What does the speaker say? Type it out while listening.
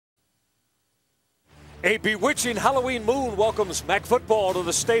A bewitching Halloween moon welcomes MAC football to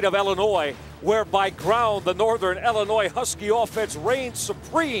the state of Illinois, where by ground the Northern Illinois Husky offense reigns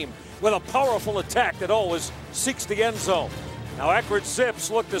supreme with a powerful attack that always seeks the end zone. Now Akron Zips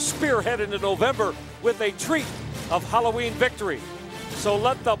look to spearhead into November with a treat of Halloween victory. So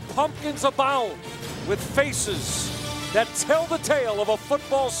let the pumpkins abound with faces that tell the tale of a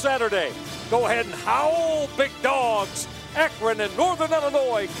football Saturday. Go ahead and howl, big dogs. Akron and Northern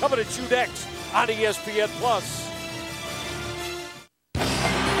Illinois coming at you next on ESPN+.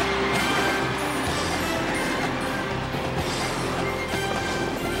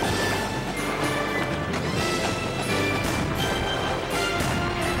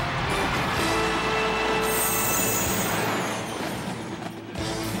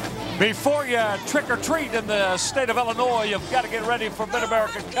 Before you trick or treat in the state of Illinois, you've got to get ready for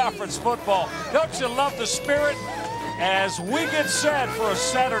Mid-American Conference football. Don't you love the spirit? As we get set for a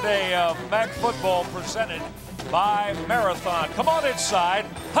Saturday of MAC football presented by Marathon. Come on inside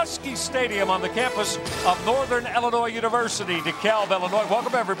Husky Stadium on the campus of Northern Illinois University, DeKalb, Illinois.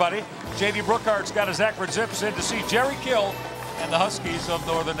 Welcome, everybody. J.D. Brookhart's got his Akron Zips in to see Jerry Kill and the Huskies of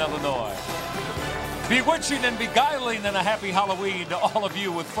Northern Illinois. Bewitching and beguiling and a happy Halloween to all of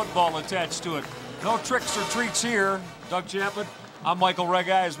you with football attached to it. No tricks or treats here. Doug Chapman, I'm Michael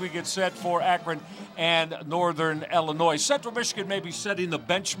Regai as we get set for Akron and Northern Illinois. Central Michigan may be setting the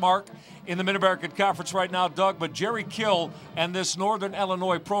benchmark in the Mid-American Conference right now, Doug, but Jerry Kill and this Northern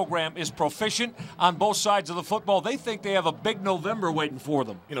Illinois program is proficient on both sides of the football. They think they have a big November waiting for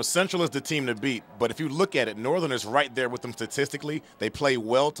them. You know, Central is the team to beat, but if you look at it, Northern is right there with them statistically. They play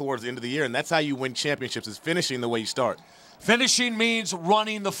well towards the end of the year, and that's how you win championships, is finishing the way you start. Finishing means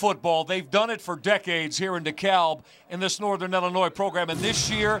running the football. They've done it for decades here in DeKalb in this Northern Illinois program. And this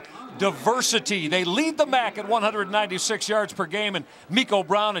year, diversity. They lead the MAC at 196 yards per game, and Miko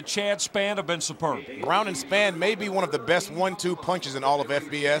Brown and Chad Spann have been superb. Brown and Spann may be one of the best 1-2 punches in all of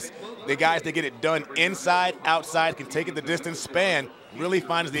FBS. The guys that get it done inside, outside, can take it the distance. Spann really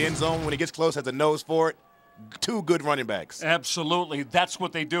finds the end zone when he gets close, has a nose for it. Two good running backs. Absolutely. That's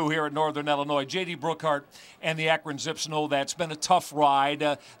what they do here at Northern Illinois. J.D. Brookhart and the Akron Zips know that. It's been a tough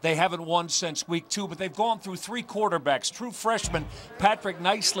ride. They haven't won since week 2, but they've gone through 3 quarterbacks. True freshman Patrick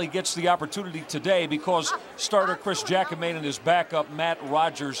Nicely gets the opportunity today because starter Chris Jackman and his backup Matt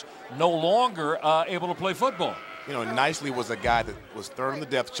Rogers no longer able to play football. You know, Nicely was a guy that was third on the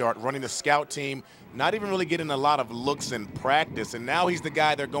depth chart, running the scout team, not even really getting a lot of looks in practice, and now he's the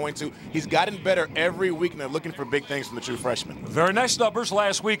guy they're going to. He's gotten better every week, and they're looking for big things from the true freshman. Very nice numbers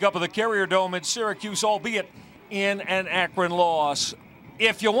last week up at the Carrier Dome in Syracuse, albeit in an Akron loss.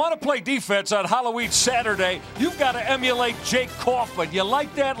 If you want to play defense on Halloween Saturday, you've got to emulate Jake Coffman. You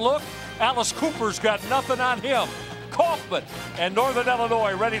like that look? Alice Cooper's got nothing on him. Coffman and Northern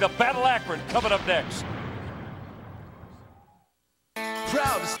Illinois ready to battle Akron coming up next.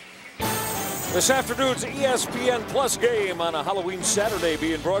 This afternoon's ESPN Plus game on a Halloween Saturday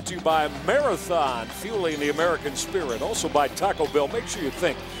being brought to you by Marathon, fueling the American spirit. Also by Taco Bell. Make sure you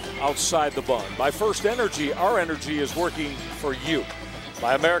think outside the bun. By First Energy, our energy is working for you.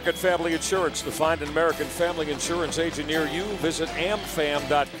 By American Family Insurance. To find an American Family Insurance agent near you, visit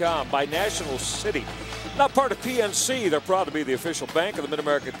amfam.com. By National City. Now part of PNC, they're proud to be the official bank of the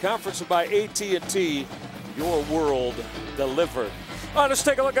Mid-American Conference. And by AT&T, your world delivered. All right, let's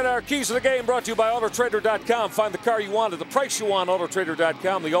take a look at our keys of the game, brought to you by Autotrader.com. Find the car you want at the price you want.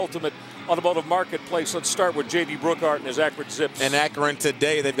 Autotrader.com, the ultimate automotive marketplace. Let's start with J.D. Brookhart and his Akron Zips. And Akron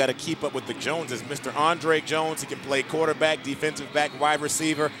today, they've got to keep up with the Joneses. Mr. Andre Jones, he can play quarterback, defensive back, wide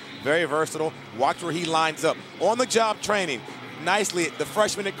receiver, very versatile. Watch where he lines up. On-the-job training, nicely, the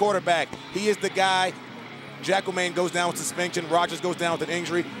freshman at quarterback. He is the guy. Jackman goes down with suspension. Rogers goes down with an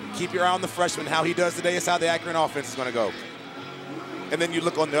injury. Keep your eye on the freshman. How he does today is how the Akron offense is going to go. And then you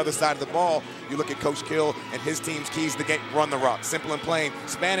look on the other side of the ball, you look at Coach Kill and his team's keys to the game, run the rock. Simple and plain.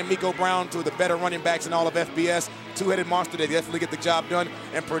 Spann and Miko Brown, two of the better running backs in all of FBS. Two-headed monster, they definitely get the job done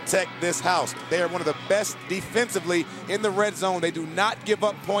and protect this house. They are one of the best defensively in the red zone. They do not give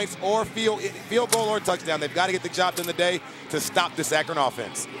up points or field goal or touchdown. They've got to get the job done today to stop this Akron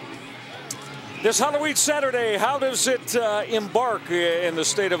offense. This Halloween Saturday, how does it embark in the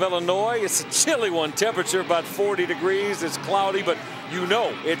state of Illinois? It's a chilly one, temperature about 40 degrees. It's cloudy, but you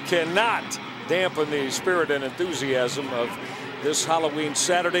know it cannot dampen the spirit and enthusiasm of this Halloween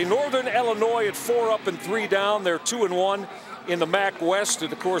Saturday. Northern Illinois at 4 up and 3 down. They're 2-1 in the MAC West.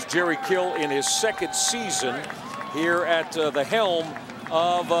 And, of course, Jerry Kill in his second season here at the helm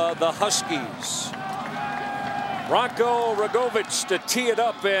of the Huskies. Rocco Rogovich to tee it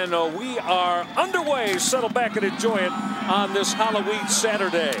up, and we are underway. Settle back and enjoy it on this Halloween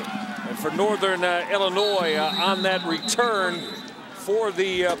Saturday. And for Northern Illinois on that return for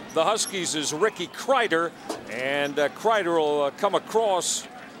the Huskies is Ricky Kreider, and Kreider will come across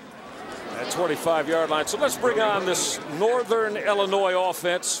that 25-yard line. So let's bring on this Northern Illinois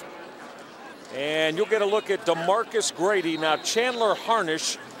offense, and you'll get a look at DeMarcus Grady. Now, Chandler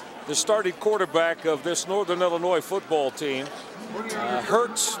Harnish, the starting quarterback of this Northern Illinois football team,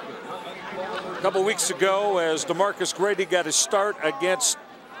 hurt a couple weeks ago as DeMarcus Grady got his start against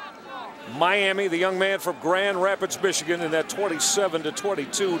Miami, the young man from Grand Rapids, Michigan, in that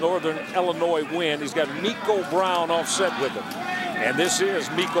 27-22 Northern Illinois win. He's got Miko Brown offset with him. And this is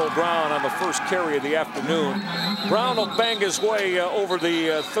Miko Brown on the first carry of the afternoon. Brown will bang his way over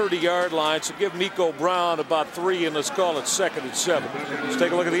the 30-yard line, so give Miko Brown about 3, and let's call it 2nd and 7. Let's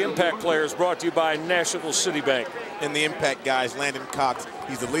take a look at the impact players brought to you by National City Bank. And the impact guys, Landon Cox,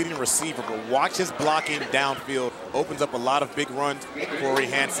 he's the leading receiver, but watch his blocking downfield. Opens up a lot of big runs. Corey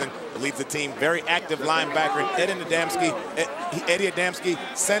Hansen leads the team. Very active linebacker. Eddie Adamski,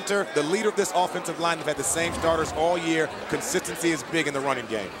 center, the leader of this offensive line. They've had the same starters all year. Consistency is big in the running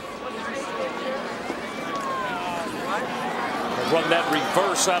game. Run that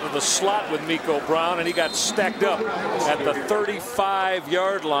reverse out of the slot with Miko Brown, and he got stacked up at the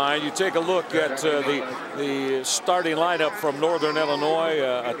 35-yard line. You take a look at the starting lineup from Northern Illinois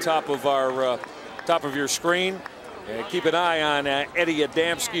atop of your screen. And keep an eye on Eddie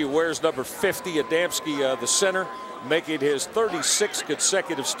Adamski, who wears number 50. Adamski, the center, making his 36th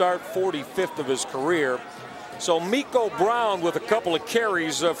consecutive start, 45th of his career. So Miko Brown with a couple of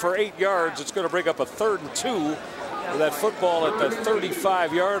carries for 8 yards. It's going to bring up a 3rd and 2. With that football at the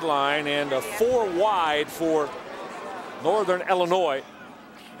 35-yard line, and a 4 wide for Northern Illinois.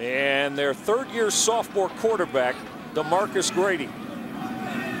 And their 3rd-year sophomore quarterback, DeMarcus Grady.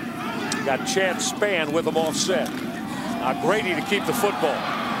 Got Chad Spann with him offset. Grady to keep the football.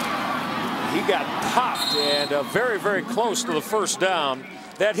 He got popped and very, very close to the first down.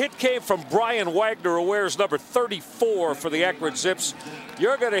 That hit came from Brian Wagner, who wears number 34 for the Akron Zips.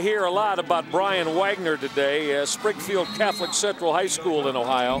 You're going to hear a lot about Brian Wagner today. Springfield Catholic Central High School in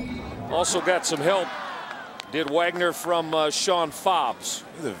Ohio. Also got some help, did Wagner, from Sean Fobbs.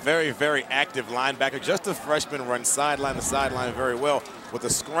 He's a very, very active linebacker. Just a freshman, runs sideline to sideline very well. With a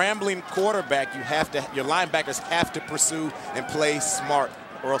scrambling quarterback, your linebackers have to pursue and play smart,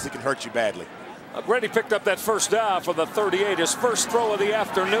 or else he can hurt you badly. Grady picked up that first down for the 38, his first throw of the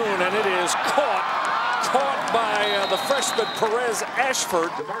afternoon, and it is caught by the freshman Perez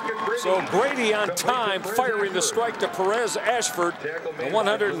Ashford. So Grady on time, firing the strike to Perez Ashford, a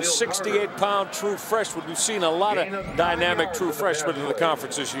 168-pound true freshman. We've seen a lot of dynamic true freshmen in the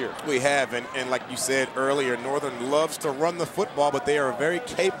conference this year. We have, and like you said earlier, Northern loves to run the football, but they are very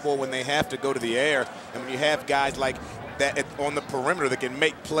capable when they have to go to the air. And when you have guys like that on the perimeter that can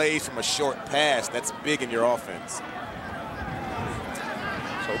make plays from a short pass, that's big in your offense.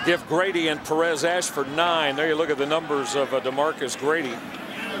 So give Grady and Perez Ashford 9. There you look at the numbers of DeMarcus Grady.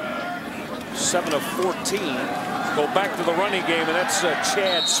 7 of 14. Go back to the running game, and that's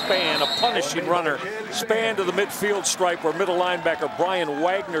Chad Spann, a punishing runner. Spann to the midfield stripe where middle linebacker Brian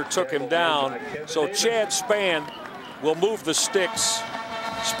Wagner took him down. So Chad Spann will move the sticks.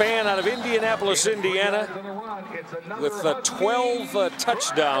 Spann out of Indianapolis, Indiana, with 12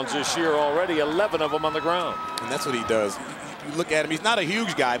 touchdowns this year already, 11 of them on the ground. And that's what he does. You look at him, he's not a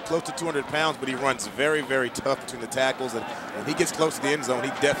huge guy, close to 200 pounds, but he runs very, very tough between the tackles. And when he gets close to the end zone, he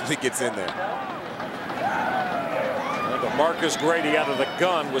definitely gets in there. DeMarcus Grady out of the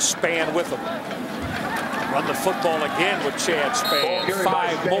gun with Spann with him. Run the football again with Chad Spann.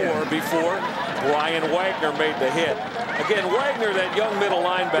 5 more before Brian Wagner made the hit. Again, Wagner, that young middle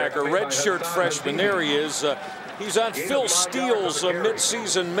linebacker, redshirt freshman, there he is. He's on Phil Steele's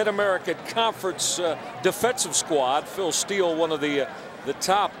midseason Mid-American Conference defensive squad. Phil Steele, one of the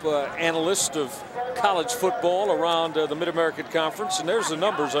top analysts of college football around the Mid-American Conference. And there's the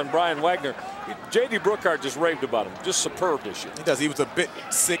numbers on Brian Wagner. J.D. Brookhart just raved about him. Just superb this year. He does. He was a bit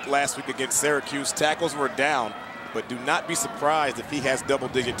sick last week against Syracuse. Tackles were down, but do not be surprised if he has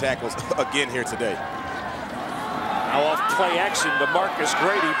double-digit tackles again here today. Now off play action, DeMarcus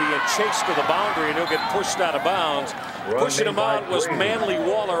Grady being chased to the boundary, and he'll get pushed out of bounds. Pushing him out was Manly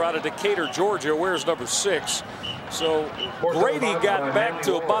Waller out of Decatur, Georgia, wears number 6. So Grady got back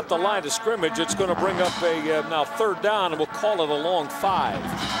to about the line of scrimmage. It's going to bring up a now 3rd down, and we'll call it a long 5.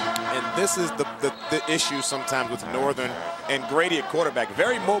 And this is the issue sometimes with Northern and Grady at quarterback.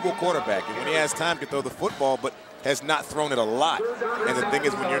 Very mobile quarterback, and when he has time, can throw the football, but has not thrown it a lot. And the thing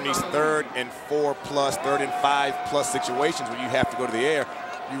is, when you're in these 3rd and 4+, 3rd and 5+ situations where you have to go to the air,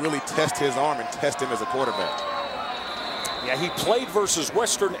 you really test his arm and test him as a quarterback. Yeah, he played versus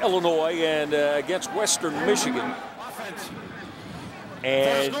Western Illinois and against Western Michigan.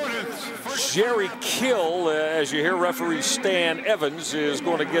 And Jerry Kill, as you hear referee Stan Evans, is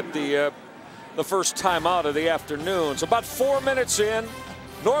going to get the first time out of the afternoon. So about 4 minutes in,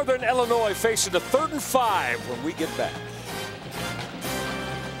 Northern Illinois facing the 3rd and 5 when we get back.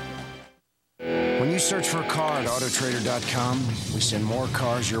 When you search for a car at Autotrader.com, we send more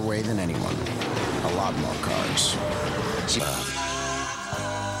cars your way than anyone. A lot more cars.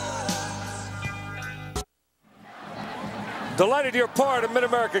 Delighted you're part of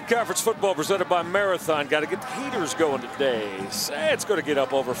Mid-American Conference football presented by Marathon. Got to get the heaters going today. It's going to get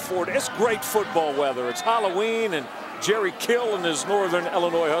up over 40. It's great football weather. It's Halloween, and Jerry Kill and his Northern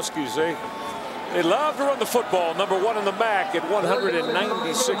Illinois Huskies, they love to run the football. Number 1 in the MAC at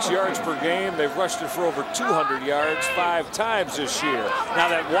 196 yards per game. They've rushed it for over 200 yards 5 times this year. Now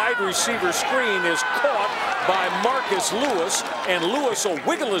that wide receiver screen is caught by Marcus Lewis, and Lewis will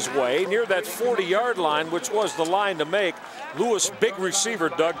wiggle his way near that 40-yard line, which was the line to make. Lewis, big receiver,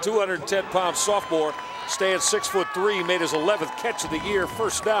 Doug, 210-pound sophomore, staying 6'3", made his 11th catch of the year,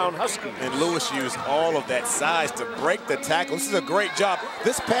 first down, Huskies. And Lewis used all of that size to break the tackle. This is a great job.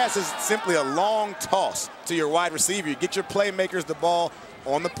 This pass is simply a long toss to your wide receiver. You get your playmakers the ball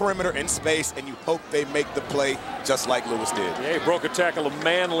on the perimeter in space, and you hope they make the play just like Lewis did. Yeah, he broke a tackle of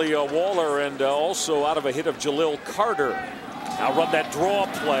Manley Waller, and also out of a hit of Jalil Carter. Now run that draw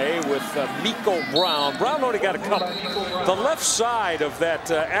play with Miko Brown. Brown only got a couple. The left side of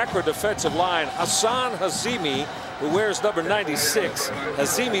that Akron defensive line, Hassan Hazimi, who wears number 96.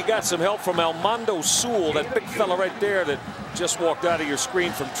 Hazimi got some help from Almondo Sewell, that big fella right there that just walked out of your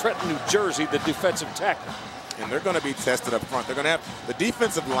screen from Trenton, New Jersey, the defensive tackle. And they're going to be tested up front. They're going to have the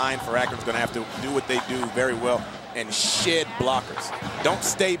defensive line for Akron's going to have to do what they do very well and shed blockers. Don't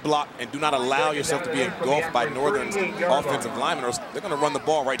stay blocked and do not allow yourself to be engulfed by Northern's offensive linemen, or they're going to run the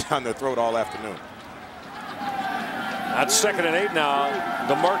ball right down their throat all afternoon. That's 2nd and 8 now.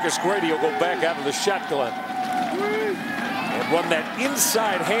 DeMarcus Grady will go back out of the shotgun and run that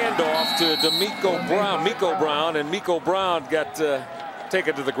inside handoff to Miko Brown, and Miko Brown got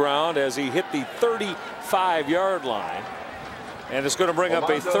taken to the ground as he hit the 35-yard line. And it's going to bring up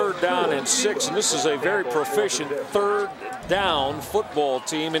a 3rd down and 6. And this is a very proficient 3rd down football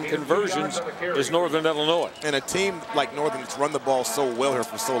team in conversions is Northern Illinois. And a team like Northern that's run the ball so well here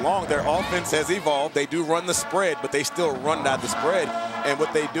for so long, their offense has evolved. They do run the spread, but they still run out the spread. And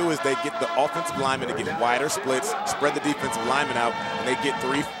what they do is they get the offensive linemen to get wider splits, spread the defensive linemen out, and they get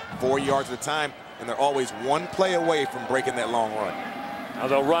 3-4 yards at a time. And they're always one play away from breaking that long run. Now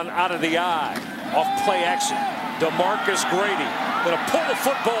they'll run out of the eye, off play action. DeMarcus Grady going to pull the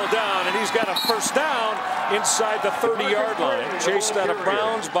football down, and he's got a first down inside the 30-yard line. Chased out of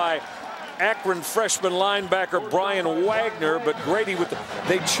bounds by Akron freshman linebacker Brian Wagner, but Grady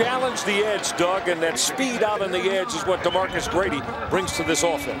they challenge the edge, Doug, and that speed out on the edge is what DeMarcus Grady brings to this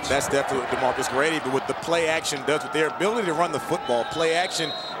offense. That's definitely what DeMarcus Grady, but what the play action does with their ability to run the football, play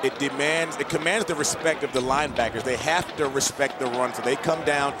action, it commands the respect of the linebackers. They have to respect the run, so they come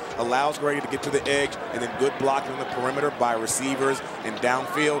down, allows Grady to get to the edge, and then good blocking on the perimeter by receivers and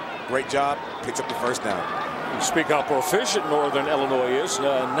downfield. Great job, picks up the first down. You speak how proficient Northern Illinois is.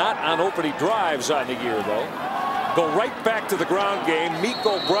 Not on opening drives on the year, though. Go right back to the ground game.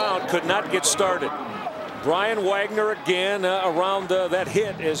 Miko Brown could not get started. Brian Wagner again around that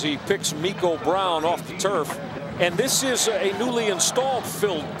hit as he picks Miko Brown off the turf. And this is a newly installed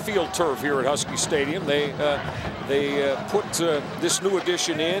field turf here at Husky Stadium. They put this new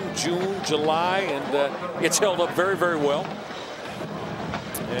addition in June, July, and it's held up very, very well.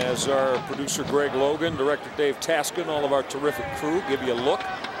 As our producer Greg Logan, director Dave Taskin, all of our terrific crew give you a look.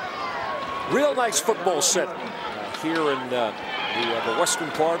 Real nice football setting here in the western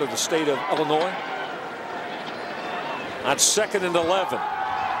part of the state of Illinois. On 2nd and 11.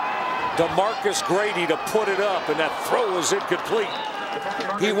 DeMarcus Grady to put it up, and that throw is incomplete.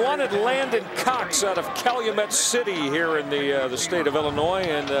 He wanted Landon Cox out of Calumet City here in the state of Illinois,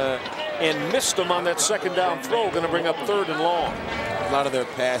 and missed him on that 2nd down throw. Going to bring up 3rd and long. A lot of their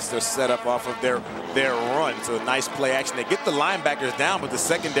passes are set up off of their run, so a nice play action. They get the linebackers down, but the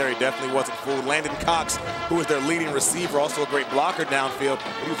secondary definitely wasn't fooled. Landon Cox, who was their leading receiver, also a great blocker downfield,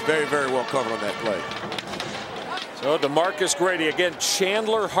 but he was very, very well covered on that play. So DeMarcus Grady, again,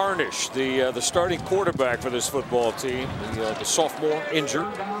 Chandler Harnish, the starting quarterback for this football team, the sophomore, injured.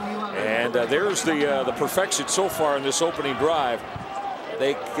 And there's the perfection so far in this opening drive.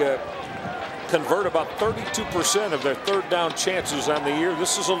 They convert about 32% of their 3rd down chances on the year.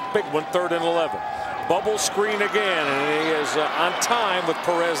 This is a big one, 3rd and 11. Bubble screen again, and he is on time with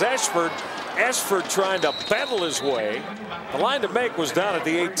Perez Ashford Ashford trying to battle his way. The line to make was down at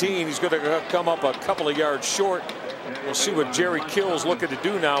the 18. He's going to come up a couple of yards short. We'll see what Jerry Kill's looking to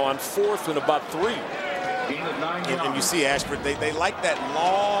do now on 4th and about 3. And you see Ashford, they like that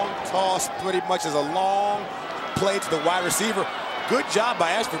long toss pretty much as a long play to the wide receiver. Good job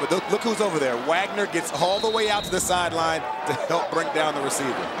by Ashford, but look who's over there. Wagner gets all the way out to the sideline to help bring down the receiver.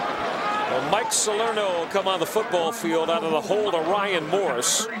 Well, Mike Salerno will come on the football field out of the hole to Ryan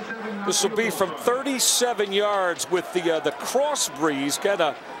Morris. This will be from 37 yards with the cross breeze kind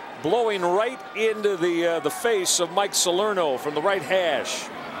of blowing right into the face of Mike Salerno from the right hash.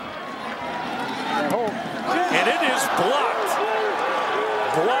 And it is blocked.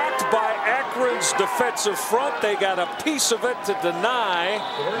 Blocked by Akron's defensive front. They got a piece of it to deny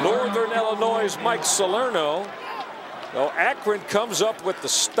Northern Illinois' Mike Salerno. So Akron comes up with the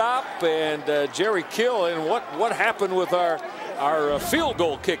stop, and Jerry Kill. And what happened with our field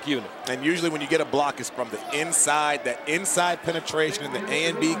goal kick unit? And usually when you get a block, it's from the inside, that inside penetration in the A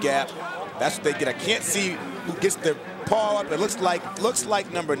and B gap. That's what they get. I can't see who gets their paw up. It looks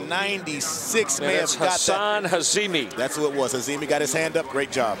like number 96 may have got Hassan Hazimi. That's who it was. Hazimi got his hand up.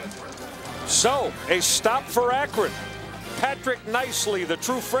 Great job. So a stop for Akron. Patrick Nicely, the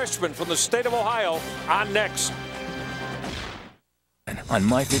true freshman from the state of Ohio, on next. On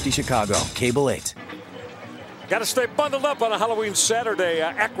My 50 Chicago, Cable 8. Got to stay bundled up on a Halloween Saturday.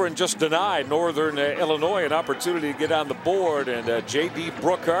 Akron just denied Northern Illinois an opportunity to get on the board, and J.D.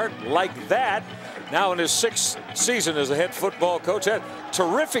 Brookhart, like that, now in his 6th season as a head football coach, had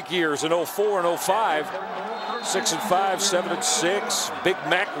terrific years in 04 and 05. 6-5, 7-6, Big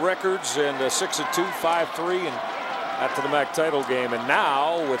Mac records, and 6-2, 5-3, and after the MAC title game. And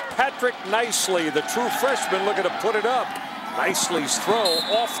now with Patrick Nicely, the true freshman, looking to put it up. Nicely's throw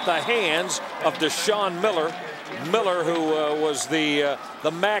off the hands of Deshaun Miller. Miller, who was the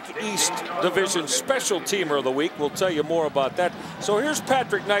MAC East Division Special Teamer of the Week. We'll tell you more about that. So here's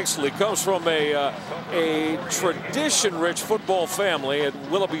Patrick Nicely. Comes from a tradition-rich football family at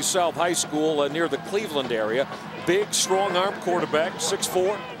Willoughby South High School near the Cleveland area. Big, strong-arm quarterback,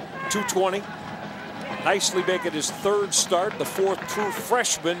 6'4", 220. Nicely making his 3rd start, the 4th true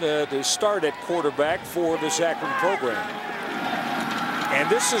freshman to start at quarterback for this Akron program. And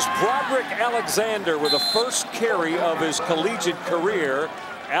this is Broderick Alexander with the first carry of his collegiate career.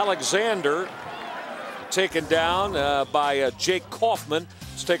 Alexander taken down by Jake Coffman.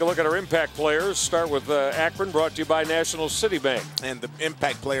 Let's take a look at our impact players. Start with Akron, brought to you by National City Bank. And the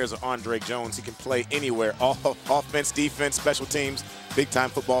impact players are Andre Jones. He can play anywhere, offense, defense, special teams, big-time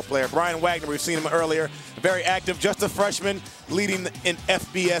football player. Brian Wagner, we've seen him earlier, very active, just a freshman, leading in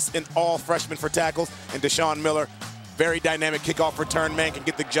FBS in all freshmen for tackles. And Deshaun Miller, very dynamic kickoff return man, can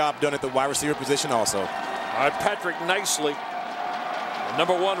get the job done at the wide receiver position also. All right, Patrick Nicely,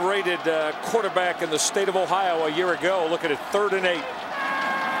 number 1 rated quarterback in the state of Ohio a year ago. Look at it, 3rd and 8.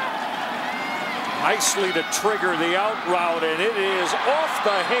 Nicely to trigger the out route, and it is off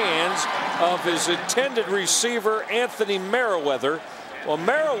the hands of his intended receiver, Anthony Merriweather. Well,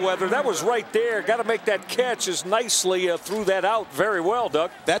 Merriweather, that was right there. Got to make that catch as Nicely threw that out very well, Doug.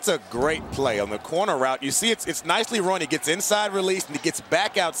 That's a great play on the corner route. You see it's nicely run. He gets inside release, and he gets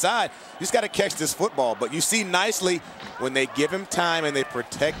back outside. He's got to catch this football. But you see Nicely, when they give him time and they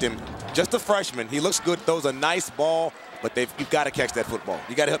protect him, just a freshman, he looks good, throws a nice ball, but you've got to catch that football.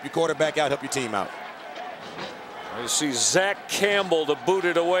 You got to help your quarterback out, help your team out. You see Zach Campbell to boot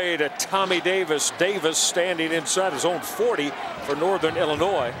it away to Tommy Davis. Davis standing inside his own 40 for Northern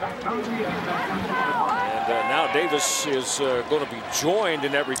Illinois. And now Davis is going to be joined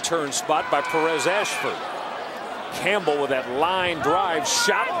in that return spot by Perez Ashford. Campbell with that line drive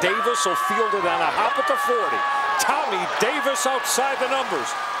shot. Davis will field it on a hop at the 40. Tommy Davis outside the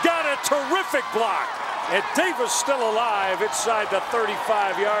numbers. Got a terrific block. And Davis still alive inside the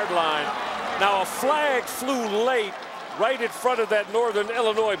 35-yard line. Now a flag flew late right in front of that Northern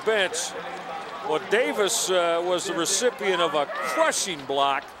Illinois bench. Well, Davis was the recipient of a crushing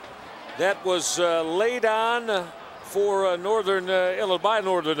block that was laid on for by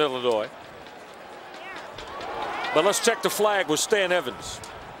Northern Illinois. But let's check the flag with Stan Evans.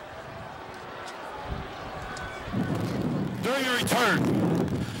 During the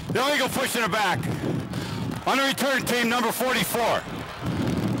return, the illegal push in the back. On the return came number 44.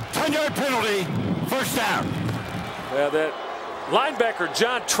 10-yard penalty, first down. Well, that linebacker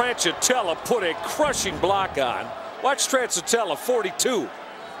John Tranchatella put a crushing block on. Watch Tranchatella, 42.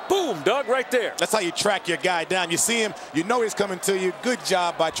 Boom, Doug, right there. That's how you track your guy down. You see him, you know he's coming to you. Good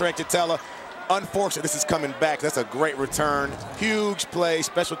job by Tranchatella. unfortunate this is coming back. That's a great return. Huge play.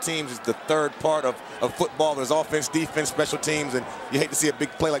 Special teams is the third part of football. There's offense, defense, special teams, and you hate to see a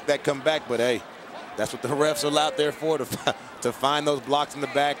big play like that come back, but hey, that's what the refs are out there for, to find those blocks in the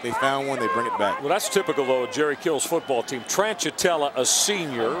back. They found one, they bring it back. Well, that's typical, though, of Jerry Kill's football team. Tranchitella, a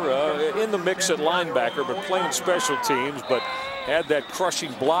senior, in the mix at linebacker, but playing special teams, but had that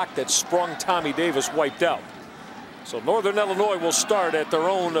crushing block that sprung Tommy Davis wiped out. So Northern Illinois will start at their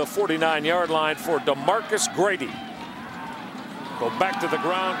own 49-yard line for DeMarcus Grady. Go back to the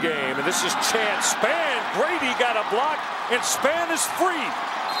ground game, and this is Chad Spann. Grady got a block, and Spann is free.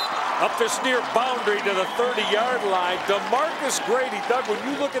 Up this near boundary to the 30-yard line. DeMarcus Grady. Doug, when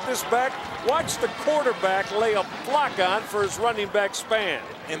you look at this back, watch the quarterback lay a block on for his running back Spann.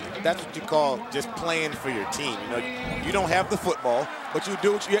 And that's what you call just playing for your team. You know, you don't have the football, but you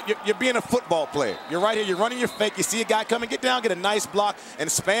do. You're being a football player. You're right here. You're running your fake. You see a guy coming, get down, get a nice block, and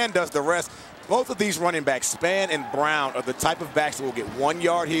Spann does the rest. Both of these running backs, Spann and Brown, are the type of backs that will get 1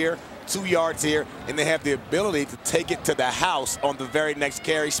 yard here, 2 yards here, and they have the ability to take it to the house on the very next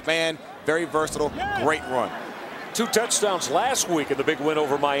carry. Spann, very versatile, great run. 2 touchdowns last week in the big win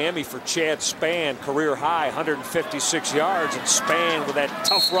over Miami for Chad Spann. Career high, 156 yards, and Spann with that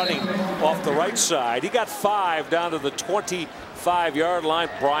tough running off the right side. He got 5 down to the 25-yard line.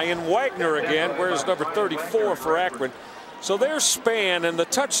 Brian Wagner again, wears number 34 for Akron. So there's Spann, and the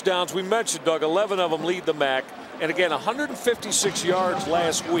touchdowns we mentioned, Doug, 11 of them lead the MAC. And again, 156 yards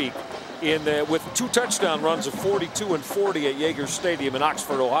last week with 2 touchdown runs of 42 and 40 at Yager Stadium in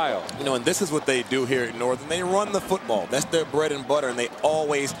Oxford, Ohio. You know, and this is what they do here at Northern. They run the football. That's their bread and butter, and they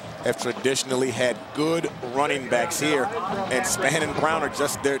always have traditionally had good running backs here. And Spann and Brown are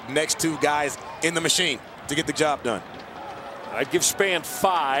just their next 2 guys in the machine to get the job done. I'd give Spann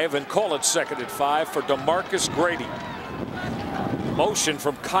 5 and call it second and 5 for DeMarcus Grady. Motion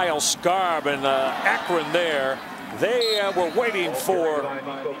from Kyle Scarb and Akron there. They were waiting for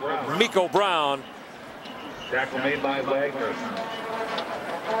Miko Brown. Tackle made by Wagner.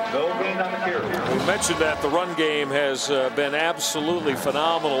 No gain on the carry. We mentioned that the run game has been absolutely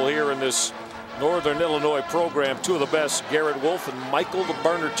phenomenal here in this Northern Illinois program. 2 of the best, Garrett Wolf and Michael the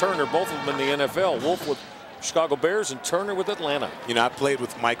Burner Turner, both of them in the NFL. Wolf with Chicago Bears and Turner with Atlanta. You know, I played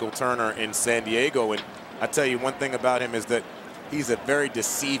with Michael Turner in San Diego, and I tell you one thing about him is that he's a very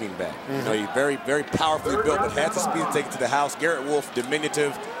deceiving back. You know, he's very, very powerfully built, but has the speed to take it to the house. Garrett Wolf,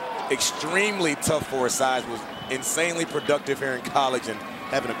 diminutive, extremely tough for his size, was insanely productive here in college and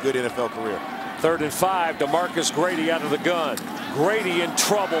having a good NFL career. 3rd and 5, DeMarcus Grady out of the gun. Grady in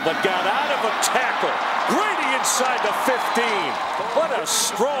trouble, but got out of a tackle. Grady inside the 15. What a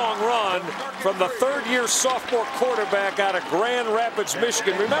strong run from the 3rd-year sophomore quarterback out of Grand Rapids,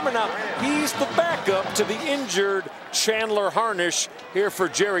 Michigan. Remember now, he's the backup to the injured Chandler Harnish here for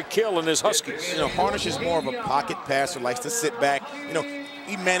Jerry Kill and his Huskies. You know, Harnish is more of a pocket passer, likes to sit back. You know,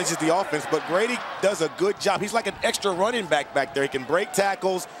 he manages the offense, but Grady does a good job. He's like an extra running back there. He can break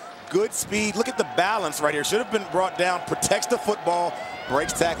tackles, good speed. Look at the balance right here. Should have been brought down, protects the football,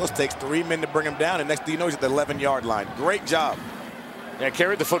 breaks tackles, takes 3 men to bring him down, and next thing you know, he's at the 11-yard line. Great job. Yeah,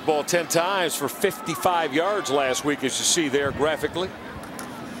 carried the football 10 times for 55 yards last week, as you see there graphically.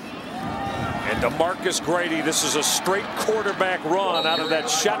 And DeMarcus Grady, this is a straight quarterback run out of that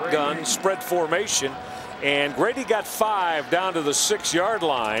shotgun spread formation. And Grady got 5 down to the 6-yard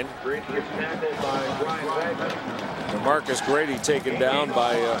line. DeMarcus Grady taken down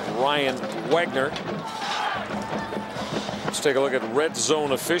by Ryan Wagner. Let's take a look at red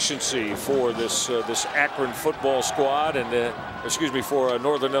zone efficiency for this Akron football squad, and excuse me, for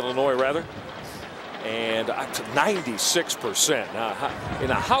Northern Illinois rather. And up to 96%. Now,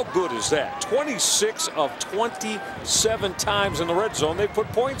 how good is that? 26 of 27 times in the red zone they put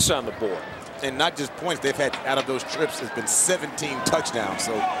points on the board. And not just points, they've had out of those trips, it's been 17 touchdowns.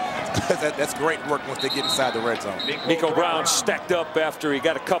 So that's great work once they get inside the red zone. Miko Brown stacked up after he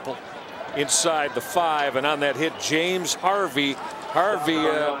got a couple inside the 5, and on that hit, James Harvey. Harvey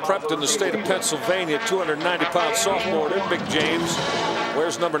prepped in the state of Pennsylvania, 290-pound sophomore. There, big James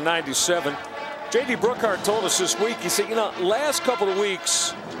wears number 97. J.D. Brookhart told us this week, he said, you know, last couple of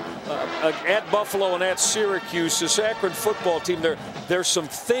weeks at Buffalo and at Syracuse, this Akron football team, there's some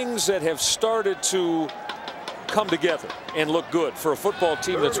things that have started to come together and look good for a football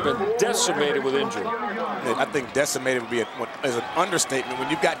team that's been decimated with injury. I think decimated would be as an understatement when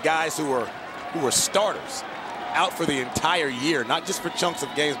you've got guys who are starters out for the entire year, not just for chunks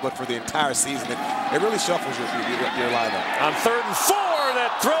of games, but for the entire season. It really shuffles your lineup. On 3rd and 4,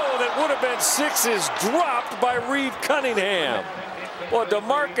 that throw that would have been 6 is dropped by Reed Cunningham. Well,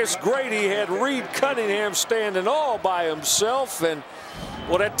 DeMarcus Grady had Reed Cunningham standing all by himself, and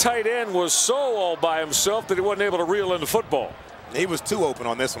Well, that tight end was so all by himself that he wasn't able to reel in the football. He was too open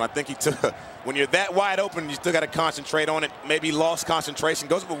on this one. I think he took, when you're that wide open, you still got to concentrate on it. Maybe lost concentration.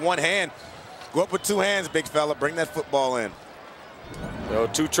 Goes up with one hand. Go up with two hands, big fella. Bring that football in. So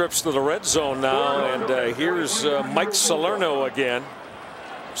 2 trips to the red zone now, and here's Mike Salerno again.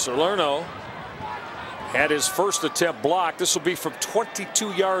 Salerno had his first attempt blocked. This will be from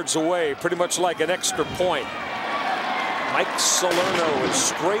 22 yards away, pretty much like an extra point. Mike Salerno is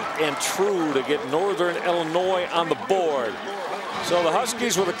straight and true to get Northern Illinois on the board. So the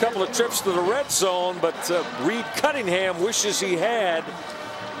Huskies with a couple of trips to the red zone, but Reed Cunningham wishes he had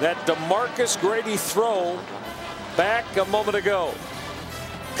that DeMarcus Grady throw back a moment ago.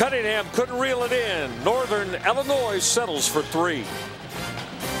 Cunningham couldn't reel it in. Northern Illinois settles for 3.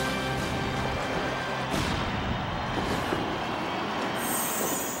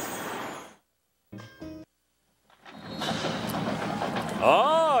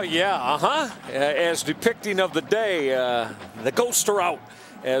 Oh, yeah, as depicting of the day, the ghosts are out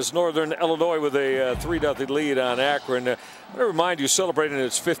as Northern Illinois with a 3-0 lead on Akron. I want to remind you, celebrating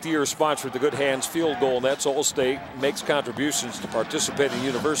its 5th year sponsor with the Good Hands Field Goal, and that's All-State makes contributions to participating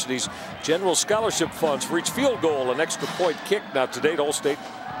universities' general scholarship funds for each field goal and extra point kick. Now, to date, All-State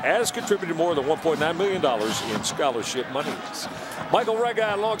has contributed more than $1.9 million in scholarship monies. Michael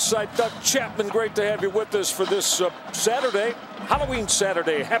Rega alongside Doug Chapman. Great to have you with us for this Saturday, Halloween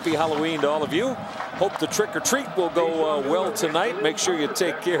Saturday. Happy Halloween to all of you. Hope the trick or treat will go well tonight. Make sure you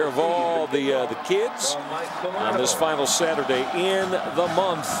take care of all the kids on this final Saturday in the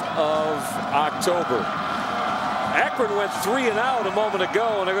month of October. Akron went 3 and out a moment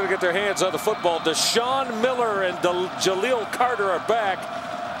ago, and they're going to get their hands on the football. Deshaun Miller and Jaleel Carter are back.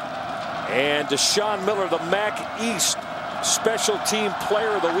 And Deshaun Miller, the MAC East Special Team Player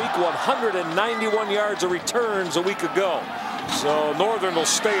of the Week, 191 yards of returns a week ago. So Northern will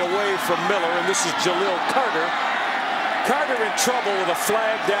stay away from Miller, and this is Jaleel Carter. Carter in trouble with a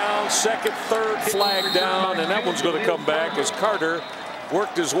flag down, second, third flag down, and that one's going to come back as Carter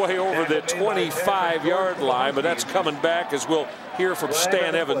worked his way over the 25-yard line, but that's coming back as we'll hear from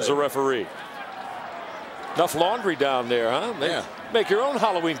Stan Evans, the referee. Enough laundry down there, huh? Yeah. Make your own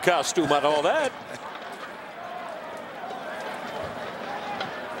Halloween costume out of all that.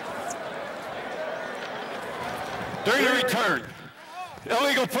 During the return,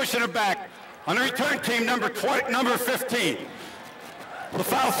 illegal pushing it back. On the return team, number 15. The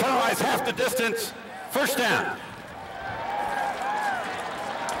foul penalized half the distance. First down.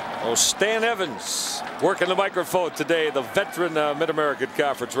 Oh, Stan Evans working the microphone today, the veteran Mid-American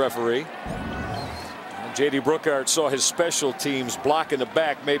Conference referee. J.D. Brookart saw his special teams blocking the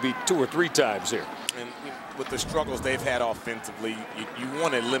back maybe 2 or 3 times here. And with the struggles they've had offensively, you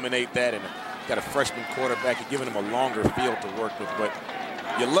want to eliminate that. And got a freshman quarterback, you're giving him a longer field to work with. But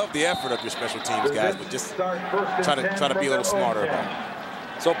you love the effort of your special teams guys, but just try to be a little smarter about it.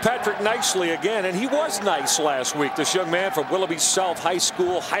 So Patrick Nicely again, and he was nice last week. This young man from Willoughby South High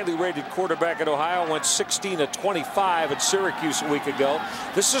School, highly rated quarterback in Ohio, went 16 of 25 at Syracuse a week ago.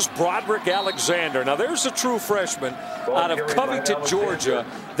 This is Broderick Alexander. Now there's a true freshman out of Covington, Georgia.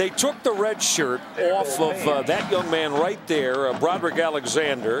 They took the red shirt off of that young man right there, Broderick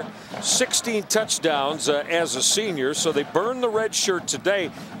Alexander. 16 touchdowns as a senior, so they burned the red shirt today.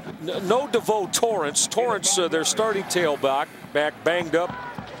 No DeVoe Torrance. Torrance, their starting tailback, banged up.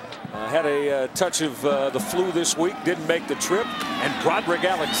 Had a touch of the flu this week, didn't make the trip. And Broderick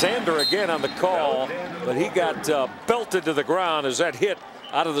Alexander again on the call, but he got belted to the ground as that hit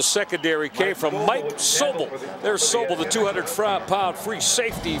out of the secondary came from Mike Sobel. There's Sobel, the 200-pound free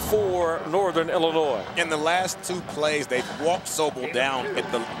safety for Northern Illinois. In the last 2 plays, they've walked Sobel down at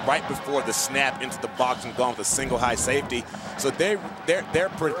right before the snap into the box and gone with a single high safety. So they're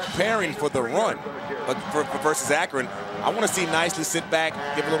preparing for the run versus Akron. I want to see Nicely sit back,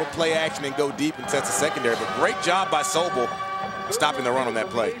 give a little play action, and go deep and test the secondary. But great job by Sobel stopping the run on that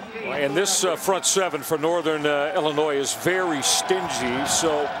play. And this front 7 for Northern Illinois is very stingy.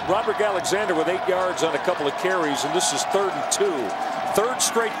 So Broderick Alexander with 8 yards on a couple of carries, and this is 3rd and 2. 3rd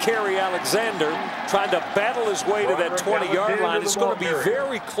straight carry, Alexander trying to battle his way to that 20-yard line. It's going to be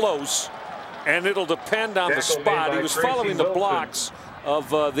very close, and it'll depend on the spot. He was following the blocks of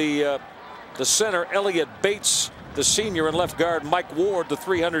the center, Elliott Bates, the senior, and left guard Mike Ward, the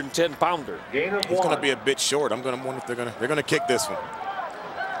 310-pounder. He's going to be a bit short. I'm going to wonder if they're going to kick this one.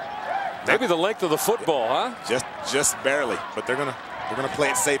 Maybe the length of the football, huh? Just barely, but they're gonna play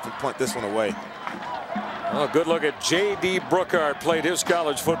it safe and punt this one away. Oh, good look at J.D. Brookart. Played his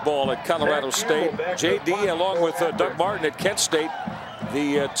college football at Colorado State. J.D. along with Doug Martin at Kent State,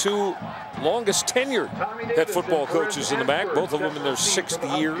 the 2 longest tenured head football coaches in the MAC, both of them in their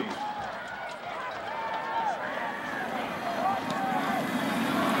 6th year.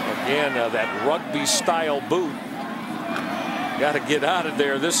 Again, that rugby-style boot. Got to get out of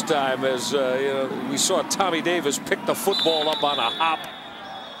there this time, as we saw Tommy Davis pick the football up on a hop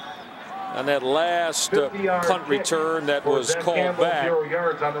on that last punt return that was called back. 0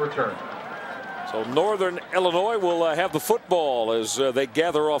 yards on the return. So Northern Illinois will have the football as they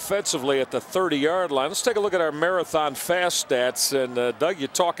gather offensively at the 30-yard line. Let's take a look at our marathon fast stats. And Doug, you're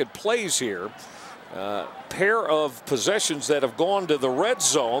talking plays here. Pair of possessions that have gone to the red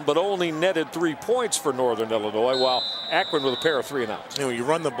zone, but only netted 3 points for Northern Illinois, while Akron with a pair of 3 and outs. You know, when you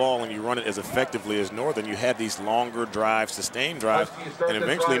run the ball and you run it as effectively as Northern, you have these longer drives, sustained drives, and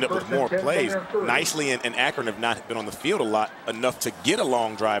eventually end up with more plays. Nicely, and Akron have not been on the field a lot enough to get a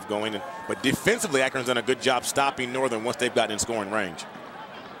long drive going. But defensively, Akron's done a good job stopping Northern once they've gotten in scoring range.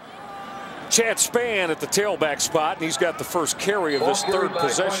 Chad Spann at the tailback spot, and he's got the first carry of this 3rd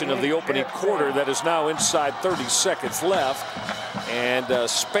possession of the opening quarter that is now inside 30 seconds left. And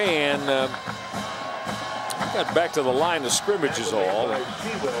Spann got back to the line of scrimmage is all.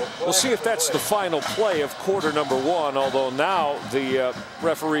 We'll see if that's the final play of quarter number 1, although now the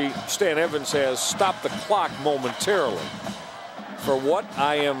referee, Stan Evans, has stopped the clock momentarily. For what,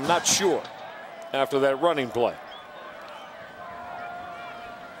 I am not sure after that running play.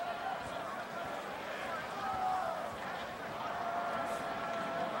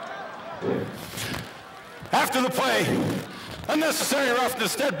 After the play, unnecessary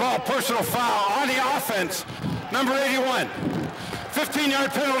roughness, dead ball, personal foul on the offense, number 81.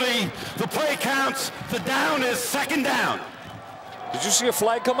 15-yard penalty. The play counts. The down is 2nd down. Did you see a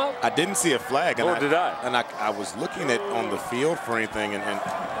flag come out? I didn't see a flag. Or did I? And I was looking at on the field for anything,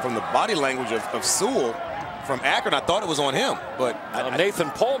 and from the body language of Sewell from Akron, I thought it was on him. But Nathan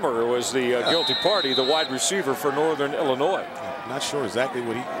Palmer was the guilty party, the wide receiver for Northern Illinois. I'm not sure exactly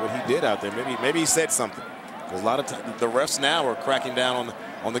what he did out there. Maybe he said something. Because a lot of the refs now are cracking down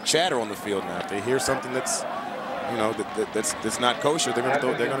on the chatter on the field now. If they hear something that's, you know, that's not kosher, they're going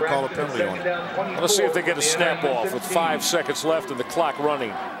to call a penalty on it. Let's see if they get a snap off with 5 seconds left and the clock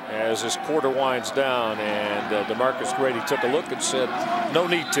running as this quarter winds down. And DeMarcus Grady took a look and said, no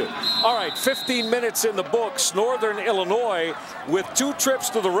need to. All right, 15 minutes in the books. Northern Illinois with 2 trips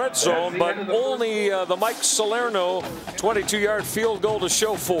to the red zone, but only the Mike Salerno 22-yard field goal to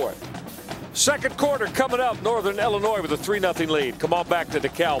show for it. Second quarter coming up. Northern Illinois with a 3-0 lead. Come on back to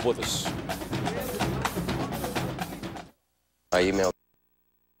DeKalb with us. I emailed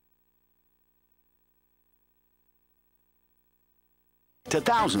to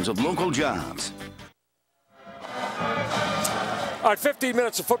thousands of local jobs. All right, 15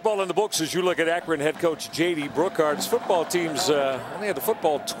 minutes of football in the books as you look at Akron head coach J.D. Brookhart's football teams. Only had the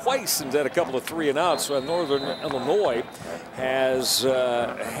football twice and had a couple of 3 and outs. So Northern Illinois has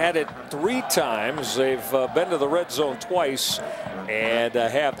had it 3 times. They've been to the red zone twice and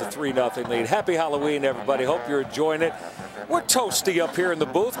have the 3-0 lead. Happy Halloween, everybody. Hope you're enjoying it. We're toasty up here in the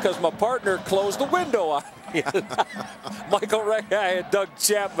booth because my partner closed the window on me. Michael Regai and Doug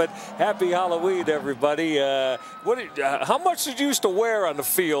Chapman. Happy Halloween, everybody. How much did you used to wear on the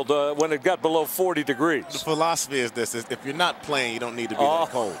field when it got below 40 degrees? The philosophy is this: if you're not playing, you don't need to be that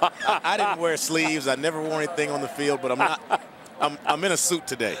cold. I didn't wear sleeves. I never wore anything on the field, but I'm not. I'm in a suit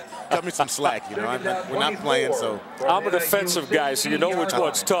today. Cut me some slack, you know. We're not playing, so. I'm a defensive guy, so you know which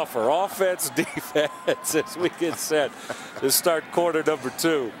one's tougher. Offense, defense, as we get set to start quarter number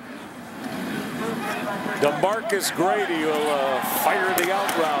 2. DeMarcus Grady will fire the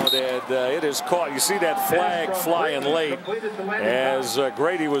out route, and it is caught. You see that flag flying late as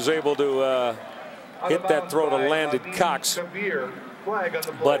Grady was able to hit that throw to Landon Cox.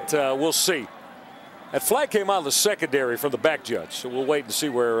 But we'll see. That flag came out of the secondary from the back judge, so we'll wait and see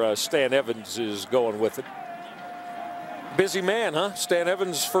where Stan Evans is going with it. Busy man, huh? Stan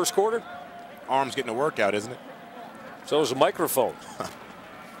Evans, first quarter? Arm's getting a workout, isn't it? So is a microphone.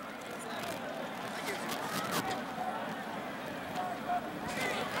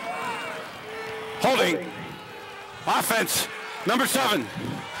 Holding. Offense. Number 7.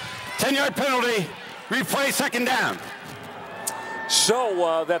 10-yard penalty. Replay, 2nd down.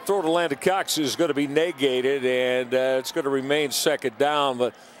 So that throw to Landon Cox is going to be negated, and it's going to remain 2nd down.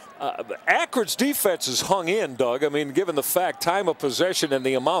 But Akron's defense is hung in, Doug. I mean, given the fact, time of possession and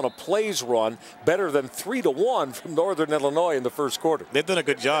the amount of plays run, better than 3-1 from Northern Illinois in the first quarter. They've done a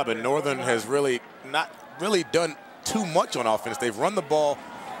good job, and Northern has not really done too much on offense. They've run the ball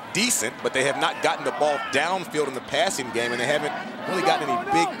decent, but they have not gotten the ball downfield in the passing game, and they haven't really gotten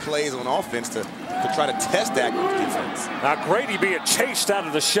any big plays on offense to to try to test Akron's defense. Now Grady being chased out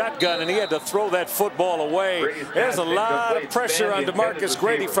of the shotgun, and he had to throw that football away. There's a lot of pressure on DeMarcus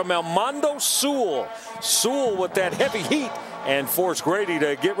Grady from Armando Sewell. Sewell with that heavy heat and forced Grady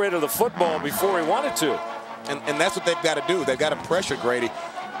to get rid of the football before he wanted to. And that's what they've got to do. They've got to pressure Grady.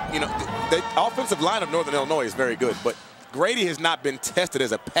 You know, the offensive line of Northern Illinois is very good, but Grady has not been tested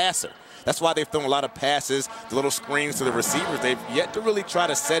as a passer. That's why they've thrown a lot of passes, the little screens to the receivers. They've yet to really try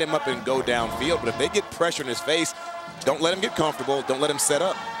to set him up and go downfield. But if they get pressure in his face, don't let him get comfortable. Don't let him set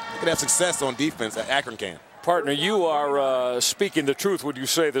up. They can have success on defense. Akron can. Partner, you are speaking the truth when you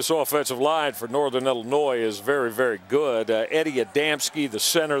say this offensive line for Northern Illinois is very, very good. Eddie Adamski, the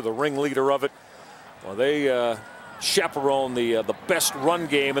center, the ringleader of it. Well, they chaperone the best run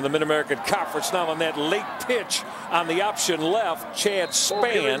game in the Mid-American Conference. Now on that late pitch on the option left, Chad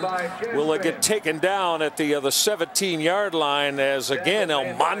Span will get taken down at the 17-yard line as again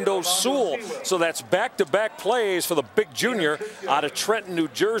Armando Sewell. So that's back-to-back plays for the big junior out of Trenton, New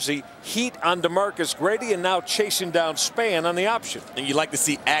Jersey. Heat on DeMarcus Grady and now chasing down Span on the option. And you like to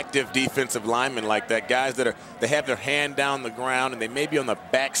see active defensive linemen like that, guys that they have their hand down the ground and they may be on the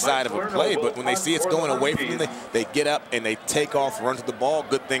backside of a play, but when they see it's going away from them, they get up and they take off, run to the ball.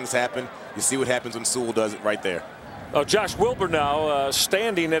 Good things happen. You see what happens when Sewell does it right there. Oh, Josh Wilbur now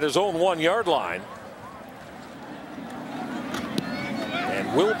standing at his own 1-yard line.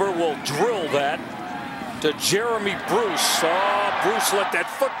 And Wilbur will drill that to Jeremy Bruce. Oh, Bruce let that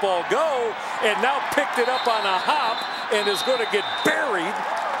football go and now picked it up on a hop and is going to get buried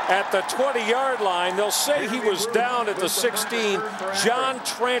at the 20-yard line. They'll say he was down at the 16. John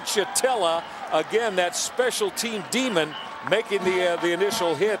Tranchatella, again, that special team demon, making the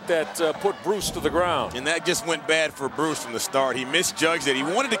initial hit that put Bruce to the ground. And that just went bad for Bruce from the start. He misjudged it. He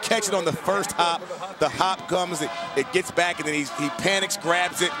wanted to catch it on the first hop. The hop comes, it gets back, and then he panics,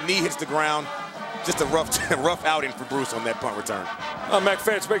 grabs it, knee hits the ground. Just a rough outing for Bruce on that punt return. Mac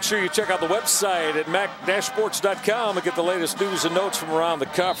fans, make sure you check out the website at mac-sports.com and get the latest news and notes from around the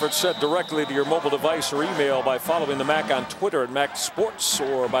conference sent directly to your mobile device or email by following the Mac on Twitter at Mac Sports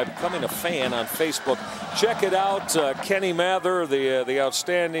or by becoming a fan on Facebook. Check it out. Kenny Mather, the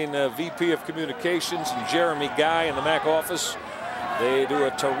outstanding VP of Communications, and Jeremy Guy in the Mac office. They do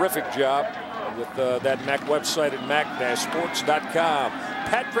a terrific job with that Mac website at mac-sports.com.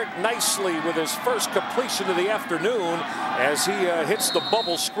 Patrick Nicely with his first completion of the afternoon as he hits the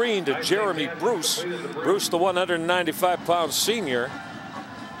bubble screen to Jeremy Bruce. Bruce, the 195-pound senior.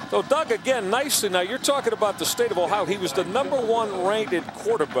 So, Doug, again, Nicely, now you're talking about the state of Ohio. He was the #1 ranked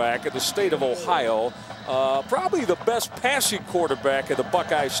quarterback in the state of Ohio. Probably the best passing quarterback at the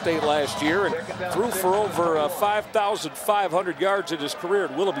Buckeye State last year, and threw for over 5,500 yards in his career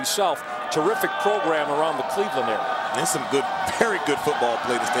at Willoughby South. Terrific program around the Cleveland area. And some good, very good football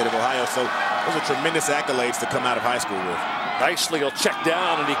play in the state of Ohio. So those are tremendous accolades to come out of high school with. Nicely, he'll check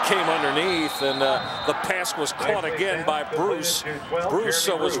down, and he came underneath, and the pass was caught again by Bruce. Bruce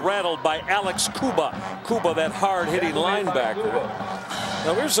was rattled by Alex Kuba. Kuba, that hard-hitting linebacker.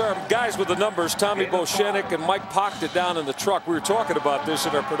 Now, here's our guys with the numbers, Tommy Boshenik and Mike Pockett down in the truck. We were talking about this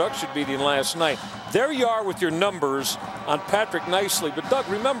at our production meeting last night. There you are with your numbers on Patrick Nicely. But, Doug,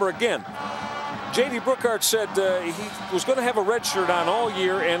 remember again, J.D. Brookhart said he was going to have a red shirt on all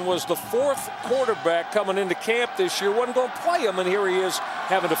year and was the 4th quarterback coming into camp this year. Wasn't going to play him, and here he is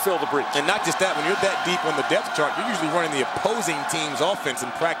having to fill the breach. And not just that, when you're that deep on the depth chart, you're usually running the opposing team's offense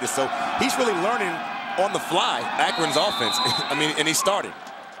in practice. So he's really learning on the fly Akron's offense. I mean, and he started.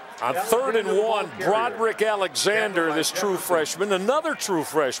 On 3rd and 1, Broderick Alexander, this true freshman, another true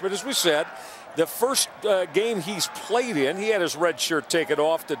freshman, as we said. The first game he's played in, he had his red shirt taken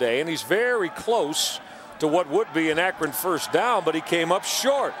off today, and he's very close to what would be an Akron first down, but he came up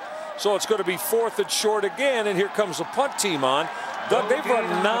short. So it's going to be 4th and short again, and here comes the punt team on. Doug, they've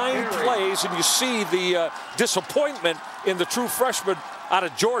run 9 plays, and you see the disappointment in the true freshman out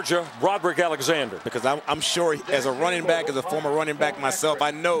of Georgia, Broderick Alexander. Because I'm sure as a running back, as a former running back myself,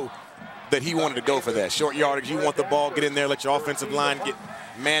 I know that he wanted to go for that. Short yardage, you want the ball, get in there, let your offensive line get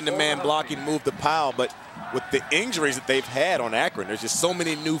man-to-man blocking, move the pile. But with the injuries that they've had on Akron, there's just so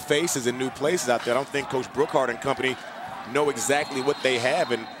many new faces and new places out there. I don't think Coach Brookhart and company know exactly what they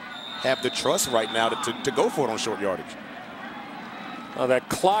have and have the trust right now to go for it on short yardage. Well, that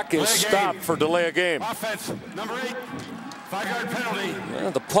clock is stopped for delay of game. Offense, number 8, 5-yard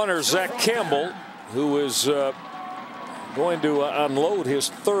penalty. The punter, Zach Campbell, who is going to unload his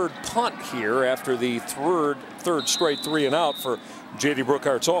 3rd punt here after the third straight 3 and out for J.D.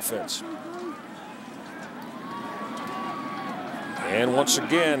 Brookhart's offense. And once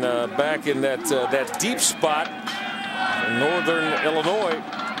again, back in that deep spot in Northern Illinois.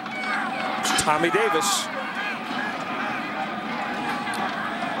 Tommy Davis.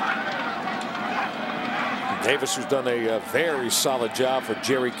 Davis, who's done a very solid job for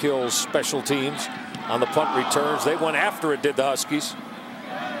Jerry Kill's special teams on the punt returns. They went after it, did the Huskies.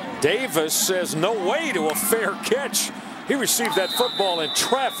 Davis says no way to a fair catch. He received that football in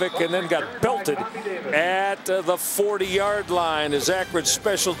traffic and then got belted at the 40-yard line as Akron's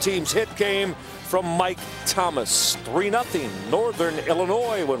special teams hit came from Mike Thomas. 3-0 Northern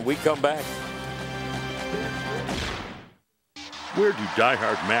Illinois when we come back. Where do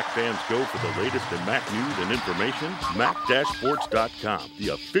diehard MAC fans go for the latest in MAC news and information? MAC-sports.com, the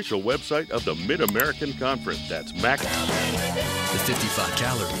official website of the Mid-American Conference. That's MAC. The 55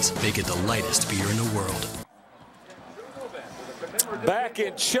 calories make it the lightest beer in the world. Back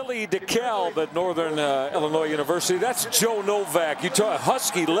in chilly DeKalb at Northern Illinois University, that's Joe Novak. You talk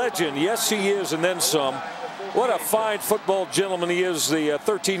Husky legend. Yes, he is, and then some. What a fine football gentleman he is, the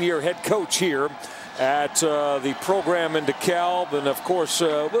 13-year head coach here at the program in DeKalb. And, of course,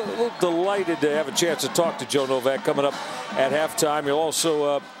 we're delighted to have a chance to talk to Joe Novak coming up at halftime. You'll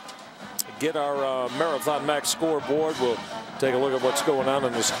also get our Marathon Max scoreboard. We'll take a look at what's going on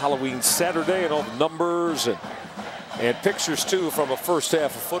this Halloween Saturday and all the numbers and pictures, too, from a first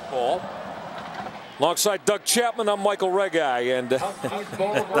half of football. Alongside Doug Chapman, I'm Michael Regai. And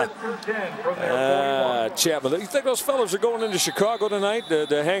Chapman, you think those fellas are going into Chicago tonight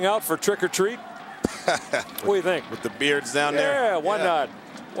to hang out for trick or treat? What do you think? With the beards down there? Yeah, why not?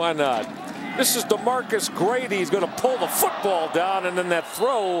 Why not? This is DeMarcus Grady. He's going to pull the football down, and then that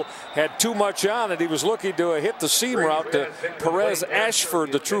throw had too much on it. He was looking to hit the seam route to Perez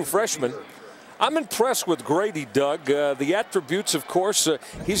Ashford, the true freshman. I'm impressed with Grady, Doug. The attributes, of course,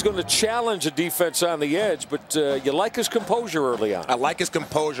 he's going to challenge a defense on the edge, but you like his composure early on. I like his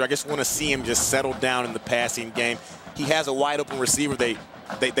composure. I just want to see him just settle down in the passing game. He has a wide open receiver. They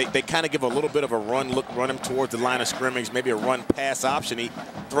kind of give a little bit of a run him towards the line of scrimmage, maybe a run pass option. He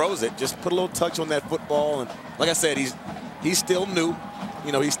throws it, just put a little touch on that football. And like I said, he's still new.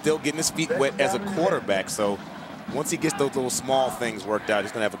 You know, he's still getting his feet wet as a quarterback. So once he gets those little small things worked out,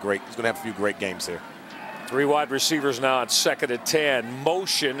 he's going to have a few great games here. 3 wide receivers now on 2nd and 10.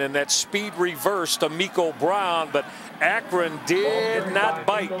 Motion and that speed reverse to Miko Brown, but Akron did not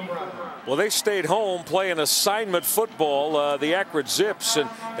bite. Well, they stayed home playing assignment football, the Akron Zips, and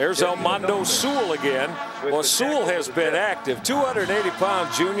there's Elmondo Sewell again. Well, Sewell has been active,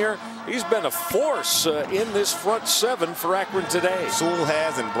 280-pound junior. He's been a force in this front 7 for Akron today. Sewell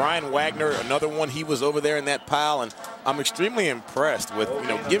has, and Brian Wagner, another one. He was over there in that pile, and I'm extremely impressed with,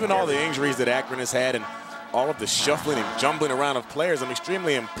 given all the injuries that Akron has had and all of the shuffling and jumbling around of players, I'm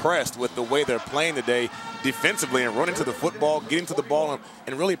extremely impressed with the way they're playing today defensively and running to the football, getting to the ball,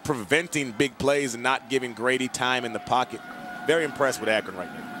 and really preventing big plays and not giving Grady time in the pocket. Very impressed with Akron right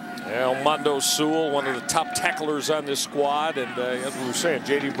now. Elmondo Sewell, one of the top tacklers on this squad, and as we were saying,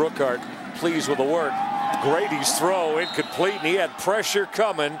 J.D. Brookhart pleased with the work. Grady's throw incomplete, and he had pressure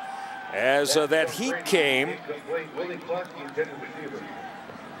coming as that heat came.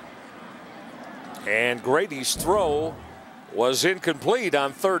 And Grady's throw was incomplete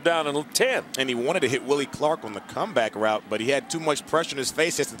on 3rd down and 10. And he wanted to hit Willie Clark on the comeback route, but he had too much pressure in his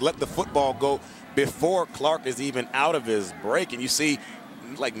face. He has to let the football go before Clark is even out of his break. And you see,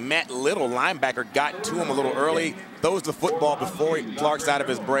 like Matt Little, linebacker, got to him a little early, throws the football before Clark's out of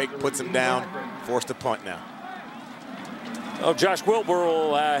his break, puts him down, forced to punt now. Oh, Josh Wilbur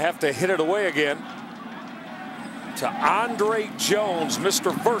will have to hit it away again to Andre Jones,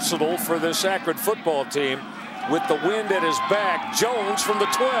 Mr. Versatile for this Akron football team. With the wind at his back, Jones from the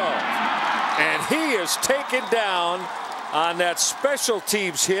 12. And he is taken down on that special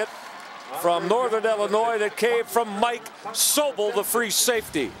teams hit from Northern Illinois that came from Mike Sobel, the free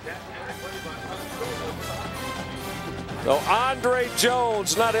safety. So Andre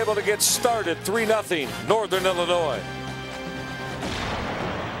Jones not able to get started. 3-0 Northern Illinois.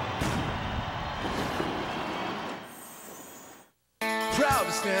 Proud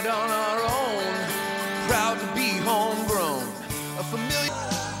to stand on our own, proud to be homegrown, a familiar.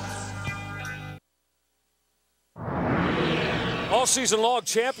 All season long,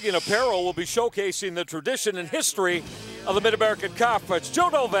 Champion Apparel will be showcasing the tradition and history of the Mid-American Conference. Joe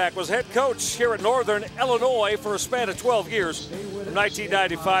Novak was head coach here at Northern Illinois for a span of 12 years, from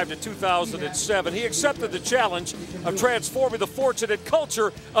 1995 to 2007. He accepted the challenge of transforming the fortunate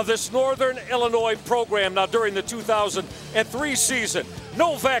culture of this Northern Illinois program. Now, during the 2003 season,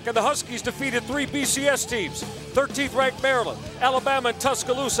 Novak and the Huskies defeated 3 BCS teams, 13th ranked Maryland, Alabama and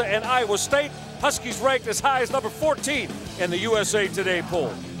Tuscaloosa, and Iowa State. Huskies ranked as high as number 14 in the USA Today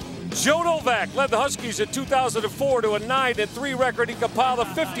poll. Joe Novak led the Huskies in 2004 to a 9-3 record. He compiled a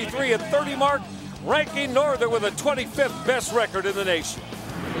 53-30 mark, ranking Northern with a 25th best record in the nation.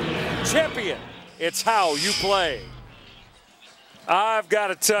 Champion, it's how you play. I've got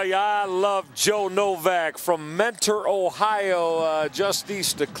to tell you, I love Joe Novak from Mentor, Ohio, just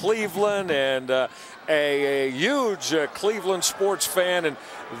east of Cleveland, and a huge Cleveland sports fan. And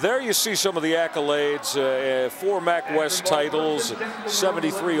there you see some of the accolades, 4 MAC West titles,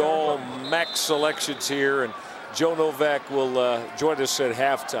 73 all-MAC selections here. And Joe Novak will join us at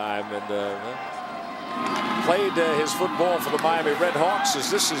halftime. And played his football for the Miami Redhawks. As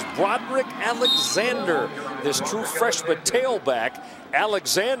this is Broderick Alexander, this true freshman tailback.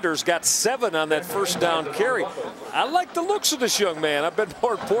 Alexander's got 7 on that first down carry. I like the looks of this young man. I bet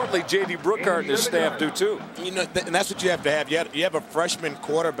more importantly, J.D. Brookhart and his staff do too. You know, and that's what you have to have. You have a freshman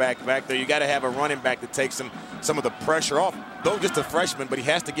quarterback back there. You got to have a running back that takes some of the pressure off. Though just a freshman, but he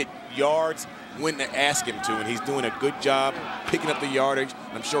has to get yards when they ask him to, and he's doing a good job picking up the yardage.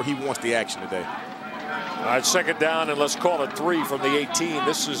 I'm sure he wants the action today. All right, second down, and let's call it 3 from the 18.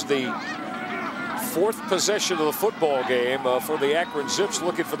 This is the 4th possession of the football game for the Akron Zips,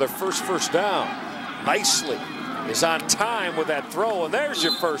 looking for their first down. Nicely is on time with that throw, and there's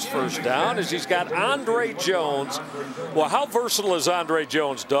your first down as he's got Andre Jones. Well, how versatile is Andre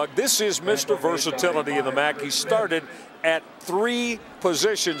Jones, Doug? This is Mr. Versatility in the MAC. He started at 3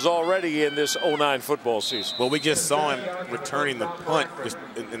 positions already in this 09 football season. Well, we just saw him returning the punt just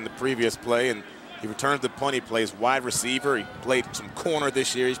in the previous play, and he returns the punt. He plays wide receiver. He played some corner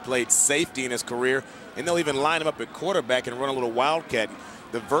this year. He's played safety in his career. And they'll even line him up at quarterback and run a little wildcat.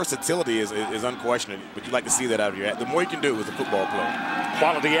 The versatility is unquestionable, but you like to see that out of your. The more you can do with a football player.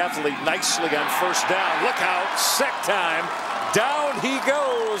 Quality athlete, nicely on first down. Look out, sack time. Down he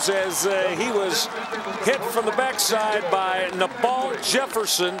goes as he was hit from the backside by Nabal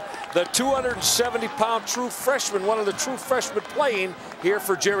Jefferson, the 270-pound true freshman, one of the true freshmen playing here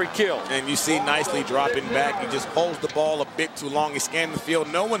for Jerry Kill. And you see nicely dropping back. He just holds the ball a bit too long. He's scanning the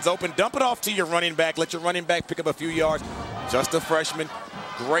field. No one's open. Dump it off to your running back. Let your running back pick up a few yards. Just a freshman.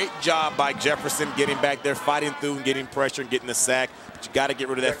 Great job by Jefferson getting back there, fighting through and getting pressure and getting the sack. But you got to get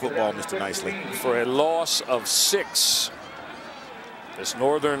rid of that football, Mr. Nicely. For a loss of 6. This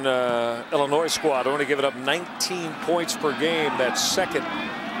Northern Illinois squad only giving up 19 points per game. That's second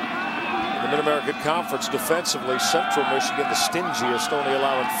in the Mid-American Conference defensively. Central Michigan, the stingiest, only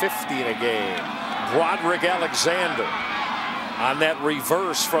allowing 50 in a game. Broderick Alexander on that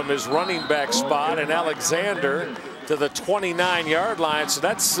reverse from his running back spot, and Alexander to the 29-yard line. So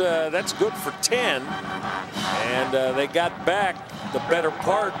that's good for 10. And they got back the better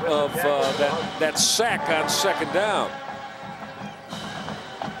part of that sack on second down.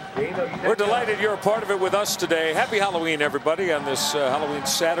 We're delighted you're a part of it with us today. Happy Halloween, everybody, on this Halloween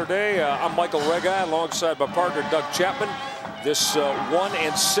Saturday. I'm Michael Regai alongside my partner, Doug Chapman. This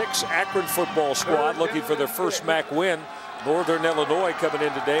 1-6 Akron football squad looking for their first MAC win. Northern Illinois coming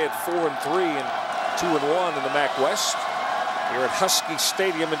in today at 4-3 and 2-1 in the MAC West. Here at Husky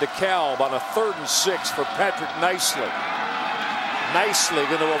Stadium in DeKalb on a 3rd and 6 for Patrick Nicely. Nicely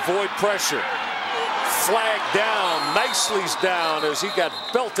going to avoid pressure. Flag down. Nicely's down as he got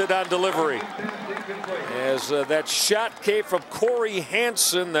belted on delivery. As that shot came from Corey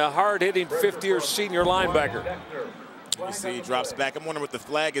Hansen, the hard-hitting 50-year senior linebacker. You see he drops back. I'm wondering what the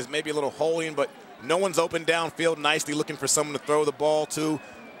flag is. Maybe a little holding, but no one's open downfield. Nicely looking for someone to throw the ball to.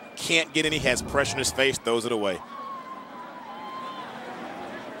 Can't get any. Has pressure in his face. Throws it away.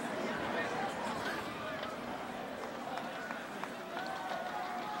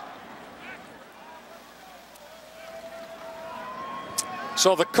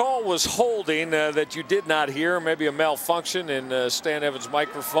 So the call was holding that you did not hear, maybe a malfunction in Stan Evans'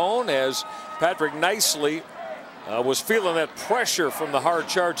 microphone, as Patrick Nicely was feeling that pressure from the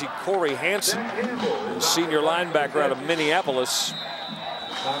hard-charging Corey Hansen, senior linebacker out of Minneapolis.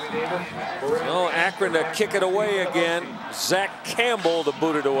 So Akron to kick it away again. Zach Campbell to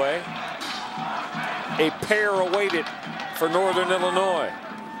boot it away. A pair awaited for Northern Illinois.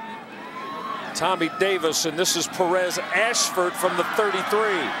 Tommy Davis, and this is Perez Ashford from the 33.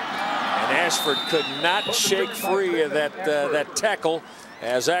 And Ashford could not shake free of that tackle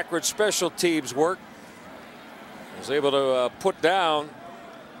as Akron special teams work. Was able to put down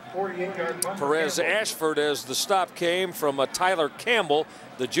Perez Ashford as the stop came from Tyler Campbell,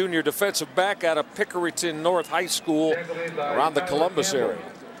 the junior defensive back out of Pickerington North High School around the Columbus area.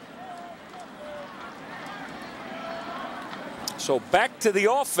 So back to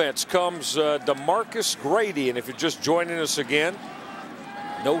the offense comes DeMarcus Grady, and if you're just joining us again,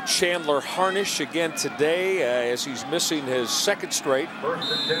 No Chandler Harnish again today as he's missing his second straight.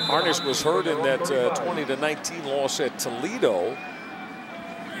 Harnish was hurt in that 20-19 loss at Toledo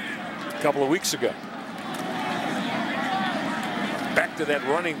a couple of weeks ago. Back to that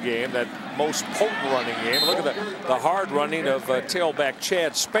running game, that most potent running game. Look at the hard running of tailback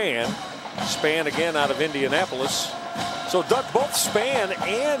Chad Spann. Spann again out of Indianapolis. So Doug, both Spann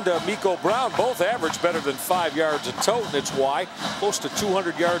and Miko Brown both average better than 5 yards a tote, and it's why close to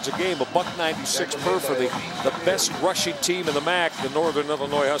 200 yards a game, $196 per for the best rushing team in the MAC, the Northern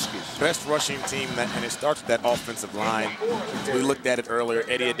Illinois Huskies. Best rushing team, and it starts with that offensive line. We looked at it earlier,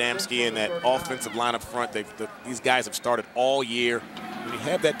 Eddie Adamski and that offensive line up front. These guys have started all year. When you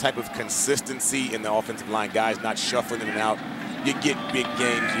have that type of consistency in the offensive line, guys not shuffling in and out, you get big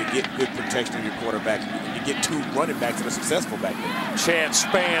games, you get good protection of your quarterback, you get two running backs that are successful back there. Chad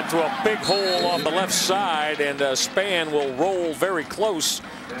Spann through a big hole on the left side, and Spann will roll very close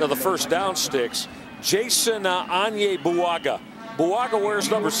to the first down sticks. Jason Onyebuaga. Buaga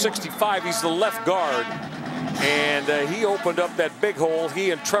wears number 65. He's the left guard, and he opened up that big hole. He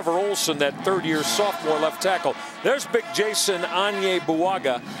and Trevor Olson, that third-year sophomore left tackle. There's big Jason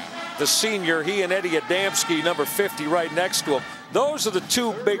Onyebuaga, the senior. He and Eddie Adamski, number 50, right next to him. Those are the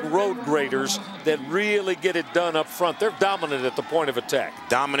two big road graders that really get it done up front. They're dominant at the point of attack.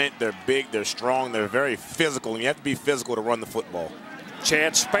 Dominant, they're big, they're strong, they're very physical, and you have to be physical to run the football.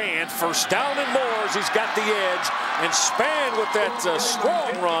 Chad Spann, first down and more as he's got the edge. And Spann with that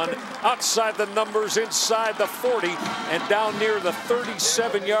strong run outside the numbers, inside the 40 and down near the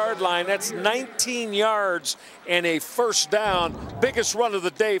 37-yard line. That's 19 yards and a first down. Biggest run of the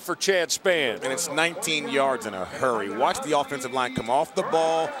day for Chad Spann. And it's 19 yards in a hurry. Watch the offensive line come off the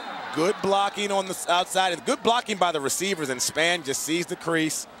ball. Good blocking on the outside. It's good blocking by the receivers, and Spann just sees the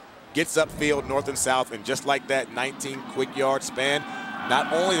crease, gets upfield, north and south, and just like that, 19 quick yard Spann.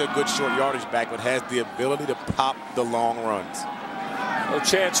 Not only a good short yardage back, but has the ability to pop the long runs. Well,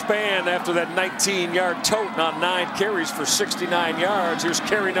 Chad Spann, after that 19-yard tote on 9 carries for 69 yards. Here's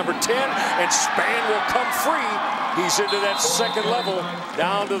carry number 10, and Spann will come free. He's into that second level,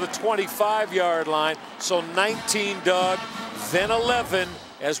 down to the 25-yard line. So 19, Doug, then 11.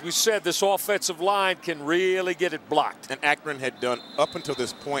 As we said, this offensive line can really get it blocked. And Akron had done, up until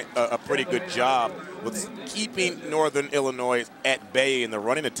this point, a pretty good job with keeping Northern Illinois at bay in the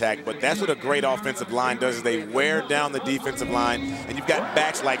running attack. But that's what a great offensive line does, is they wear down the defensive line. And you've got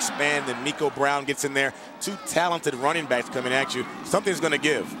backs like Spann, and Miko Brown gets in there. Two talented running backs coming at you. Something's going to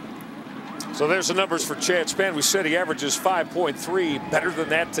give. So there's the numbers for Chad Spann. We said he averages 5.3. Better than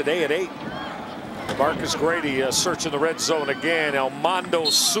that today at 8. Marcus Grady searching the red zone again.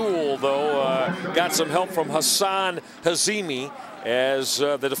 Elmondo Sewell, though, got some help from Hassan Hazimi as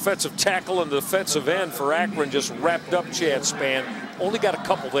the defensive tackle and the defensive end for Akron just wrapped up Chad Spann. Only got a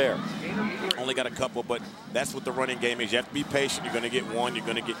couple there. Only got a couple, but that's what the running game is. You have to be patient. You're going to get one, you're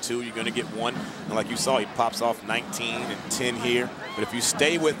going to get two, you're going to get one. And like you saw, he pops off 19 and 10 here. But if you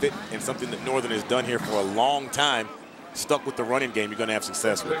stay with it, and something that Northern has done here for a long time, stuck with the running game, you're going to have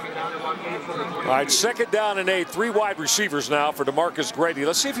success with it. All right, second down and 8. 3 wide receivers now for DeMarcus Grady.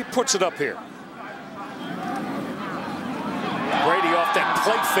 Let's see if he puts it up here. Grady off that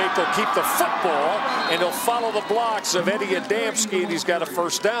plate fake will keep the football, and he'll follow the blocks of Eddie Adamski, and he's got a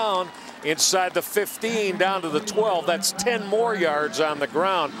first down inside the 15 down to the 12. That's 10 more yards on the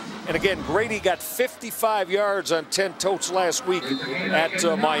ground. And again, Grady got 55 yards on 10 totes last week at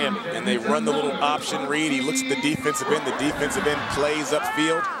Miami. And they run the little option read. He looks at the defensive end. The defensive end plays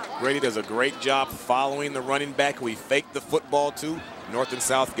upfield. Grady does a great job following the running back who he faked the football to. North and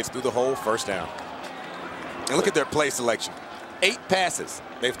south, gets through the hole, first down. And look at their play selection. 8 passes.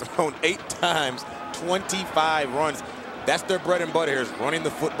 They've thrown 8 times, 25 runs. That's their bread and butter here, is running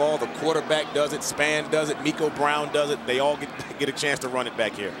the football. The quarterback does it, Spann does it, Miko Brown does it. They all get a chance to run it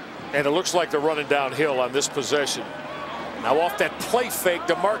back here. And it looks like they're running downhill on this possession. Now off that play fake,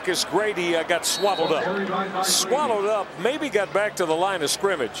 DeMarcus Grady got swallowed up. Swallowed up, maybe got back to the line of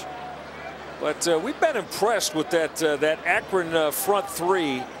scrimmage. But we've been impressed with that Akron front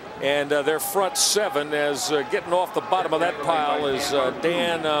 3 and their front 7, as getting off the bottom of that pile is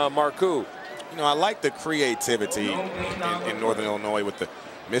Dan Marcoux. You know, I like the creativity in Northern Illinois with the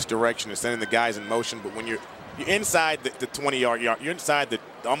misdirection and sending the guys in motion. But when you're inside the 20-yard, you're inside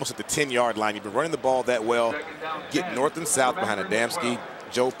almost at the 10-yard line. You've been running the ball that well. Get north and south behind Adamski,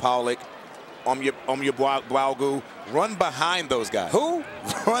 Joe Paulick, Onyebuaga. Run behind those guys. Who?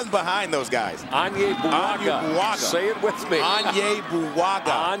 Run behind those guys. Onyebuaga. Say it with me.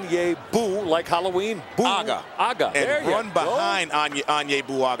 Onyebuaga. Onyebu, like Halloween. Boo. Aga. Aga. And run behind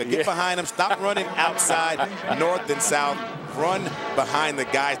Onyebuaga. Get behind him. Stop running outside, north and south. Run behind the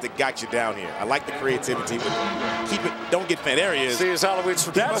guys that got you down here. I like the creativity, but keep it. Don't get fat. There he is. See his Halloween.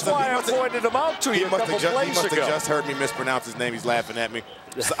 That's why I pointed him out to you a couple plays ago. He must have just heard me mispronounce his name. He's laughing at me.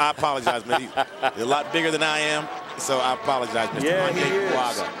 So I apologize, man. He's a lot bigger than I am, so I apologize, Mr. Yeah, he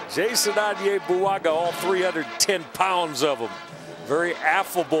is. Jason Onyebuaga, all 310 pounds of him. Very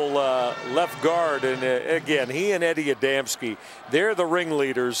affable left guard. And again, he and Eddie Adamski, they're the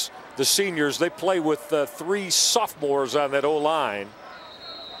ringleaders. The seniors, they play with 3 sophomores on that O-line.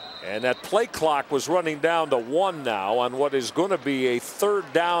 And that play clock was running down to 1 now on what is going to be a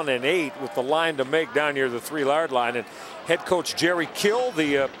 3rd down and 8 with the line to make down near the 3-yard line. And head coach Jerry Kill,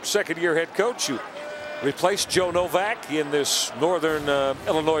 the second-year head coach who replaced Joe Novak in this Northern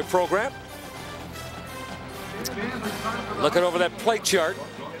Illinois program. Looking over that play chart.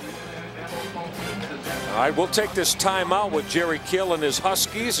 All right, we'll take this timeout with Jerry Kill and his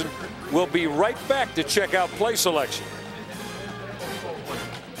Huskies, and we'll be right back to check out play selection.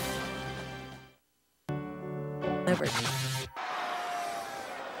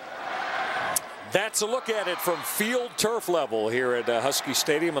 That's a look at it from field turf level here at Husky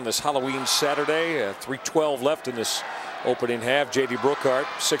Stadium on this Halloween Saturday. 3:12 left in this opening half. J.D. Brookhart,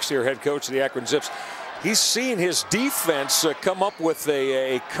 6th-year head coach of the Akron Zips. He's seen his defense come up with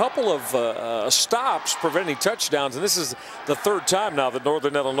a couple of stops preventing touchdowns, and this is the 3rd time now that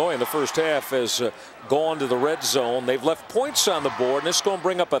Northern Illinois in the first half has gone to the red zone. They've left points on the board, and this is going to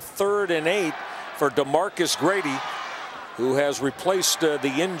bring up a 3rd and 8 for DeMarcus Grady, who has replaced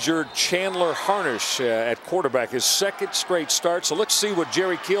the injured Chandler Harnish at quarterback, his 2nd straight start. So let's see what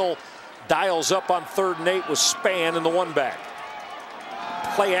Jerry Kill dials up on 3rd and 8 with Spann in the 1-back.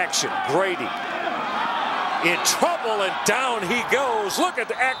 Play action, Grady in trouble, and down he goes. Look at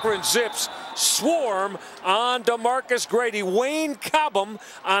the Akron Zips swarm on DeMarcus Grady. Wayne Cobham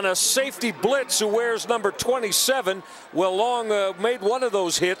on a safety blitz, who wears number 27. Well, Long made one of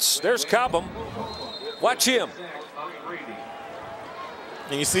those hits. There's Cobham. Watch him.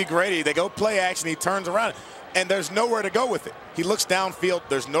 And you see Grady, they go play action, he turns around, and there's nowhere to go with it. He looks downfield,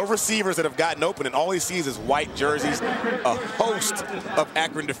 there's no receivers that have gotten open, and all he sees is white jerseys. A host of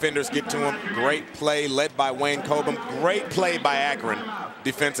Akron defenders get to him. Great play led by Wayne Cobham. Great play by Akron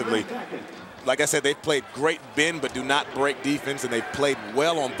defensively. Like I said, they've played great bend but do not break defense, and they've played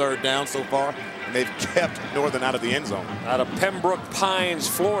well on 3rd down so far, and they've kept Northern out of the end zone. Out of Pembroke Pines,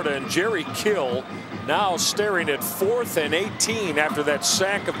 Florida, and Jerry Kill now staring at 4th and 18 after that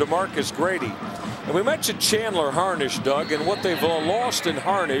sack of DeMarcus Grady. And we mentioned Chandler Harnish, Doug, and what they've lost in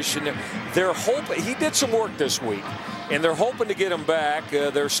Harnish, and they're hoping he did some work this week, and they're hoping to get him back.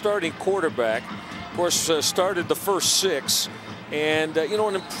 Their starting quarterback, of course, started the first 6, and you know,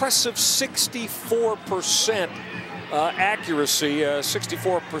 an impressive 64% accuracy,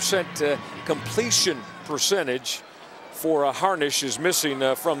 64% completion percentage for Harnish is missing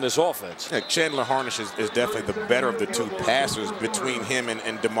from this offense. Yeah, Chandler Harnish is definitely the better of the 2 passers between him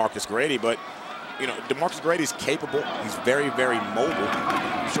and DeMarcus Grady, but you know, DeMarcus Grady's capable. He's very, very mobile.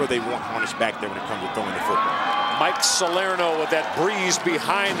 I'm sure they want Harnish back there when it comes to throwing the football. Mike Salerno with that breeze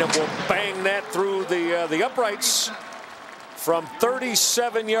behind him will bang that through the uprights from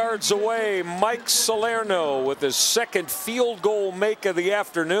 37 yards away. Mike Salerno with his 2nd field goal make of the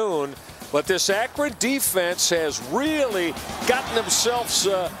afternoon. But this Akron defense has really gotten themselves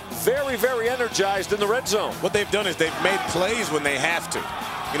very, very energized in the red zone. What they've done is they've made plays when they have to.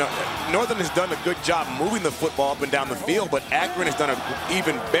 You know, Northern has done a good job moving the football up and down the field, but Akron has done an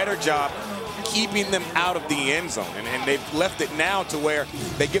even better job keeping them out of the end zone. And they've left it now to where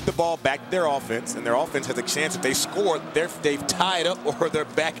they give the ball back to their offense, and their offense has a chance. If they score, they've tied up or they're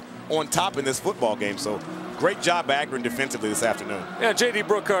back on top in this football game. So great job, Akron, defensively this afternoon. Yeah, J.D.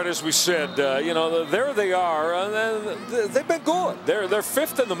 Brookhart, as we said, you know, there they are. They've been good. They're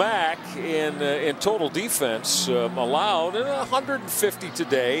 5th in the MAC in total defense allowed, and 150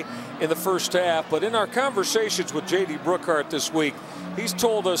 today in the first half. But in our conversations with J.D. Brookhart this week, he's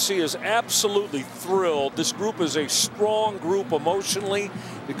told us he is absolutely thrilled. This group is a strong group emotionally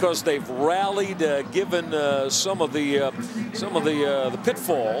because they've rallied, given some of the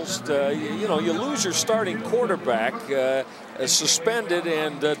pitfalls. You know, you lose your starting quarterback, suspended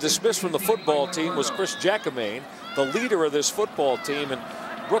and dismissed from the football team was Chris Jacquemain, the leader of this football team, and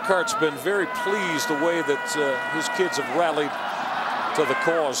Brookhart's been very pleased the way that his kids have rallied to the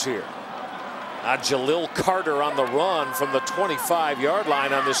cause here. Jalil Carter on the run from the 25-yard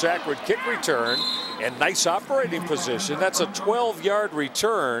line on this Akron kick return, and nice operating position. That's a 12-yard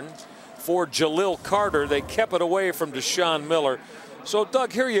return for Jalil Carter. They kept it away from Deshaun Miller. So,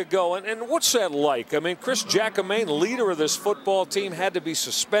 Doug, here you go. And what's that like? I mean, Chris Jacquemain, leader of this football team, had to be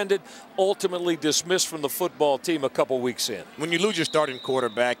suspended, ultimately dismissed from the football team a couple weeks in. When you lose your starting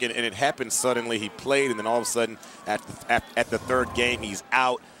quarterback, and it happened suddenly, he played, and then all of a sudden at the third game, he's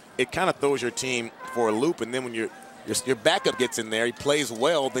out. It kind of throws your team for a loop, and then when your backup gets in there, he plays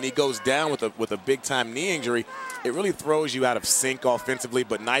well, then he goes down with a big-time knee injury. It really throws you out of sync offensively,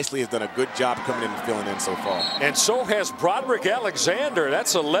 but Nicely has done a good job coming in and filling in so far. And so has Broderick Alexander.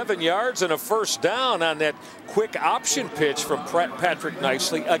 That's 11 yards and a first down on that quick option pitch from Patrick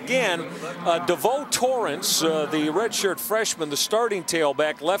Nicely. Again, DeVoe Torrance, the redshirt freshman, the starting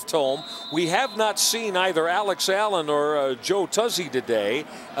tailback, left home. We have not seen either Alex Allen or Joe Tuzzi today.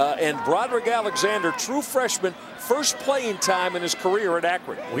 And Broderick Alexander, true freshman, first playing time in his career at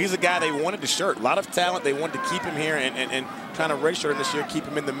Akron. Well, he's a guy they wanted to shirt. A lot of talent. They wanted to keep him here and trying to redshirt him this year, keep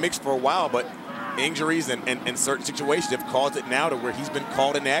him in the mix for a while. But injuries and certain situations have caused it now to where he's been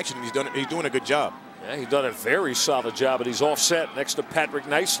called into action. And he's doing a good job. Yeah, he's done a very solid job, and he's offset next to Patrick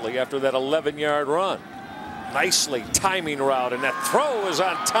Nicely after that 11-yard run. Nicely timing route, and that throw is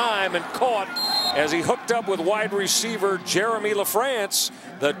on time and caught as he hooked up with wide receiver Jeremy LaFrance,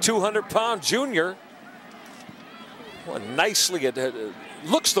 the 200-pound junior. Well, Nicely, it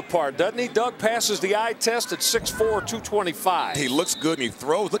looks the part, doesn't he? Doug passes the eye test at 6'4", 225. He looks good, and he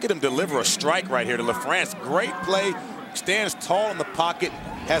throws. Look at him deliver a strike right here to LaFrance. Great play, stands tall in the pocket,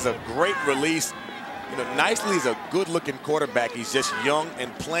 has a great release. You know, Nicely is a good-looking quarterback. He's just young,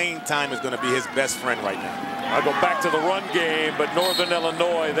 and playing time is going to be his best friend right now. I'll go back to the run game, but Northern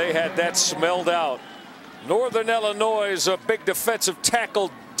Illinois, they had that smelled out. Northern Illinois' a big defensive tackle,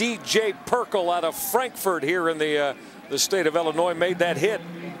 DJ Perkle out of Frankfurt here in the state of Illinois, made that hit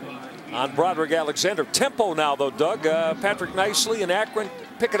on Broderick Alexander. Tempo now, though, Doug. Patrick Nicely and Akron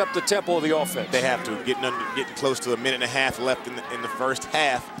picking up the tempo of the offense. They have to. Getting close to a minute and a half left in the first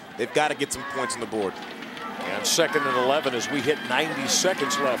half. They've got to get some points on the board. And 2nd and 11 as we hit 90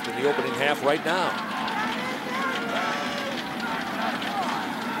 seconds left in the opening half right now.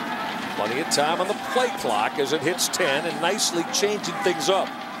 Plenty of time on the play clock as it hits 10 and Nicely changing things up.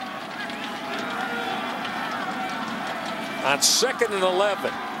 On 2nd and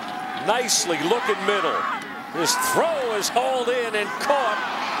 11, Nicely looking middle. His throw is hauled in and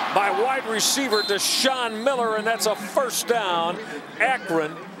caught by wide receiver Deshaun Miller, and that's a first down.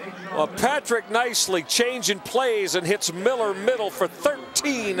 Akron. Well, Patrick Nicely changing plays and hits Miller middle for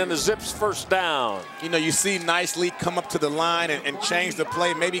 13 and the Zips first down. You know, you see Nicely come up to the line and change the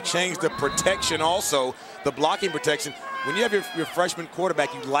play, maybe change the protection also, the blocking protection. When you have your freshman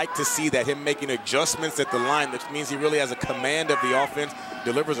quarterback, you like to see that, him making adjustments at the line, which means he really has a command of the offense,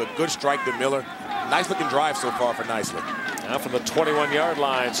 delivers a good strike to Miller. Nice looking drive so far for Nicely. Now from the 21-yard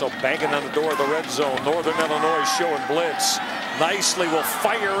line, so banging on the door of the red zone. Northern Illinois showing blitz. Nicely will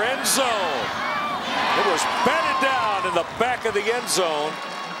fire end zone. It was batted down in the back of the end zone.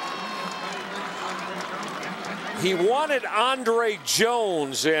 He wanted Andre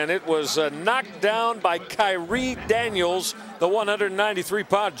Jones, and it was knocked down by Kyrie Daniels, the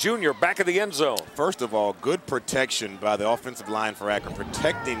 193-pound junior, back of the end zone. First of all, good protection by the offensive line for Akron,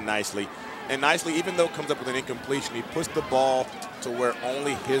 protecting Nicely. And Nicely, even though it comes up with an incompletion, he puts the ball to where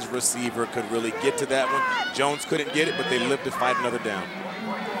only his receiver could really get to that one. Jones couldn't get it, but they lived to fight another down.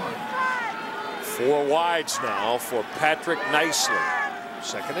 4 wides now for Patrick Nicely.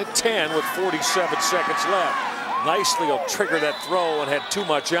 2nd and 10 with 47 seconds left. Nicely will trigger that throw and had too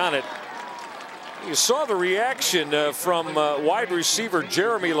much on it. You saw the reaction from wide receiver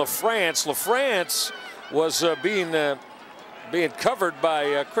Jeremy LaFrance. LaFrance was being covered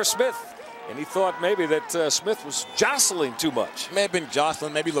by Chris Smith. And he thought maybe that Smith was jostling too much. May have been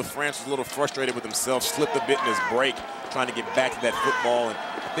jostling. Maybe LaFrance was a little frustrated with himself, slipped a bit in his break, trying to get back to that football. And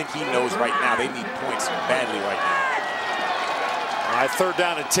I think he knows right now they need points badly right now. All right, 3rd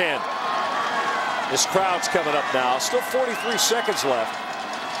down and 10. This crowd's coming up now. Still 43 seconds left.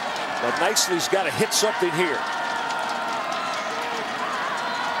 But Nicely's got to hit something here.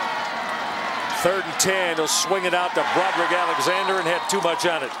 3rd and 10. He'll swing it out to Broderick Alexander and had too much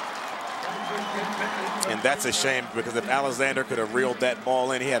on it. And that's a shame, because if Alexander could have reeled that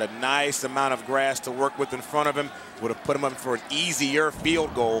ball in, he had a nice amount of grass to work with in front of him. Would have put him up for an easier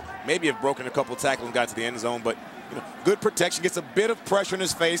field goal. Maybe have broken a couple tackles and got to the end zone. But you know, good protection, gets a bit of pressure in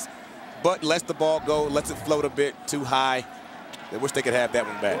his face, but lets the ball go, lets it float a bit too high. They wish they could have that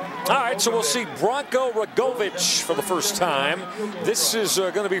one back. All right, so we'll see Bronco Ragovich for the first time. This is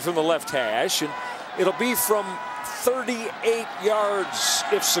going to be from the left hash, and it'll be from 38 yards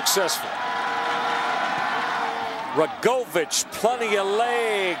if successful. Ragovich, plenty of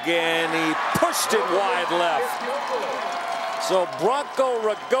leg, and he pushed it wide left. So Bronco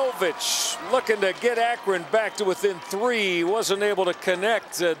Ragovich looking to get Akron back to within 3. Wasn't able to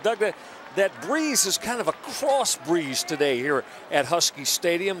connect. Doug, that breeze is kind of a cross breeze today here at Husky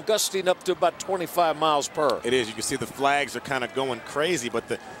Stadium, gusting up to about 25 miles per hour. It is. You can see the flags are kind of going crazy, but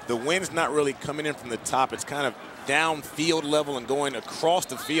the wind's not really coming in from the top. It's kind of down field level and going across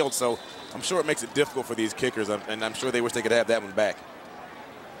the field, so I'm sure it makes it difficult for these kickers, and I'm sure they wish they could have that one back.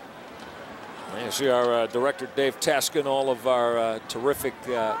 You see our director Dave Taskin, all of our terrific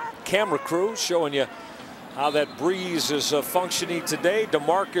camera crew showing you how that breeze is functioning today.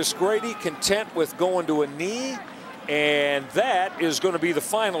 DeMarcus Grady content with going to a knee, and that is going to be the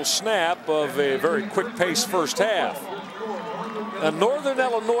final snap of a very quick-paced first half. Northern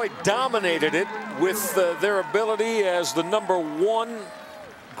Illinois dominated it with their ability as the #1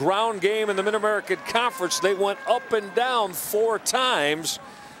 ground game in the Mid-American Conference. They went up and down 4 times,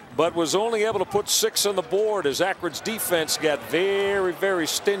 but was only able to put 6 on the board as Akron's defense got very, very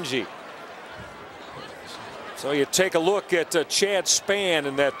stingy. So you take a look at Chad Spann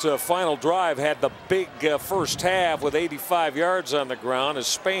in that final drive, had the big first half with 85 yards on the ground as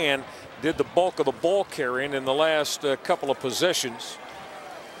Spann did the bulk of the ball carrying in the last couple of possessions.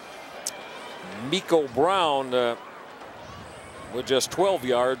 Miko Brown with just 12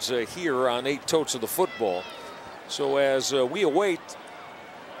 yards here on 8 totes of the football. So as we await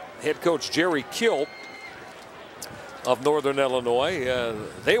head coach Jerry Kill of Northern Illinois,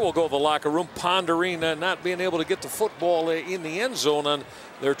 they will go to the locker room pondering not being able to get the football in the end zone on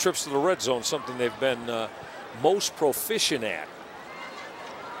their trips to the red zone, something they've been most proficient at.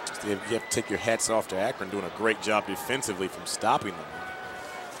 You have to take your hats off to Akron, doing a great job defensively from stopping them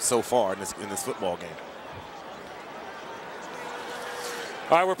so far in this football game.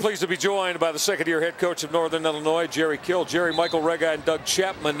 All right, we're pleased to be joined by the second-year head coach of Northern Illinois, Jerry Kill. Jerry, Michael Rega, and Doug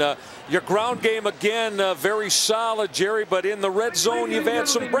Chapman. Your ground game, again, very solid, Jerry, but in the red zone, you've had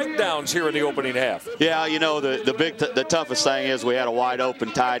some breakdowns here in the opening half. Yeah, you know, the toughest thing is we had a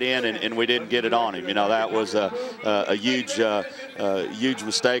wide-open tight end, and we didn't get it on him. You know, that was a huge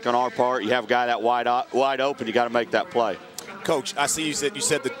mistake on our part. You have a guy that wide open, you got to make that play. Coach, I see you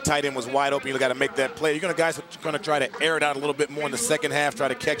said the tight end was wide open. You got to make that play. You're guys going to try to air it out a little bit more in the second half, try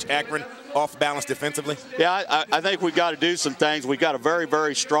to catch Akron off balance defensively? Yeah, I think we've got to do some things. We've got a very,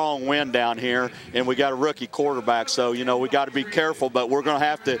 very strong wind down here, and we got a rookie quarterback. So, you know, we got to be careful, but we're going to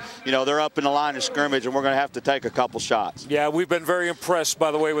have to, you know, they're up in the line of scrimmage, and we're going to have to take a couple shots. Yeah, we've been very impressed,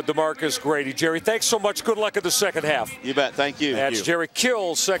 by the way, with DeMarcus Grady. Jerry, thanks so much. Good luck in the second half. You bet. Thank you. That's Jerry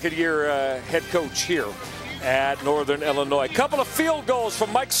Kill, second-year head coach here at Northern Illinois. A couple of field goals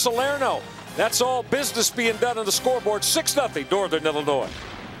from Mike Salerno. That's all business being done on the scoreboard. 6-0 Northern Illinois.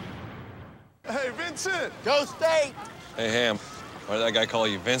 Hey, Vincent. Go State. Hey, Ham. Why did that guy call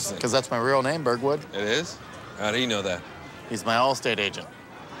you Vincent? Because that's my real name, Bergwood. It is? How do you know that? He's my Allstate agent.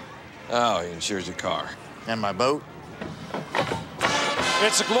 Oh, he insures your car. And my boat.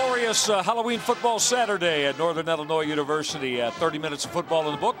 It's a glorious Halloween football Saturday at Northern Illinois University. 30 minutes of football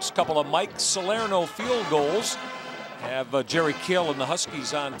in the books. A couple of Mike Salerno field goals. Have Jerry Kill and the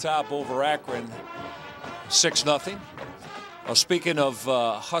Huskies on top over Akron. 6-0. Speaking of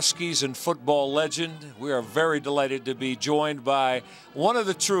Huskies and football legend, we are very delighted to be joined by one of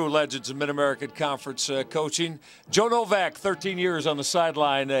the true legends of Mid-American Conference coaching, Joe Novak, 13 years on the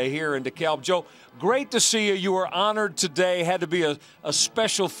sideline here in DeKalb. Joe, great to see you. You were honored today. Had to be a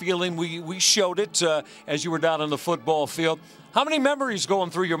special feeling. We showed it as you were down on the football field. How many memories going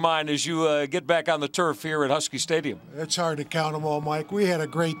through your mind as you get back on the turf here at Husky Stadium? It's hard to count them all, Mike. We had a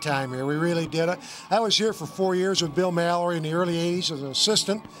great time here. We really did. I was here for 4 years with Bill Mallory in the early 80s as an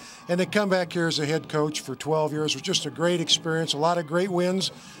assistant, and to come back here as a head coach for 12 years was just a great experience, a lot of great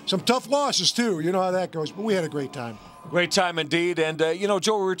wins, some tough losses too. You know how that goes, but we had a great time. Great time indeed. And, you know,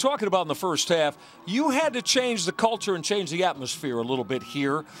 Joe, we were talking about in the first half, you had to change the culture and change the atmosphere a little bit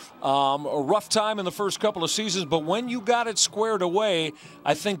here. A rough time in the first couple of seasons, but when you got it squared away,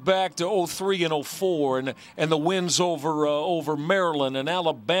 I think back to 03 and 04 and the wins over Maryland and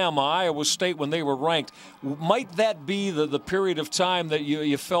Alabama, Iowa State when they were ranked. Might that be the period of time that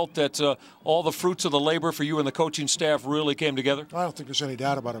you felt that all the fruits of the labor for you and the coaching staff really came together? I don't think there's any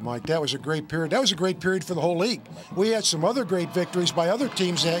doubt about it, Mike. That was a great period. That was a great period for the whole league. We had some other great victories by other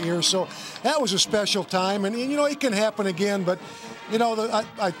teams that year, so that was a special time. And you know, it can happen again, but, you know,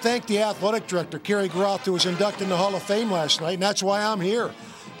 I thank the athletic director, Carrie Groth, who was inducted in the Hall of Fame last night, and that's why I'm here,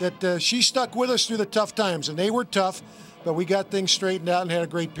 that she stuck with us through the tough times. And they were tough, but we got things straightened out and had a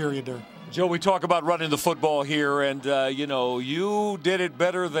great period there. Joe, we talk about running the football here, and, you know, you did it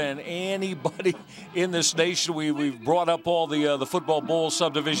better than anybody in this nation. We've brought up all the Football Bowl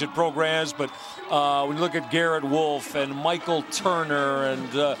subdivision programs, but when you look at Garrett Wolf and Michael Turner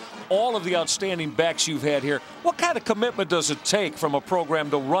and all of the outstanding backs you've had here, what kind of commitment does it take from a program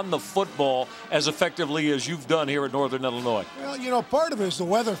to run the football as effectively as you've done here at Northern Illinois? Well, you know, part of it is the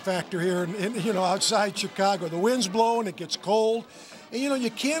weather factor here, you know, outside Chicago. The wind's blowing, it gets cold. And, you know,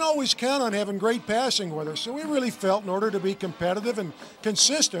 you can't always count on having great passing weather. So we really felt in order to be competitive and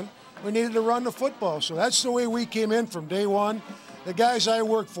consistent, we needed to run the football. So that's the way we came in from day one. The guys I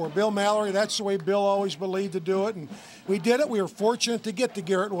worked for, Bill Mallory, that's the way Bill always believed to do it. And we did it. We were fortunate to get the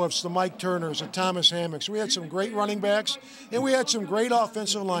Garrett Wolfs, the Mike Turners, the Thomas Hammocks. We had some great running backs, and we had some great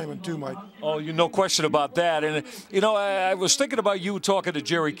offensive linemen too, Mike. Oh, no question about that. And, you know, I was thinking about you talking to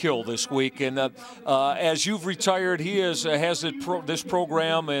Jerry Kill this week. And as you've retired, he has this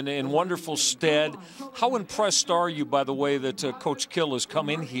program in wonderful stead. How impressed are you by the way that Coach Kill has come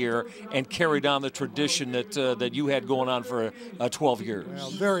in here and carried on the tradition that you had going on for 12 years?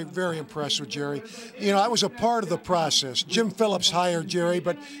 Well, very, very impressed with Jerry. You know, I was a part of the process. Jim Phillips hired Jerry,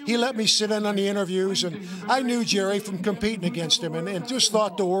 but he let me sit in on the interviews, and I knew Jerry from competing against him and just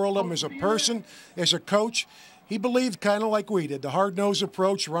thought the world of him as a person, as a coach. He believed kind of like we did, the hard-nosed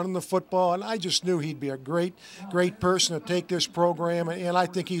approach, running the football, and I just knew he'd be a great, great person to take this program, and I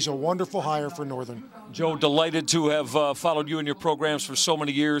think he's a wonderful hire for Northern. Joe, delighted to have followed you in your programs for so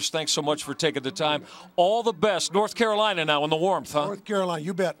many years. Thanks so much for taking the time. All the best. North Carolina now in the warmth, huh? North Carolina,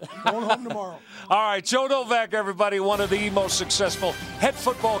 you bet. Going home tomorrow. All right, Joe Novak, everybody, one of the most successful head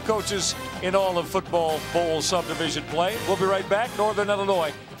football coaches in all of Football Bowl subdivision play. We'll be right back. Northern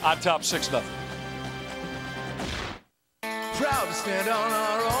Illinois on top 6-0. Proud to stand on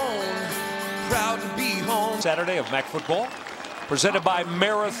our own, proud to be home. Saturday of MAC football, presented by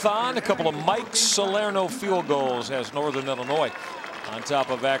Marathon. A couple of Mike Salerno field goals has Northern Illinois on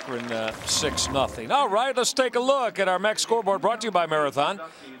top of Akron 6-0. All right, let's take a look at our MAC scoreboard brought to you by Marathon.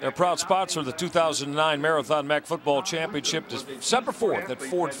 They're a proud sponsor of the 2009 Marathon MAC Football Championship, December 4th at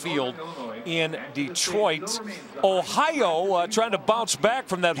Ford Field in Detroit. Ohio trying to bounce back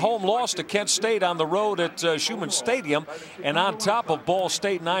from that home loss to Kent State on the road at Schumann Stadium, and on top of Ball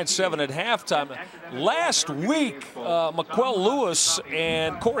State 9-7 at halftime. Last week, McQuell Lewis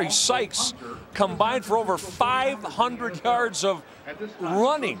and Corey Sykes combined for over 500 yards of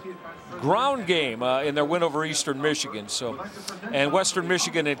running ground game in their win over Eastern Michigan. And Western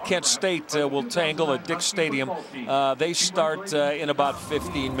Michigan and Kent State will tangle at Dick Stadium. They start in about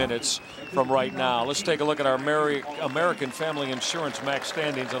 15 minutes from right now. Let's take a look at our American Family Insurance MAC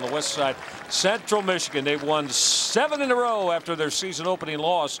standings on the west side. Central Michigan, they've won 7 in a row after their season opening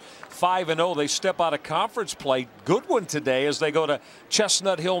loss. 5-0. They step out of conference play. Good one today as they go to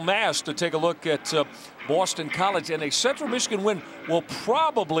Chestnut Hill, Mass to take a look at Boston College. And a Central Michigan win will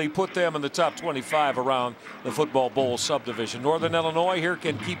probably put them in the top 25 around the Football Bowl subdivision. Northern Illinois here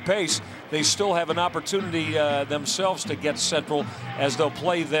can keep pace. They still have an opportunity themselves to get Central as they'll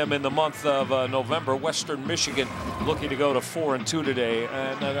play them in the month of November. Western Michigan looking to go to 4-2 today.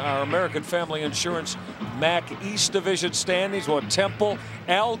 And our American Family Insurance MAC East Division standings, well, Temple,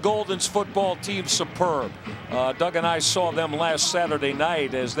 Al Golden's football team, superb. Doug and I saw them last Saturday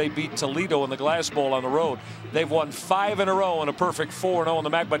night as they beat Toledo in the Glass Bowl on the road. They've won 5 in a row and a perfect 4-0 in the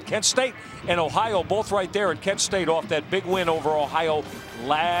MAC. But Kent State and Ohio both right there, at Kent State off that big win over Ohio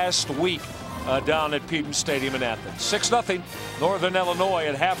last week down at Peden Stadium in Athens. 6-0 Northern Illinois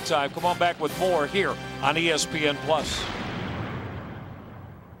at halftime. Come on back with more here on ESPN+.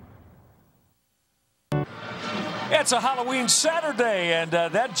 It's a Halloween Saturday, and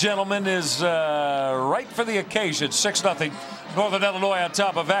that gentleman is right for the occasion. 6-0 Northern Illinois on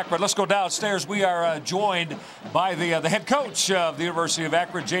top of Akron. Let's go downstairs. We are joined by the head coach of the University of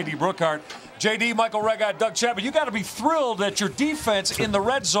Akron, J.D. Brookhart. J.D., Michael Regard, Doug Chapman, you got to be thrilled that your defense in the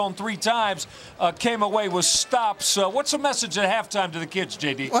red zone 3 times came away with stops. What's the message at halftime to the kids,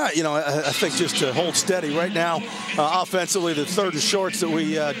 J.D.? Well, you know, I think just to hold steady right now. Offensively, the third and shorts that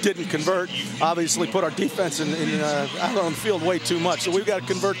we didn't convert obviously put our defense out on the field way too much. So we've got to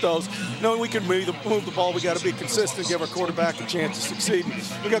convert those. Knowing we can move the ball, we got to be consistent, give our quarterback a chance to succeed.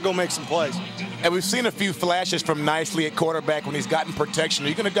 We got to go make some plays. And we've seen a few flashes from Nicely at quarterback when he's gotten protection. Are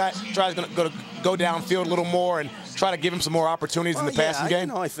you going to try to go downfield a little more and try to give him some more opportunities in the passing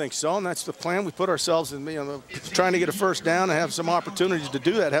game? I think so, and that's the plan. We put ourselves in, trying to get a first down and have some opportunities to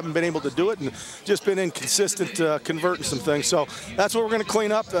do that. Haven't been able to do it, and just been inconsistent converting some things. So that's what we're going to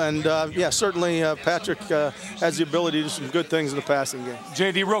clean up, and certainly Patrick has the ability to do some good things in the passing game.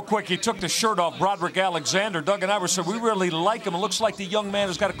 JD, real quick, he took the shirt off Broderick Alexander. Doug and I were saying we really like him. It looks like the young man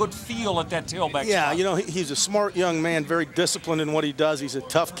has got a good feel at that tailback spot. He's a smart young man, very disciplined in what he does. He's a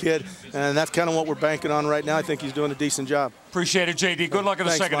tough kid, and that's kind of what we're banking on right now. I think he's doing a decent job. Appreciate it, JD. Good luck in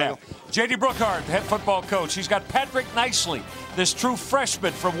the second half. JD Brookhart, head football coach. He's got Patrick Nicely, this true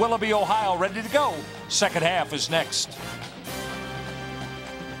freshman from Willoughby, Ohio, ready to go. Second half is next.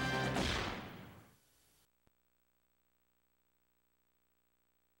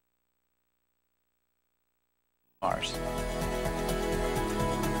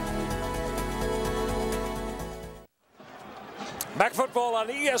 Back football on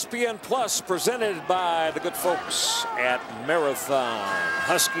ESPN Plus, presented by the good folks at Marathon.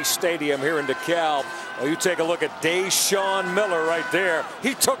 Husky Stadium here in DeKalb. Well, you take a look at Deshaun Miller right there.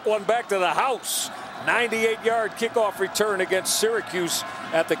 He took one back to the house. 98-yard kickoff return against Syracuse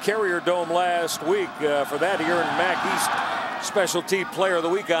at the Carrier Dome last week. For that, he earned MAC East Specialty Player of the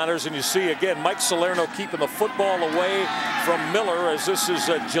Week honors. And you see, again, Mike Salerno keeping the football away from Miller, as this is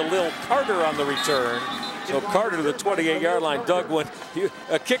Jalil Carter on the return. So Carter to the 28-yard line. Doug, when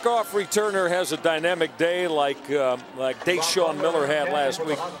a kickoff returner has a dynamic day like Deshaun Miller had last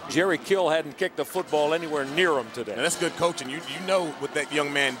week, Jerry Kill hadn't kicked the football anywhere near him today. And that's good coaching. You know what that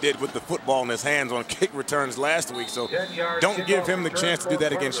young man did with the football in his hands on kick returns last week. So don't give him the chance to do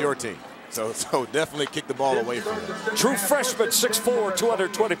that against your team. So definitely kick the ball away from him. True freshman, 6'4",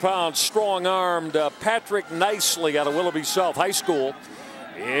 220 pounds, strong-armed Patrick Nicely out of Willoughby South High School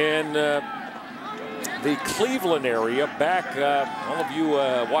in the Cleveland area. Back, all of you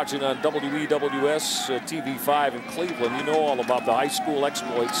watching on WEWS TV5 in Cleveland, you know all about the high school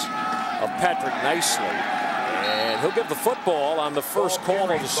exploits of Patrick Nicely. And he'll give the football on the first call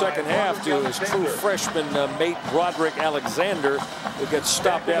of the second half to his true freshman mate, Broderick Alexander, who gets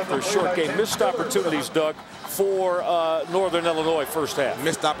stopped after a short game. Missed opportunities, Doug, for Northern Illinois first half.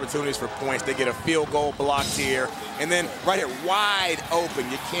 Missed opportunities for points. They get a field goal blocked here. And then right here, wide open.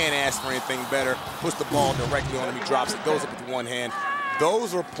 You can't ask for anything better. Puts the ball directly on him. He drops it, goes up with one hand.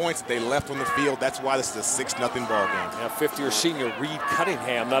 Those were points that they left on the field. That's why this is a 6-0 ball game. Now, fifth-year senior Reed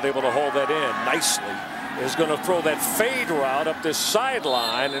Cunningham not able to hold that in. Nicely is going to throw that fade route up this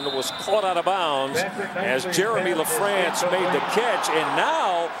sideline, and it was caught out of bounds as Jeremy LaFrance made the catch. And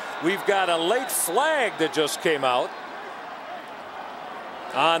now we've got a late flag that just came out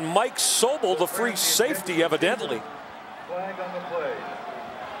on Mike Sobel, the free safety, evidently. Flag on the play.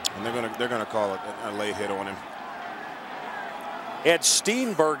 And they're gonna call it a late hit on him. Ed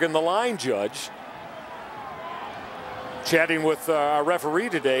Steenbergen, the line judge, chatting with our referee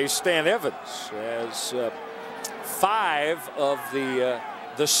today, Stan Evans, as 5 of the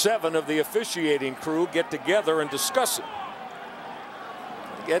 7 of the officiating crew get together and discuss it.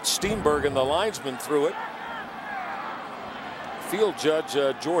 Ed Steenbergen, the linesman, threw it. Field judge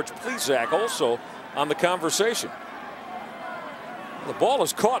George Plezak also on the conversation. The ball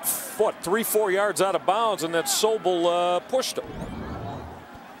is caught, what, 3-4 yards out of bounds, and that Sobel pushed him.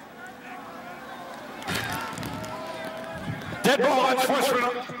 Dead ball on freshman,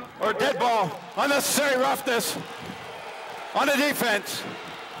 or dead ball, unnecessary roughness on the defense.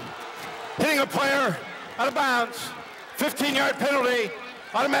 Hitting a player out of bounds, 15-yard penalty,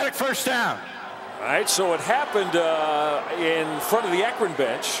 automatic first down. All right, so it happened in front of the Akron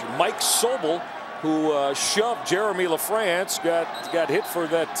bench. Mike Sobel, who shoved Jeremy LaFrance, got hit for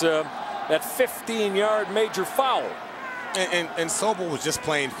that 15-yard major foul. And Sobel was just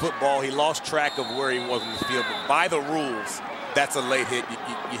playing football. He lost track of where he was in the field. But by the rules, that's a late hit.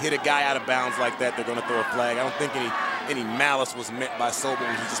 You hit a guy out of bounds like that, they're going to throw a flag. I don't think any malice was meant by Sobel.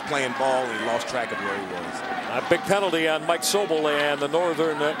 He was just playing ball, and he lost track of where he was. A big penalty on Mike Sobel and the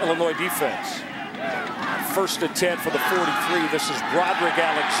Northern Illinois defense. First and 10 for the 43. This is Broderick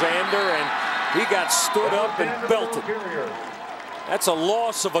Alexander, and he got stood up and belted. That's a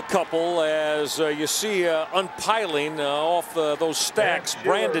loss of a couple, as you see unpiling off those stacks.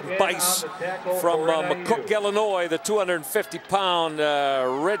 Brandon Bice from McCook, Illinois, the 250-pound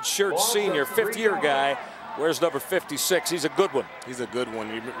redshirt senior, fifth-year guy. Where's number 56? He's a good one. He's a good one.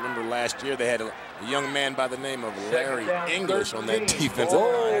 You remember last year they had a young man by the name of Larry English on that defensive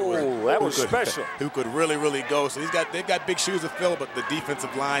line. That was special. Who could really, really go. So they've got big shoes to fill, but the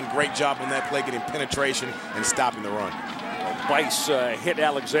defensive line, great job on that play, getting penetration and stopping the run. Bice hit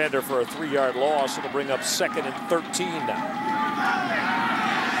Alexander for a 3-yard loss. It'll bring up 2nd and 13 now.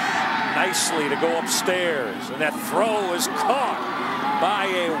 Nicely to go upstairs, and that throw is caught by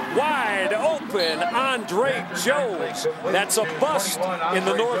a wide open Andre Jones. That's a bust in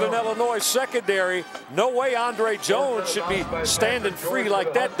the Northern Illinois secondary. No way Andre Jones should be standing free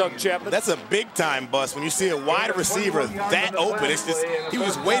like that, Doug Chapman. That's a big time bust. When you see a wide receiver that open, it's just, he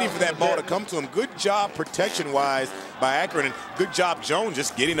was waiting for that ball to come to him. Good job protection-wise by Akron, and good job Jones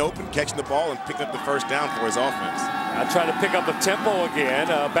just getting open, catching the ball, and picking up the first down for his offense. Trying to pick up the tempo again,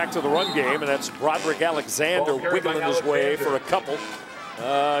 back to the run game, and that's Broderick Alexander wiggling his way for a couple.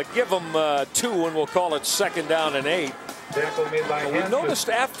 Give him 2, and we'll call it 2nd down and 8. We noticed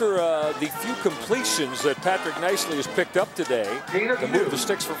after the few completions that Patrick Nicely has picked up today to move the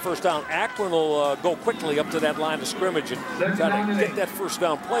sticks for first down, Akron will go quickly up to that line of scrimmage and try to get that first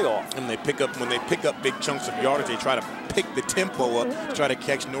down play off. And when they pick up big chunks of yardage, they try to pick the tempo up, try to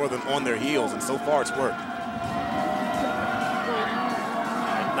catch Northern on their heels, and so far it's worked.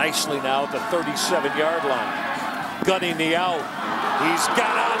 And Nicely now at the 37-yard line, gunning the out. He's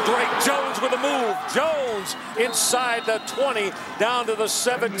got Andre Jones with a move. Jones inside the 20, down to the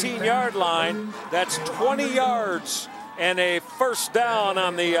 17-yard line. That's 20 yards and a first down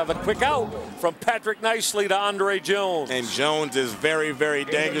on the quick out from Patrick Nicely to Andre Jones. And Jones is very, very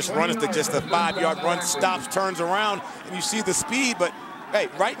dangerous. Runs to just a 5-yard run, stops, turns around, and you see the speed. But hey,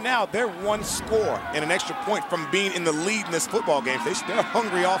 right now they're 1 score and an extra point from being in the lead in this football game. They're a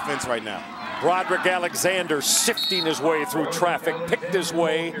hungry offense right now. Broderick Alexander sifting his way through traffic, picked his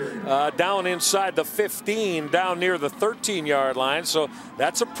way down inside the 15, down near the 13-yard line. So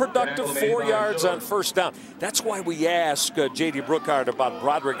that's a productive 4 yards on first down. That's why we ask J.D. Brookhart about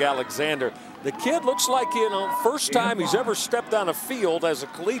Broderick Alexander. The kid looks like, first time he's ever stepped on a field as a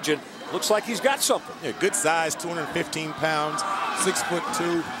collegiate, looks like he's got something. Yeah, good size, 215 pounds,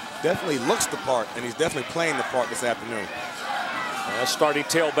 6'2", definitely looks the part, and he's definitely playing the part this afternoon. Starting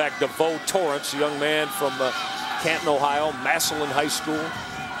tailback DeVoe Torrance, a young man from Canton, Ohio, Massillon High School.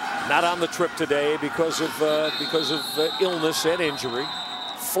 Not on the trip today because of illness and injury.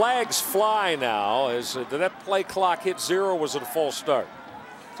 Flags fly now. Did that play clock hit 0 or was it a false start?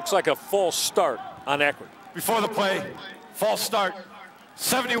 Looks like a false start on Akron. Before the play, false start.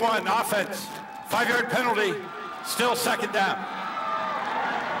 71 offense, 5-yard penalty, still 2nd down.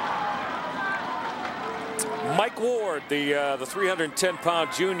 Mike Ward, the 310-pound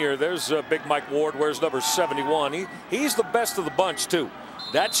junior. There's big Mike Ward, wears number 71. He's the best of the bunch too.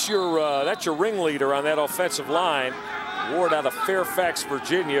 That's your ringleader on that offensive line. Ward out of Fairfax,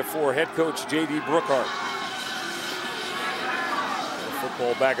 Virginia, for head coach J.D. Brookhart.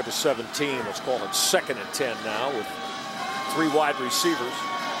 Football back at the 17. Let's call it 2nd and 10 now with 3 wide receivers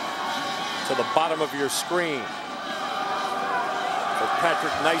to the bottom of your screen for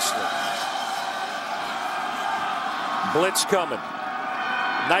Patrick Nicely. Blitz coming.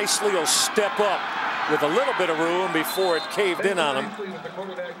 Nicely will step up with a little bit of room before it caved in on him.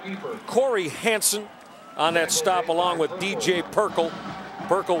 Corey Hansen on that stop along with DJ Perkle.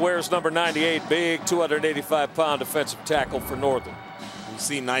 Perkle wears number 98, big 285-pound defensive tackle for Northern. You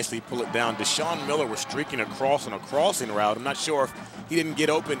see Nicely pull it down. Deshaun Miller was streaking across on a crossing route. I'm not sure if he didn't get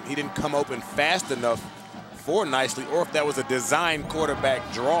open, he didn't come open fast enough for Nicely, or if that was a design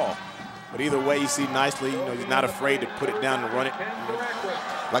quarterback draw. But either way, you see Nicely, he's not afraid to put it down and run it.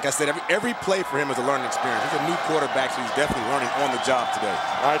 Like I said, every play for him is a learning experience. He's a new quarterback, so he's definitely learning on the job today.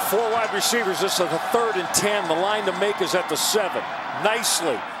 All right, 4 wide receivers. This is the 3rd and 10. The line to make is at the 7.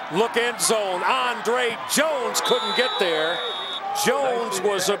 Nicely. Look end zone. Andre Jones couldn't get there. Jones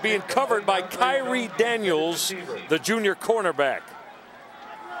was being covered by Kyrie Daniels, the junior cornerback.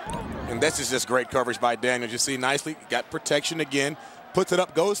 And this is just great coverage by Daniels. You see Nicely got protection again. Puts it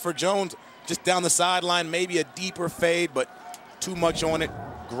up, goes for Jones, just down the sideline, maybe a deeper fade, but too much on it.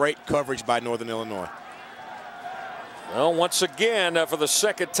 Great coverage by Northern Illinois. Well, once again, for the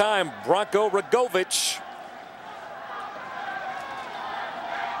 2nd time, Bronco Ragovich.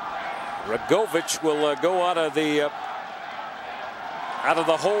 Ragovich will go out of the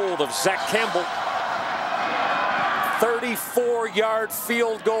hold of Zach Campbell. 34-yard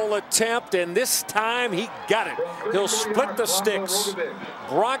field goal attempt, and this time he got it. He'll split the sticks.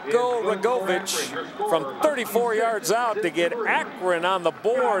 Bronco Ragovich from 34 yards out to get Akron on the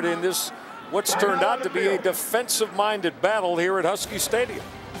board in this, what's turned out to be a defensive-minded battle here at Husky Stadium.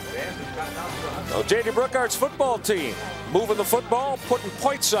 So J.D. Brookhart's football team moving the football, putting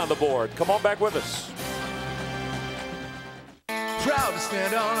points on the board. Come on back with us. Proud to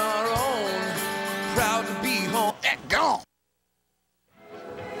stand on our own. Proud to be home. Go.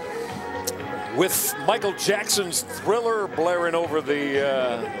 With Michael Jackson's Thriller blaring over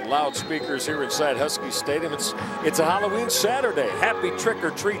the loudspeakers here inside Huskies Stadium. It's a Halloween Saturday. Happy trick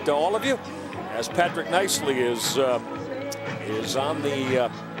or treat to all of you. As Patrick Nicely is on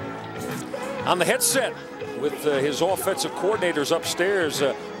the headset with his offensive coordinators upstairs.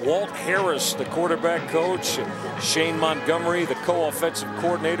 Walt Harris, the quarterback coach, Shane Montgomery, the co-offensive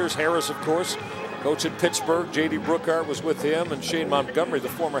coordinators. Harris, of course, coach at Pittsburgh. J.D. Brookhart was with him, and Shane Montgomery, the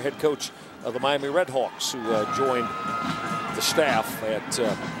former head coach of the Miami Redhawks, who joined the staff at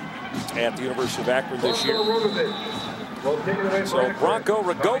the University of Akron this year. So Bronco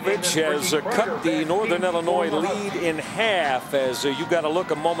Rogovich has cut the Northern Illinois lead in half, as you got a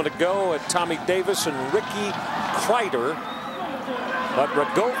look a moment ago at Tommy Davis and Ricky Kreider. But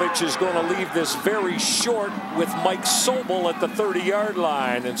Rogovich is going to leave this very short with Mike Sobel at the 30-yard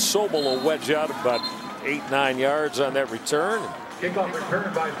line, and Sobel will wedge out about 8-9 yards on that return. Kickoff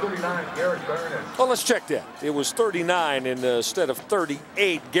return by 39, Garrett Barnes. Well, let's check that. It was 39 instead of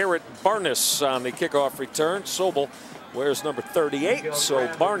 38. Garrett Barnes on the kickoff return. Sobel wears number 38,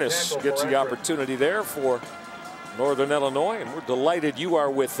 so Barnes gets the opportunity there for Northern Illinois, and we're delighted you are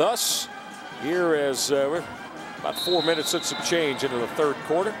with us here as we're about 4 minutes and some change into the third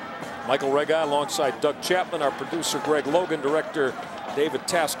quarter. Michael Rega alongside Doug Chapman, our producer Greg Logan, director David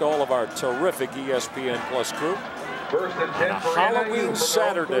Task, all of our terrific ESPN Plus crew. First and 10 on a for Halloween NIU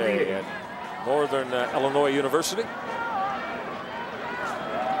Saturday at Northern Illinois University.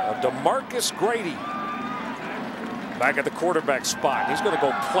 DeMarcus Grady back at the quarterback spot. He's going to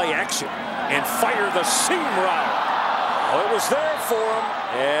go play action and fire the seam route. Well, it was there for him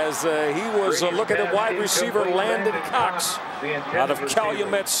as he was looking at wide receiver Landon Cox out of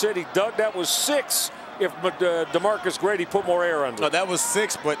Calumet City. Doug, that was 6 if DeMarcus Grady put more air under it. No, that was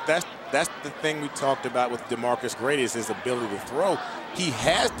 6, but that's the thing we talked about with DeMarcus Grady, is his ability to throw. He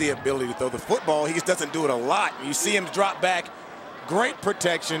has the ability to throw the football. He just doesn't do it a lot. You see him drop back. Great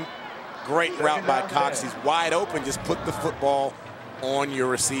protection. Great route by Cox. He's wide open. Just put the football on your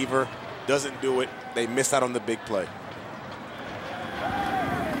receiver. Doesn't do it. They miss out on the big play.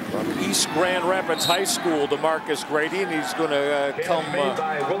 From East Grand Rapids High School, DeMarcus Grady, and he's going to come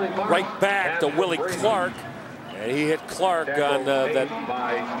right back to Willie Clark. And he hit Clark on that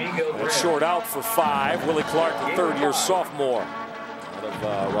short out for 5. Willie Clark, the third-year sophomore out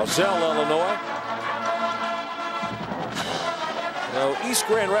of Roselle, Illinois. Now, East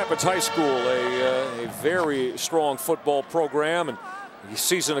Grand Rapids High School, a very strong football program. And a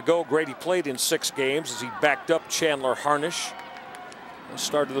season ago, Grady played in 6 games as he backed up Chandler Harnish.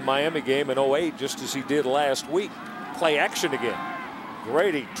 Started the Miami game in 08, just as he did last week. Play action again.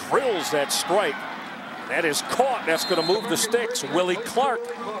 Grady drills that strike. That is caught. That's going to move the sticks. Willie Clark,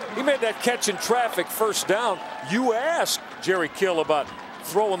 he made that catch in traffic, first down. You asked Jerry Kill about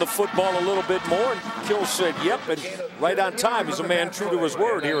throwing the football a little bit more, and Kill said yep, and right on time. He's a man true to his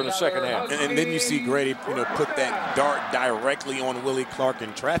word here in the second half. And then you see Grady, put that dart directly on Willie Clark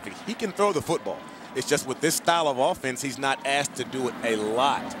in traffic. He can throw the football. It's just with this style of offense, he's not asked to do it a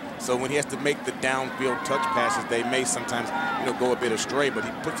lot. So when he has to make the downfield touch passes, they may sometimes, go a bit astray. But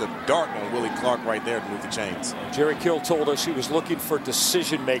he puts a dart on Willie Clark right there to move the chains. Jerry Kill told us he was looking for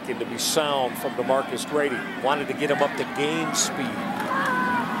decision-making to be sound from DeMarcus Grady. Wanted to get him up to game speed.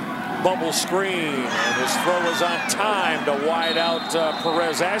 Bubble screen, and his throw is on time to wide out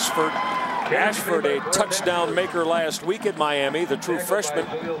Perez Ashford. Ashford, a touchdown maker last week at Miami, the true freshman.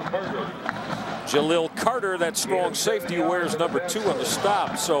 Jalil Carter, that strong safety, who wears number 2 on the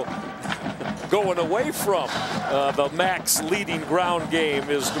stop. So going away from the Mac's leading ground game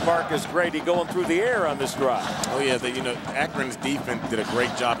is DeMarcus Grady going through the air on this drive. Oh yeah, Akron's defense did a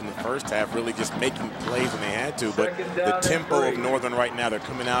great job in the first half, really just making plays when they had to. But the tempo of Northern right now, they're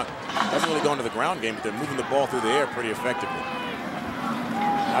coming out, hasn't really gone to the ground game, but they're moving the ball through the air pretty effectively.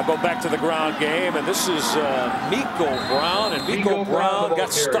 I'll go back to the ground game, and this is Miko Brown, and Miko Brown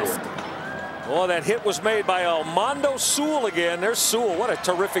got stuffed. Well, that hit was made by Almondo Sewell again. There's Sewell. What a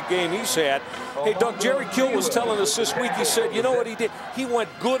terrific game he's had. Hey, Doug, Jerry Kill was telling us this week, he said, you know what he did? He went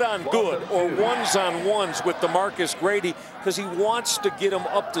good on good, or ones-on-ones with DeMarcus Grady, because he wants to get him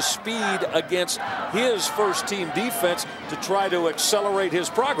up to speed against his first-team defense to try to accelerate his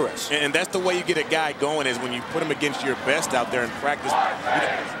progress. And that's the way you get a guy going, is when you put him against your best out there in practice.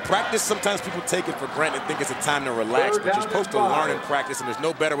 Practice, sometimes people take it for granted and think it's a time to relax, but you're supposed to learn in practice, and there's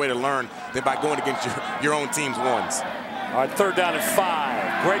no better way to learn than by going against your own team's ones. All right, 3rd down and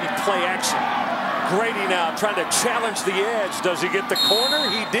 5. Grady play action. Grady now trying to challenge the edge. Does he get the corner?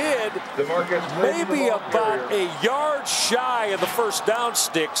 He did. Maybe about a yard shy of the first down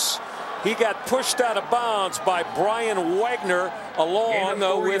sticks. He got pushed out of bounds by Brian Wagner along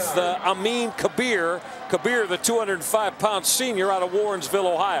with Amin Kabir. Kabir, the 205-pound senior out of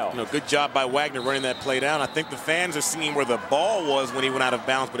Warrensville, Ohio. Good job by Wagner running that play down. I think the fans are seeing where the ball was when he went out of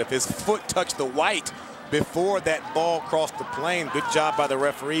bounds, but if his foot touched the white before that ball crossed the plane, good job by the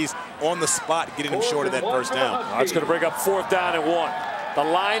referees on the spot getting him short of that first down. That's going to bring up 4th down and 1. The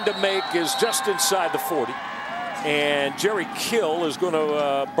line to make is just inside the 40. And Jerry Kill is going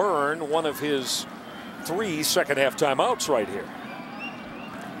to burn one of his 3 second-half timeouts right here.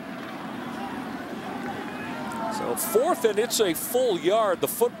 So 4th, and it's a full yard. The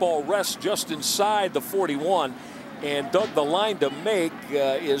football rests just inside the 41. And Doug, the line to make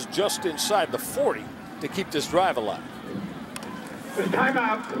is just inside the 40 to keep this drive alive.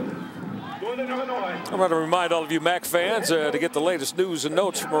 Timeout. Northern Illinois. I'm going to remind all of you MAC fans to get the latest news and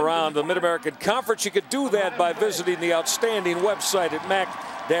notes from around the Mid-American Conference. You could do that by visiting the outstanding website at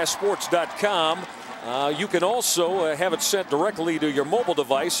mac-sports.com. You can also have it sent directly to your mobile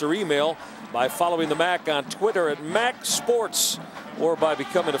device or email by following the MAC on Twitter at Mac Sports or by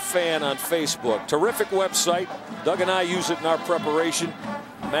becoming a fan on Facebook. Terrific website. Doug and I use it in our preparation.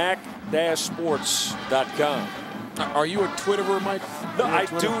 mac-sports.com. Are you a Twitterer, Mike? No, I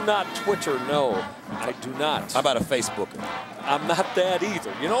do not Twitter, no. I do not. How about a Facebook? I'm not that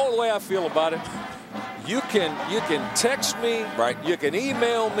either. You know the way I feel about it? You can text me, right? You can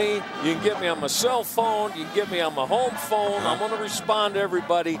email me, you can get me on my cell phone, you can get me on my home phone. I'm going to respond to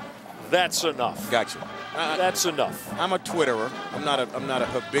everybody. That's enough. Gotcha. That's enough. I'm a Twitterer. I'm not a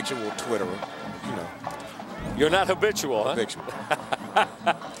habitual Twitterer. You're not habitual, huh? Habitual.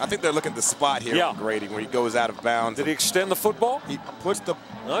 I think they're looking at the spot here on grading where he goes out of bounds. Did he extend the football? He puts the.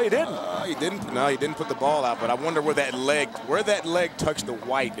 No, he didn't. He didn't. No, he didn't put the ball out. But I wonder where that leg touched the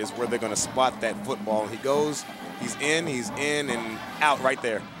white is where they're going to spot that football. He goes. He's in, and out right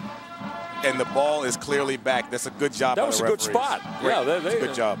there. And the ball is clearly back. That's a good job by the referees. That was a good spot. Great. Yeah,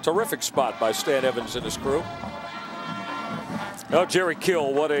 good job. Terrific spot by Stan Evans and his crew. Now, Jerry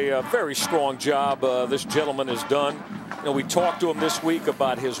Kill, what a very strong job this gentleman has done. We talked to him this week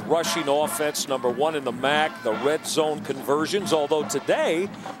about his rushing offense, #1 in the MAC, the red zone conversions, although today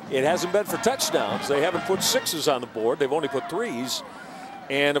it hasn't been for touchdowns. They haven't put 6s on the board. They've only put 3s.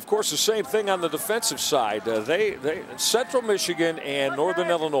 And, of course, the same thing on the defensive side. Central Michigan and Northern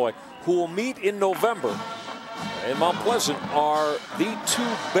Illinois, who will meet in November in Mount Pleasant, are the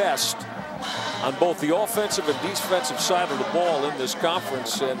 2 best on both the offensive and defensive side of the ball in this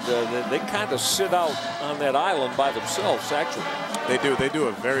conference, and they kind of sit out on that island by themselves, actually. They do. They do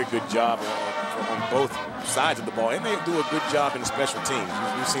a very good job on both sides of the ball, and they do a good job in special teams.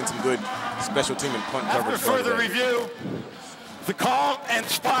 We've seen some good special team and punt coverage. After further review, the call and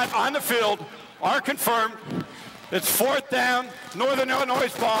spot on the field are confirmed. It's 4th down, Northern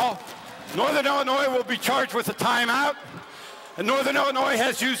Illinois' ball. Northern Illinois will be charged with a timeout, and Northern Illinois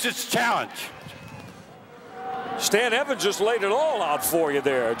has used its challenge. Stan Evans just laid it all out for you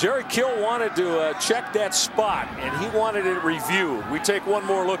there. Jerry Kill wanted to check that spot, and he wanted it reviewed. We take one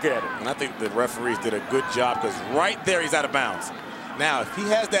more look at it. And I think the referees did a good job because right there he's out of bounds. Now, if he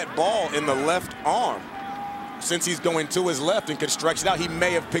has that ball in the left arm, since he's going to his left and can stretch it out, he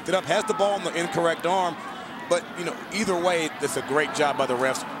may have picked it up. Has the ball in the incorrect arm. But, either way, it's a great job by the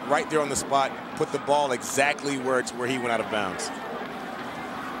refs. Right there on the spot, put the ball exactly where he went out of bounds.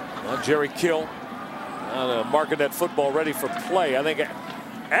 Well, Jerry Kill marking that football ready for play. I think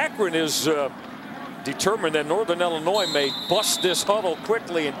Akron is determined that Northern Illinois may bust this huddle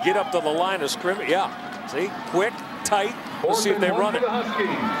quickly and get up to the line of scrimmage. Yeah, see, quick, tight. Let's see if they run it.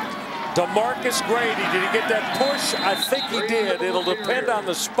 DeMarcus Grady, did he get that push? I think he did. It'll depend on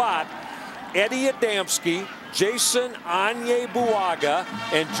the spot. Eddie Adamski, Jason Onyebuaga,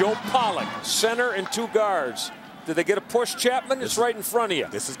 and Joe Pollock, center and 2 guards. Did they get a push, Chapman? It's right in front of you.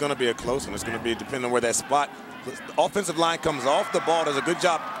 This is going to be a close one. It's going to be depending on where that spot. The offensive line comes off the ball. Does a good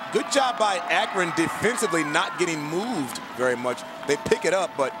job. Good job by Akron defensively, not getting moved very much. They pick it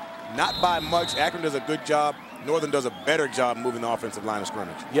up, but not by much. Akron does a good job. Northern does a better job moving the offensive line of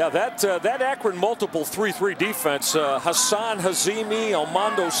scrimmage. Yeah, that Akron multiple 3-3 defense. Hassan Hazimi,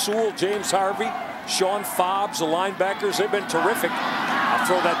 Almondo Sewell, James Harvey, Sean Fobbs, the linebackers, they've been terrific. I'll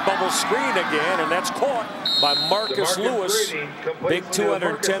throw that bubble screen again, and that's caught by Marcus Lewis, big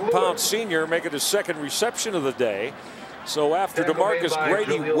 210-pound senior, making his 2nd reception of the day. So after DeMarcus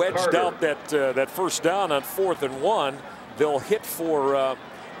Grady wedged out that first down on 4th and 1, they'll hit for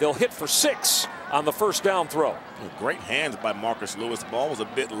 6 on the first down throw. Great hands by Marcus Lewis. The ball was a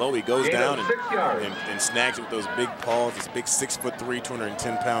bit low. He goes down and snags it with those big paws. This big 6'3",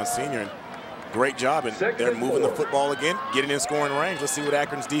 210-pound senior. And great job, and they're moving the football again, getting in scoring range. Let's see what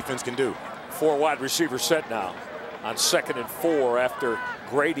Akron's defense can do. 4 wide receiver set now on 2nd and 4 after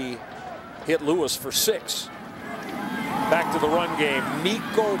Grady hit Lewis for 6. Back to the run game.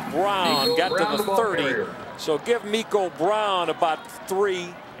 Miko Brown got to the 30. So give Miko Brown about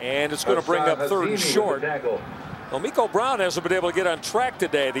 3, and it's going to bring up 3rd and short. Well, Miko Brown hasn't been able to get on track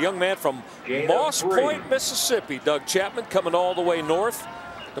today. The young man from Moss Point, Mississippi. Doug Chapman coming all the way north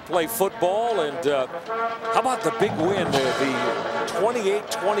to play football. And how about the big win, the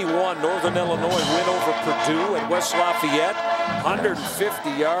 28-21 Northern Illinois win over Purdue at West Lafayette. 150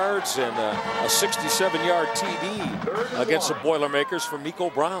 yards and a 67-yard TD against the Boilermakers for Miko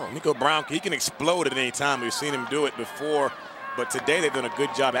Brown. Miko Brown, he can explode at any time. We've seen him do it before, but today they've done a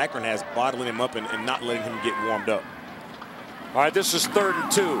good job. Akron has bottling him up and not letting him get warmed up. All right, this is 3rd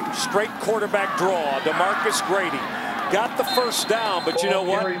and 2. Straight quarterback draw. DeMarcus Grady got the first down, but you know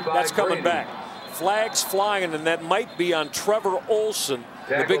what? That's coming back. Flags flying, and that might be on Trevor Olson,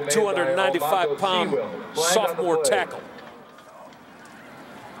 the big 295-pound sophomore tackle.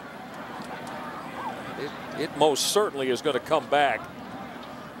 It most certainly is going to come back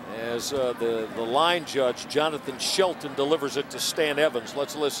as the line judge, Jonathan Shelton, delivers it to Stan Evans.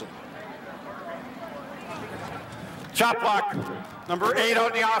 Let's listen. Chop block, number 8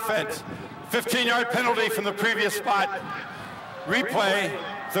 on the offense. 15-yard penalty from the previous spot. Replay,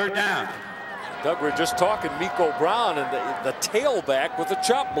 3rd down. Doug, we're just talking Miko Brown and the tailback with the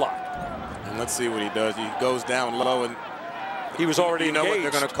chop block. And let's see what he does. He goes down low, and he was already engaged. What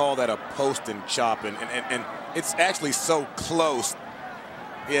they're going to call that a post and chop, and it's actually so close.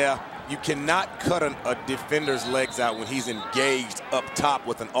 Yeah, you cannot cut a defender's legs out when he's engaged up top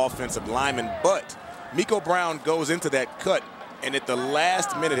with an offensive lineman, but Miko Brown goes into that cut, and at the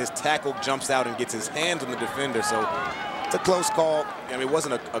last minute his tackle jumps out and gets his hands on the defender. So it's a close call. I mean, it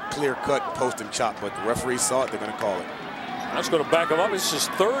wasn't a clear-cut post and chop, but the referee saw it. They're going to call it. That's going to back him up. This is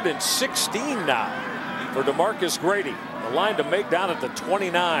 3rd and 16 now for DeMarcus Grady. The line to make down at the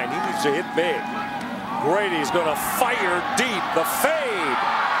 29. He needs to hit big. Grady's going to fire deep. The fade.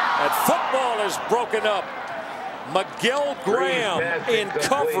 And football is broken up. Miguel Graham in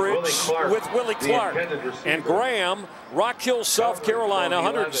coverage with Willie Clark. And Graham, Rock Hill, South Carolina,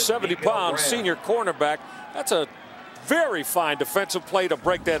 170-pound senior cornerback. That's a very fine defensive play to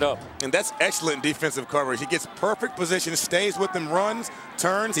break that up. And that's excellent defensive coverage. He gets perfect position, stays with him, runs,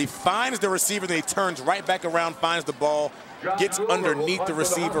 turns. He finds the receiver, then he turns right back around, finds the ball, gets underneath the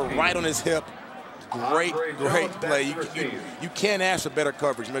receiver, right on his hip. Great play. You can't ask for better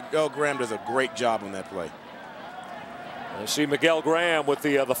coverage. Miguel Graham does a great job on that play. You see Miguel Graham with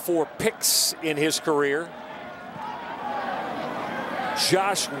the 4 picks in his career.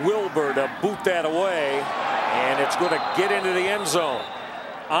 Josh Wilbur to boot that away, and it's going to get into the end zone.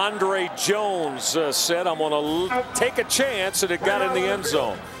 Andre Jones said, I'm going to take a chance, and it got in the end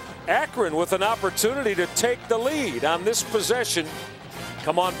zone. Akron with an opportunity to take the lead on this possession.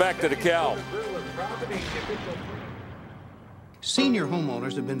 Come on back to the Cal. Senior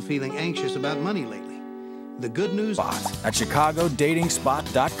homeowners have been feeling anxious about money lately. The good news at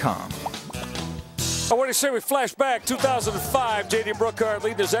ChicagoDatingSpot.com. What do you say we flash back 2005? J.D. Brookhart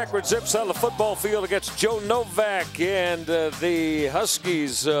leading his Akron Zips on the football field against Joe Novak and the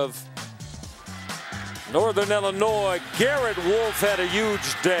Huskies of Northern Illinois. Garrett Wolf had a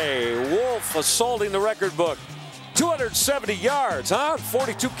huge day. Wolf assaulting the record book. 270 yards,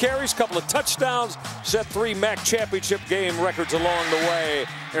 42 carries, couple of touchdowns, set 3 MAC championship game records along the way.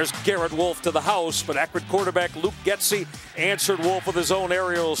 There's Garrett Wolf to the house, but Akron quarterback Luke Getsy answered Wolf with his own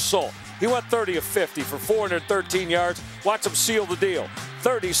aerial assault. He went 30 of 50 for 413 yards. Watch him seal the deal.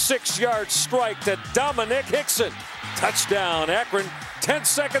 36-yard strike to Dominic Hickson. Touchdown, Akron. 10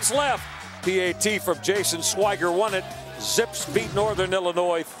 seconds left. PAT from Jason Swiger won it. Zips beat Northern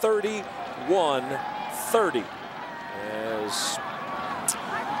Illinois 31-30. As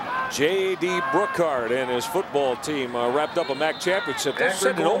J.D. Brookhart and his football team wrapped up a MAC championship. They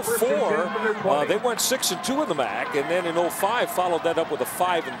said in 04, they went 6-2 in the MAC, and then in 05 followed that up with a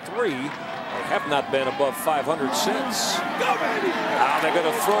 5-3. They have not been above 500 since. Now they're going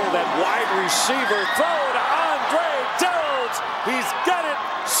to throw that wide receiver. Throw to Andre Jones. He's got it.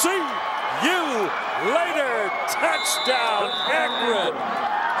 See you later. Touchdown, Akron.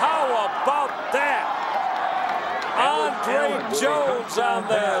 How about that? Andre Jones on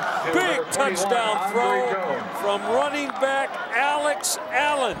the big touchdown throw from running back Alex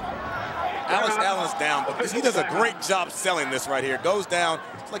Allen. Alex Allen's down, but he does a great job selling this right here. Goes down,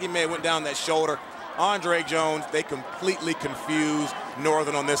 it's like he may have went down that shoulder. Andre Jones, they completely confused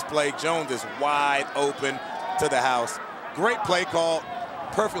Northern on this play. Jones is wide open to the house. Great play call,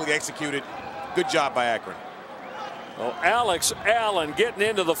 perfectly executed. Good job by Akron. Well, Alex Allen getting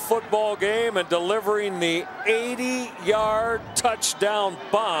into the football game and delivering the 80-yard touchdown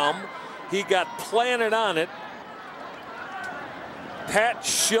bomb. He got planted on it. Pat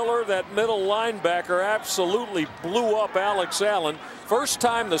Schiller, that middle linebacker, absolutely blew up Alex Allen. First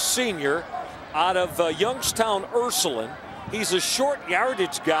time the senior out of Youngstown Ursuline. He's a short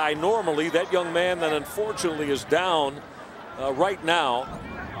yardage guy normally. That young man that unfortunately is down right now.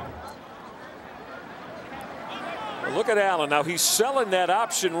 Look at Allen. Now he's selling that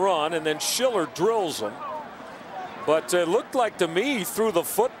option run, and then Schiller drills him. But it looked like to me he threw the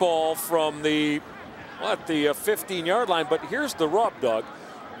football from the 15-yard line. But here's the rub, Doug.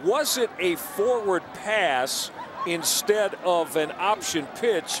 Was it a forward pass instead of an option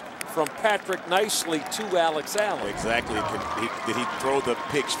pitch from Patrick Nicely to Alex Allen? Exactly. Did he throw the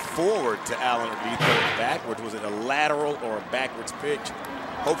pitch forward to Allen, or did he throw it backwards? Was it a lateral or a backwards pitch?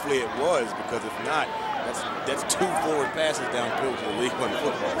 Hopefully it was, because if not, that's 2 forward passes downfield to the League One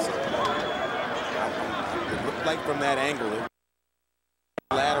football. So it looked like from that angle, it was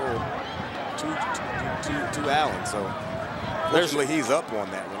lateral to Allen. So fortunately he's up on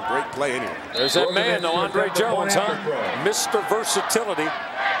that one. Great play anyway. There's that man, though, Andre Jones, huh? Mr. Versatility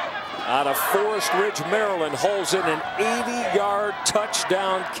out of Forest Ridge, Maryland, hauls in an 80-yard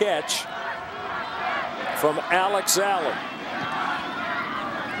touchdown catch from Alex Allen.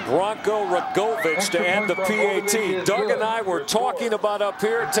 Bronco Ragovich to add the PAT. Doug and I were talking about up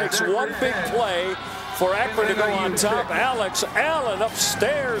here. It takes one big play for Akron to go on top. Alex Allen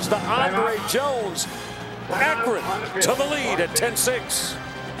upstairs to Andre Jones. Akron to the lead at 10-6.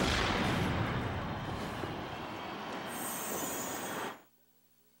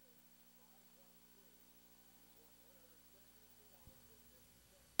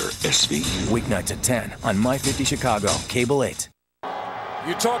 Weeknights at 10 on My 50 Chicago, Cable 8.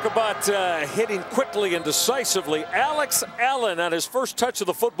 You talk about hitting quickly and decisively. Alex Allen on his first touch of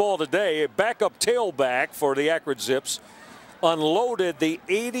the football today, a backup tailback for the Akron Zips, unloaded the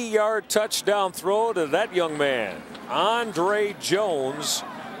 80-yard touchdown throw to that young man, Andre Jones.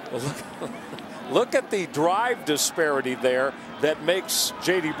 Look at the drive disparity there that makes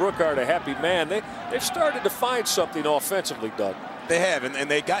J.D. Brookard a happy man. They've started to find something offensively, Doug. They have,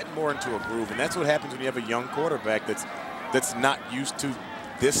 and they've gotten more into a groove, and that's what happens when you have a young quarterback that's not used to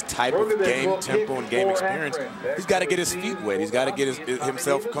this type of game tempo and game experience. He's got to get his feet wet. He's got to get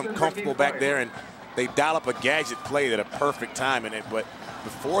himself comfortable back there, and they dial up a gadget play at a perfect time. But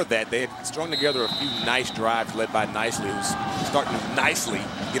before that, they had strung together a few nice drives led by Nicely, who's starting to nicely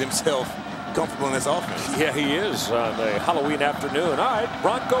get himself comfortable in this offense. Yeah, he is on a Halloween afternoon. All right,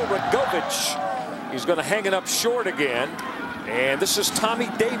 Bronco Ragovich. He's going to hang it up short again. And this is Tommy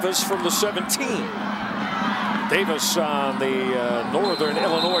Davis from the 17. Davis on the Northern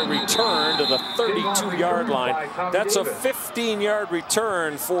Illinois return to the 32-yard line. That's a 15-yard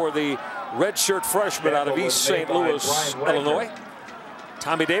return for the redshirt freshman out of East St. Louis, Illinois.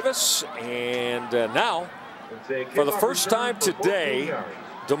 Tommy Davis, and now, for the first time today,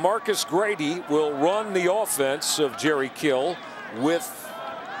 DeMarcus Grady will run the offense of Jerry Kill with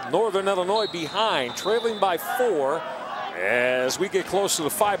Northern Illinois behind, trailing by 4. As we get close to the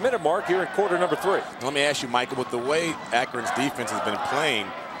 5-minute mark here in quarter number 3. Let me ask you, Michael, with the way Akron's defense has been playing,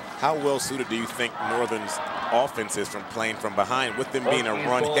 how well suited do you think Northern's offense is from playing from behind, with them being a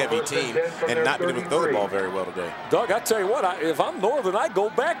run-heavy team and not being able to throw the ball very well today? Doug, I tell you what, if I'm Northern, I go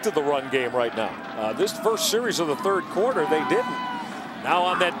back to the run game right now. This first series of the third quarter, they didn't. Now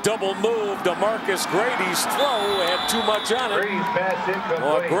on that double move, DeMarcus Grady's throw had too much on it.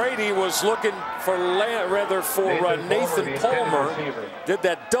 Well, Grady was looking for Nathan Palmer. Did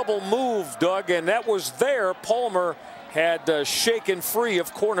that double move, Doug, and that was there. Palmer had shaken free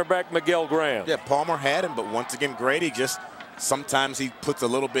of cornerback Miguel Graham. Yeah, Palmer had him, but once again, Grady just sometimes he puts a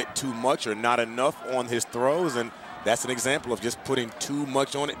little bit too much or not enough on his throws, and that's an example of just putting too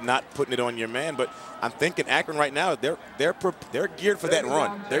much on it, not putting it on your man. But I'm thinking Akron right now, they're geared for that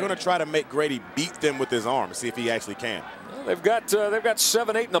run. They're going to try to make Grady beat them with his arm, see if he actually can. Well, they've got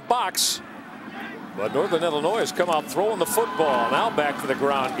 7-8 in the box. But Northern Illinois has come out throwing the football. Now back for the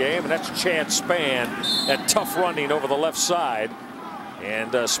ground game, and that's Chad Spann. That tough running over the left side.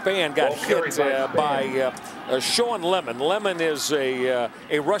 And Spann got hit by Sean Lemon. Lemon is a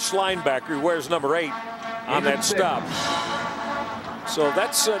rush linebacker who wears number 8 on that stop. So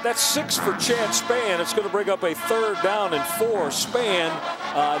that's 6 for Chad Spann. It's going to bring up a 3rd down and 4. Spann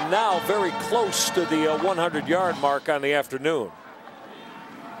now very close to the 100-yard mark on the afternoon.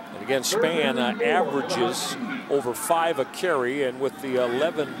 And again, Spann averages over 5 a carry, and with the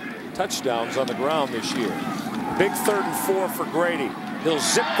 11 touchdowns on the ground this year. Big 3rd and 4 for Grady. He'll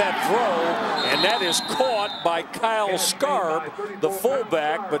zip that throw, and that is caught by Kyle Scarb, the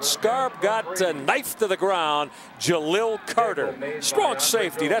fullback, but Scarb got knifed to the ground. Jalil Carter, strong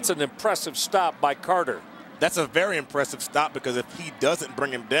safety. That's an impressive stop by Carter. That's a very impressive stop, because if he doesn't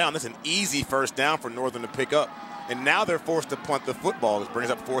bring him down, that's an easy first down for Northern to pick up. And now they're forced to punt the football. This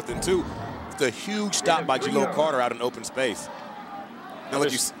brings up 4th and 2. It's a huge stop by Jalil Carter out in open space. Now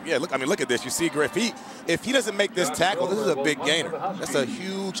look, look at this. You see, Griff, if he doesn't make this tackle, this is a big gainer. That's a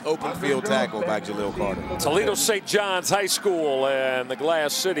huge open field tackle by Jalil Carter. Toledo St. John's High School and the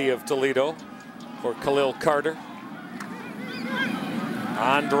Glass City of Toledo for Khalil Carter.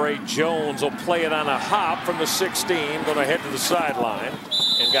 Andre Jones will play it on a hop from the 16, going to head to the sideline,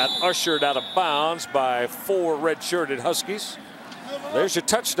 and got ushered out of bounds by 4 red-shirted Huskies. There's your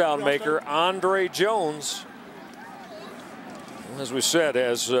touchdown maker, Andre Jones. As we said,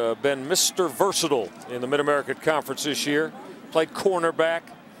 has been Mr. Versatile in the Mid-American Conference this year. Played cornerback.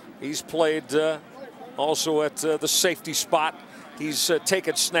 He's played also at the safety spot. He's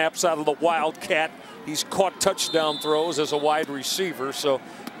taken snaps out of the Wildcat. He's caught touchdown throws as a wide receiver. So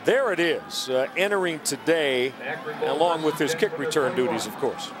there it is, entering today, along with his kick return duties, of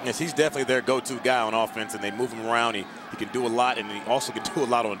course. Yes, he's definitely their go-to guy on offense, and they move him around. He can do a lot, and he also can do a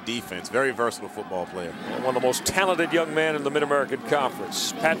lot on defense. Very versatile football player. And one of the most talented young men in the Mid-American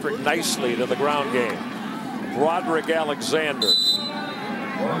Conference. Patrick Nicely to the ground game. Broderick Alexander.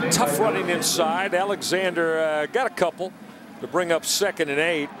 Tough running inside. Alexander got a couple to bring up 2nd and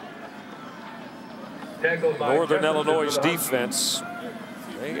 8. Northern Illinois' defense,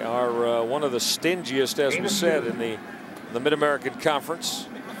 they are one of the stingiest, as we said, in the Mid-American Conference.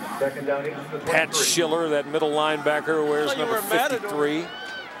 Pat Schiller, that middle linebacker, wears number 53.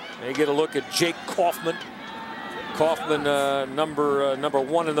 They get a look at Jake Coffman. Coffman, number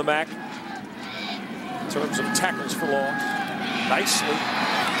 1 in the MAC in terms of tackles for loss. Nicely,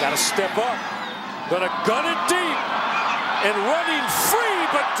 got to step up. Gonna gun it deep. And running free,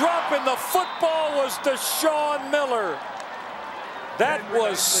 but dropping the football was Deshaun Miller. That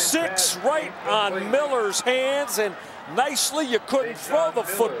was 6 right on Miller's hands, and nicely, you couldn't throw the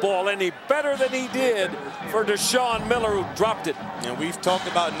football any better than he did for Deshaun Miller, who dropped it. And we've talked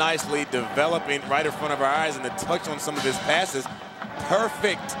about Nicely developing right in front of our eyes, and to touch on some of his passes.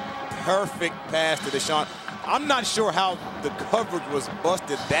 Perfect pass to Deshaun. I'm not sure how the coverage was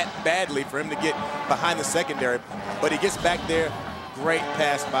busted that badly for him to get behind the secondary, but he gets back there. Great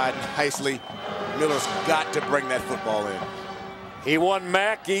pass by Nicely. Miller's got to bring that football in. He won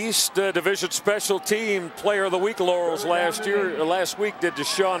MAC East Division Special Team Player of the Week laurels last week did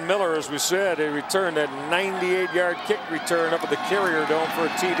Deshaun Miller, as we said. He returned a 98-yard kick return up at the Carrier Dome for a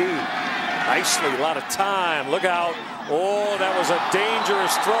TD. Nicely, a lot of time. Look out. Oh, that was a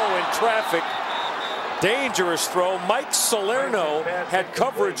dangerous throw in traffic. Dangerous throw. Mike Salerno had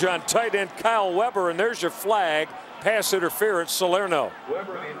coverage on tight end Kyle Weber, and there's your flag. Pass interference, Salerno.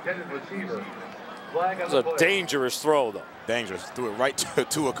 Weber, the intended receiver. It was a dangerous throw, though. Dangerous. Threw it right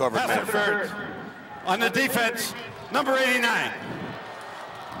to a coverage man. On the defense, number 89.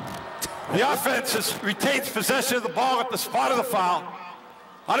 The offense retains possession of the ball at the spot of the foul.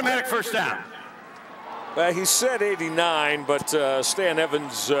 Automatic first down. He said 89, but Stan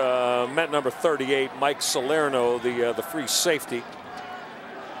Evans meant number 38, Mike Salerno, the free safety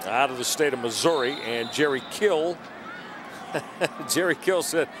out of the state of Missouri. And Jerry Kill,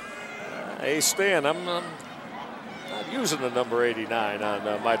 said, hey, Stan, I'm not using the number 89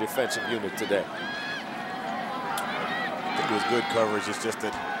 on my defensive unit today. I think it was good coverage. It's just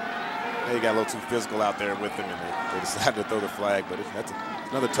that they got a little too physical out there with him, and they decided to throw the flag, but that's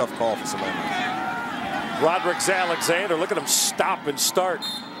another tough call for Salerno. Broderick Alexander, look at him stop and start.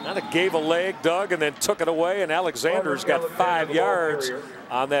 Kind of gave a leg, dug, and then took it away, and Alexander's got 5 yards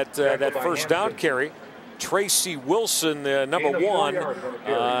on that first down carry. Tracy Wilson, number 1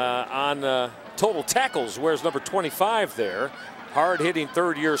 on total tackles, wears number 25 there. Hard-hitting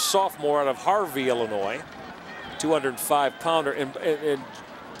third-year sophomore out of Harvey, Illinois. 205-pounder, and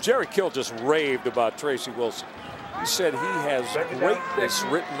Jerry Kill just raved about Tracy Wilson. He said he has greatness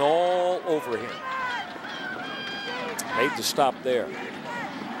written all over him. Made the stop there.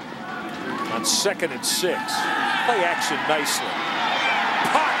 On 2nd and 6. Play action nicely.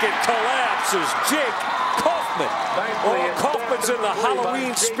 Pocket collapses. Jake Coffman. Oh, Coffman's in the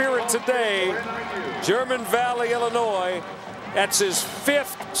Halloween spirit today. German Valley, Illinois. That's his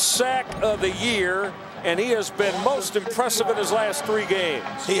 5th sack of the year, and he has been most impressive in his last 3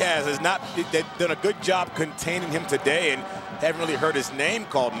 games. He has. They've done a good job containing him today, and haven't really heard his name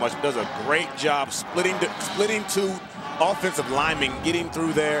called much. Does a great job splitting two offensive linemen, getting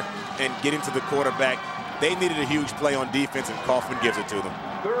through there and getting to the quarterback. They needed a huge play on defense, and Coffman gives it to them.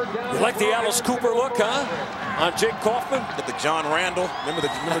 You like the Alice Cooper look, huh? On Jake Coffman? At the John Randall. Remember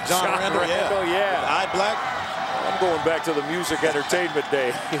John Randall? Yeah. Eye black. I'm going back to the music entertainment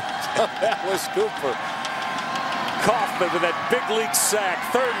day. Alice Cooper. Coffman with that big league sack.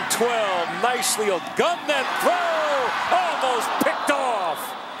 3rd and 12. Nicely a gun that throw. Almost picked off.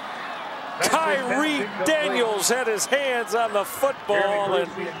 Kyrie Daniels had his hands on the football and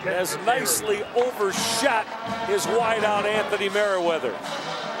has nicely overshot his wideout Anthony Merriweather.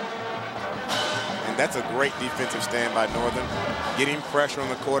 And that's a great defensive stand by Northern. Getting pressure on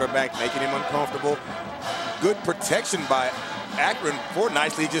the quarterback, making him uncomfortable. Good protection by Akron for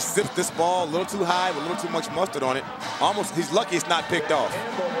nicely. He just zips this ball a little too high with a little too much mustard on it. Almost, he's lucky it's not picked off.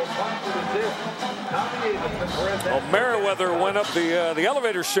 Well, Merriweather went up the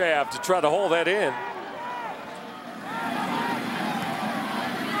elevator shaft to try to hold that in.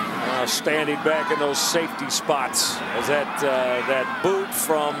 Standing back in those safety spots as that boot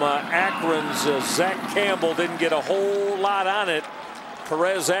from Akron's Zach Campbell didn't get a whole lot on it.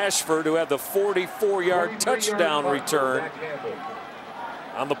 Perez Ashford, who had the 44-yard touchdown return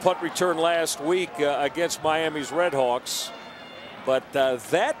on the punt return last week against Miami's Redhawks. But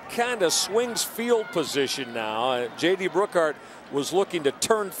that kind of swings field position now. J.D. Brookhart was looking to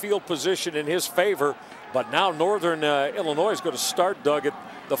turn field position in his favor, but now Northern Illinois is going to start, Doug, at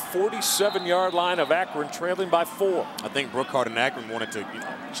the 47-yard line of Akron, trailing by 4. I think Brookhart and Akron wanted to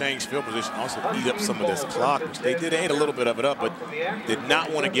change field position, also eat up some of this clock, which they did. They ate a little bit of it up, but did not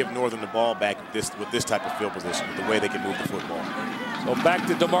want to give Northern the ball back with this type of field position, with the way they can move the football. So back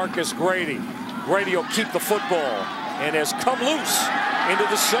to DeMarcus Grady. Grady will keep the football and has come loose into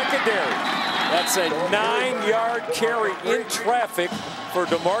the secondary. That's a 9-yard carry in traffic for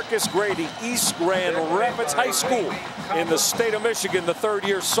DeMarcus Grady, East Grand Rapids High School in the state of Michigan, the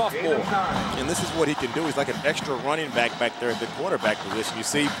 3rd-year sophomore. And this is what he can do. He's like an extra running back there at the quarterback position. You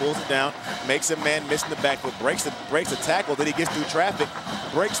see, he pulls it down, makes a man miss in the backfield, breaks a tackle, then he gets through traffic,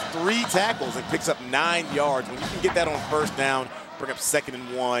 breaks 3 tackles, and picks up 9 yards. When you can get that on 1st down, bring up 2nd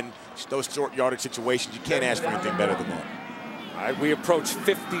and 1, those short yardage situations, you can't ask for anything better than that. All right, we approach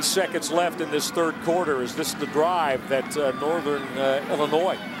 50 seconds left in this 3rd quarter. Is this the drive that Northern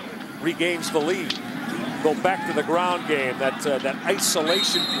Illinois regains the lead? Go back to the ground game, that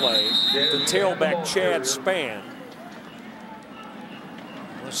isolation play, the tailback Chad Spann.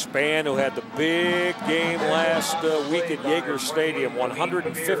 Spann, who had the big game last week at Yager Stadium,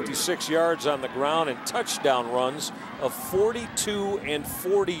 156 yards on the ground and touchdown runs of 42 and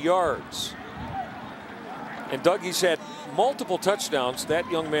 40 yards. And Doug, he's had multiple touchdowns. That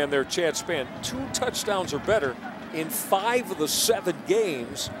young man there, Chad Spann, 2 touchdowns or better in 5 of the 7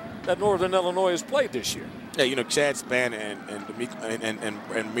 games that Northern Illinois has played this year. Yeah, you know, Chad Spann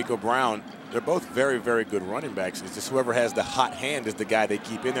and Miko Brown, they're both very, very good running backs. It's just whoever has the hot hand is the guy they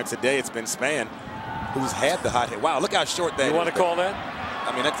keep in there. Today it's been Spann who's had the hot hand. Wow, look how short that is. You want to call that?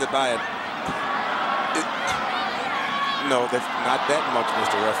 I mean, that's about it. No, that's not that much,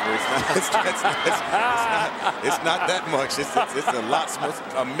 Mr. Referee. It's not that much. It's a lot,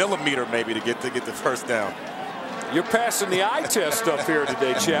 a millimeter maybe to get the 1st down. You're passing the eye test up here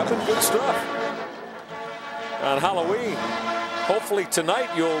today, Chapman. Good stuff. On Halloween. Hopefully tonight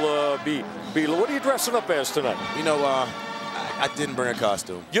you'll be. What are you dressing up as tonight? You know, I didn't bring a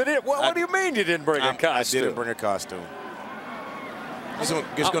costume. You didn't? What do you mean you didn't bring a costume? I didn't bring a costume.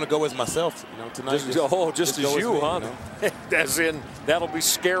 Just going to go as myself, you know, tonight. Just as you, huh? You know? As in, that'll be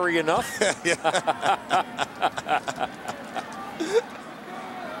scary enough?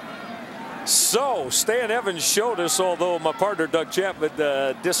 So, Stan Evans showed us, although my partner Doug Chapman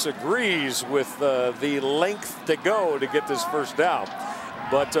disagrees with the length to go to get this 1st down.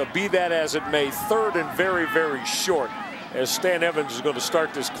 But be that as it may, 3rd and very, very short, as Stan Evans is going to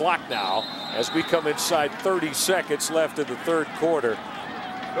start this clock now as we come inside 30 seconds left in the 3rd quarter.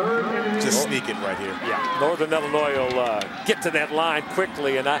 Just sneak it right here. Yeah, Northern Illinois will get to that line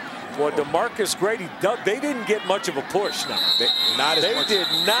quickly. And DeMarcus Grady, Doug, they didn't get much of a push now. They did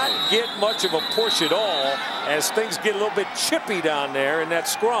not get much of a push at all as things get a little bit chippy down there in that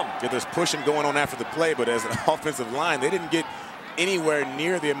scrum. Yeah, there's pushing going on after the play, but as an offensive line, they didn't get anywhere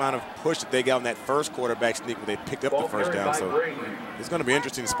near the amount of push that they got on that 1st quarterback sneak where they picked up the 1st down. So it's going to be an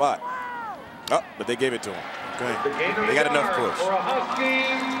interesting spot. Oh, but they gave it to him. Okay. They got enough push.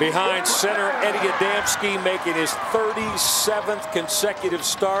 Behind center, Eddie Adamski making his 37th consecutive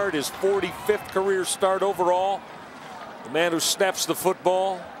start, his 45th career start overall. The man who snaps the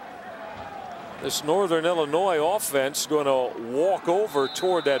football. This Northern Illinois offense going to walk over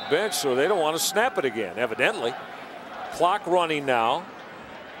toward that bench, so they don't want to snap it again, evidently. Clock running now.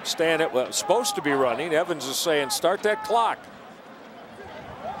 Stan, it was supposed to be running. Evans is saying, start that clock.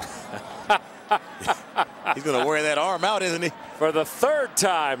 He's going to wear that arm out, isn't he? For the third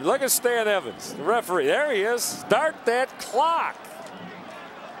time. Look at Stan Evans, the referee. There he is. Start that clock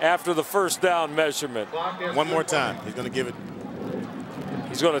after the first down measurement. One more time. He's going to give it.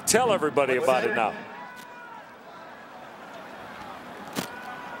 He's going to tell everybody about it now.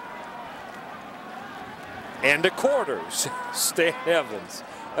 And the quarters, Stan Evans.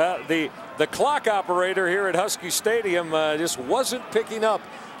 The clock operator here at Husky Stadium just wasn't picking up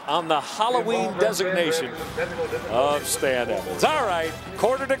on the Halloween designation of Stan Evans. All right,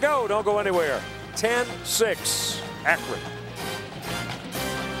 quarter to go. Don't go anywhere. 10-6, Akron.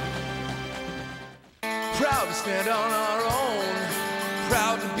 Proud to stand on our own.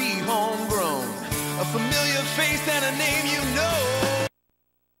 Proud to be homegrown. A familiar face and a name you know.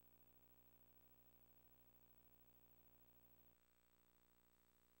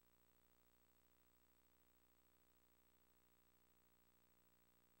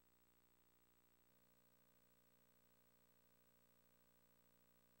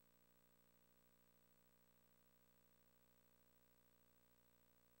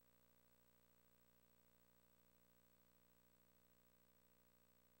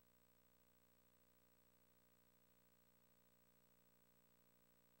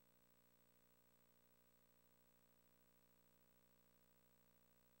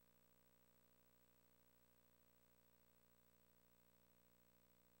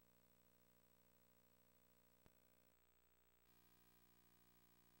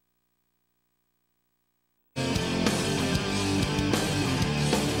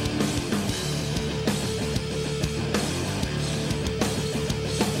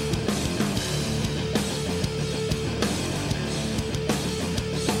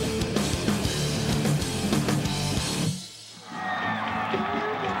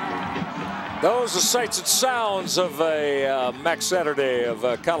 Those are sights and sounds of a MAC Saturday of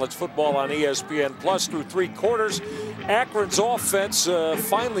college football on ESPN Plus through three quarters. Akron's offense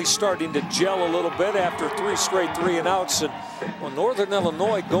finally starting to gel a little bit after three straight 3-and-outs. And well, Northern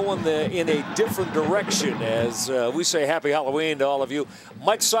Illinois going in a different direction. As we say happy Halloween to all of you.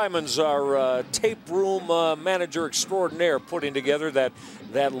 Mike Simons, our tape room manager extraordinaire, putting together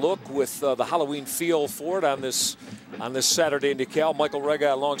that look with the Halloween feel for it on this Saturday in DeKalb. Michael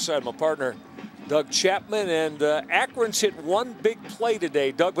Rega alongside my partner Doug Chapman, and Akron's hit one big play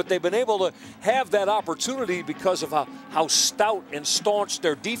today, Doug, but they've been able to have that opportunity because of how stout and staunch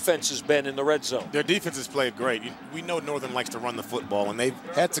their defense has been in the red zone. Their defense has played great. We know Northern likes to run the football, and they've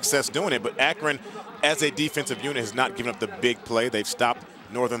had success doing it, but Akron, as a defensive unit, has not given up the big play. They've stopped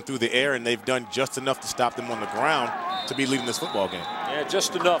Northern through the air, and they've done just enough to stop them on the ground to be leading this football game. Yeah,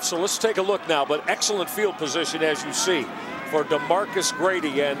 just enough. So let's take a look now, but excellent field position, as you see, for DeMarcus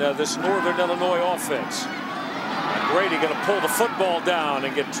Grady and this Northern Illinois offense. Grady going to pull the football down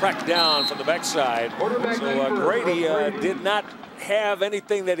and get tracked down from the backside. So Grady did not have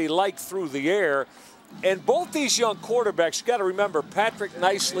anything that he liked through the air. And both these young quarterbacks, you got to remember, Patrick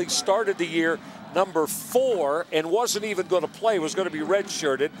Nicely started the year number 4 and wasn't even going to play, was going to be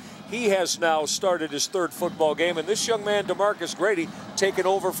redshirted. He has now started his third football game, and this young man, DeMarcus Grady, taking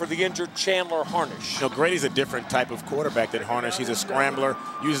over for the injured Chandler Harnish. You know, Grady's a different type of quarterback than Harnish. He's a scrambler,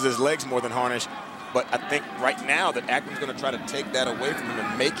 uses his legs more than Harnish. But I think right now that Akron's going to try to take that away from him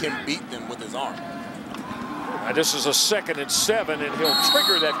and make him beat them with his arm. This is a 2nd and 7, and he'll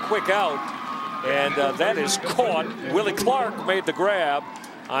trigger that quick out. And that is caught. Willie Clark made the grab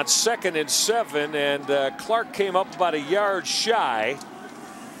on 2nd and 7, and Clark came up about a yard shy.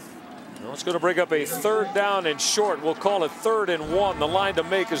 Well, it's going to bring up a 3rd down and short. We'll call it 3rd and 1. The line to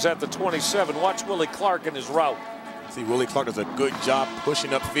make is at the 27. Watch Willie Clark in his route. See, Willie Clark does a good job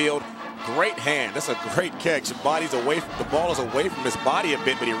pushing upfield. Great hand. That's a great catch. The ball is away from his body a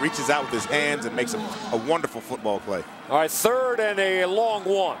bit, but he reaches out with his hands and makes a wonderful football play. All right, 3rd and a long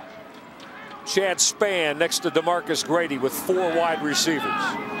one. Chad Spann next to DeMarcus Grady with 4 wide receivers.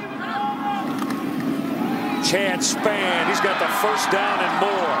 Chad Spann, he's got the 1st down and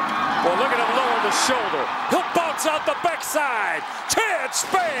more. Well, look at him lower the shoulder. He'll bounce out the backside. Chad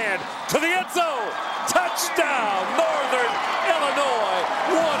Spann to the end zone. Touchdown, Northern Illinois.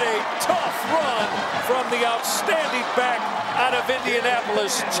 What a tough run from the outstanding back out of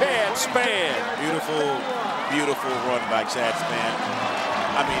Indianapolis, Chad Spann. Beautiful, beautiful run by Chad Spann.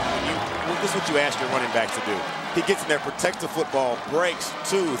 I mean, this is what you ask your running backs to do. He gets in there, protects the football, breaks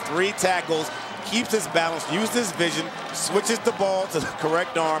 2, 3 tackles, keeps his balance, uses his vision, switches the ball to the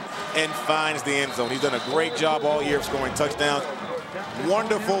correct arm, and finds the end zone. He's done a great job all year of scoring touchdowns.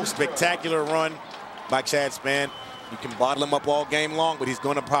 Wonderful, spectacular run by Chad Spann. You can bottle him up all game long, but he's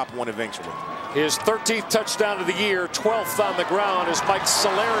going to pop one eventually. His 13th touchdown of the year, 12th on the ground, as Mike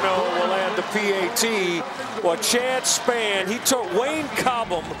Salerno will add the PAT. Well, Chad Spann, he took Wayne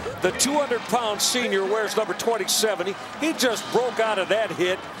Cobham, the 200-pound senior, wears number 27. He just broke out of that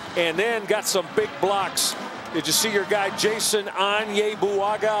hit and then got some big blocks. Did you see your guy Jason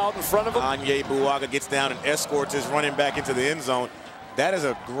Onyebuaga out in front of him? Onyebuaga gets down and escorts his running back into the end zone. That is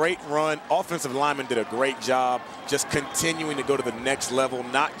a great run. Offensive lineman did a great job just continuing to go to the next level,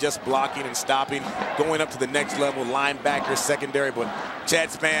 not just blocking and stopping, going up to the next level, linebacker, secondary. But Chad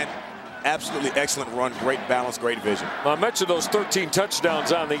Spann, absolutely excellent run, great balance, great vision. I mentioned those 13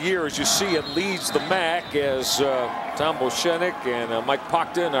 touchdowns on the year. As you see, it leads the MAC as Tom Boshenik and Mike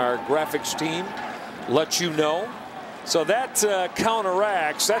Pockton, our graphics team, let you know. So that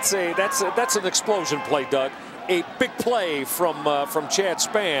counteracts. That's an explosion play, Doug. A big play from Chad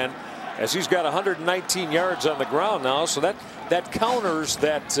Spann, as he's got 119 yards on the ground now. So that counters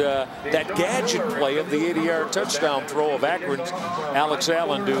that gadget play of the 80-yard touchdown throw of Akron's Alex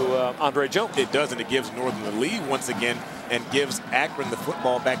Allen to Andre Jones. It does, and it gives Northern the lead once again and gives Akron the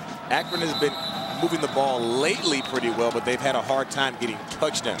football back. Akron has been moving the ball lately pretty well, but they've had a hard time getting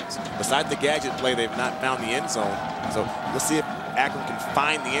touchdowns. Besides the gadget play, they've not found the end zone. So let's see if Akron can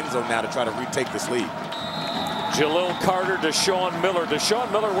find the end zone now to try to retake this lead. Jalil Carter, Deshaun Miller. Deshaun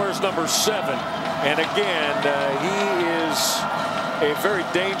Miller wears number 7. And again, he is a very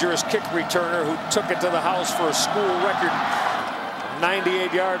dangerous kick returner who took it to the house for a school record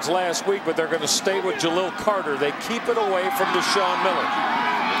 98 yards last week, but they're going to stay with Jalil Carter. They keep it away from Deshaun Miller.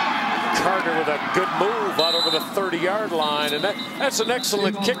 Carter with a good move out over the 30-yard line, and that's an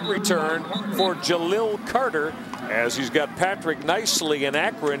excellent kick return for Jalil Carter, as he's got Patrick Nicely and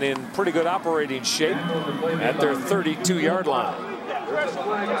Akron in pretty good operating shape at their 32-yard line.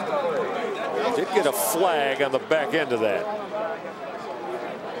 Did get a flag on the back end of that.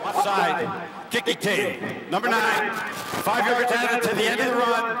 Offside, kicking team, number 9, 5 yards added to the end of the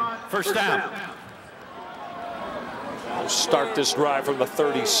run, first down. We'll start this drive from the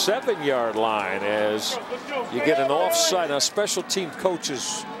 37-yard line as you get an offside. Now, special team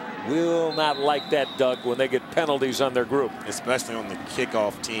coaches will not like that, Doug, when they get penalties on their group. Especially on the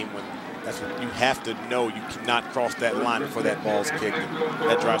kickoff team, when that's what you have to know. You cannot cross that line before that ball's kicked.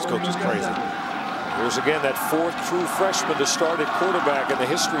 That drives coaches crazy. Here's again that 4th true freshman to start at quarterback in the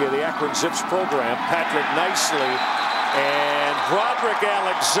history of the Akron Zips program, Patrick Nicely. And Broderick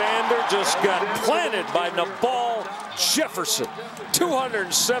Alexander just got planted by Nabal Jefferson,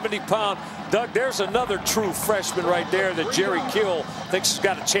 270-pound. Doug, there's another true freshman right there that Jerry Kill thinks has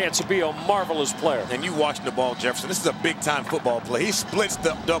got a chance to be a marvelous player. And you watch Nabal Jefferson. This is a big-time football play. He splits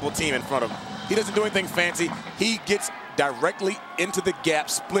the double team in front of him. He doesn't do anything fancy. He gets directly into the gap,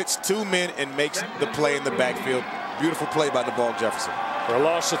 splits 2 men, and makes the play in the backfield. Beautiful play by Nabal Jefferson. For a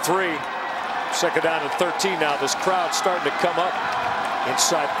loss of 3. Second down and 13 now. This crowd starting to come up.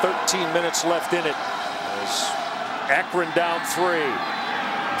 Inside 13 minutes left in it. As Akron down 3.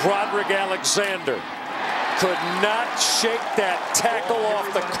 Broderick Alexander could not shake that tackle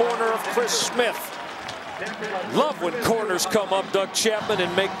off the corner of Chris Smith. Love when corners come up, Doug Chapman,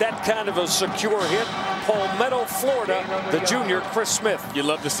 and make that kind of a secure hit. Palmetto, Florida, the junior Chris Smith. You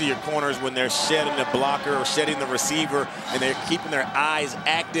love to see your corners when they're shedding the blocker or shedding the receiver, and they're keeping their eyes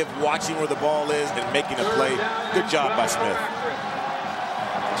active, watching where the ball is, and making a play. Good job by Smith.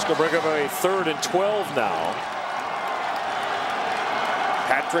 It's going to bring up a 3rd and 12 now.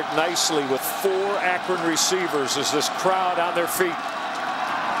 Patrick Nicely with 4 Akron receivers as this crowd on their feet.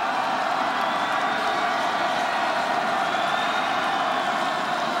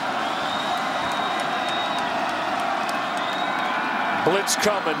 Blitz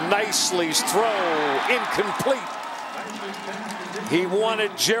coming, Nicely's throw incomplete. He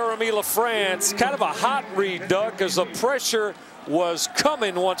wanted Jeremy LaFrance. Kind of a hot read, Doug, because the pressure was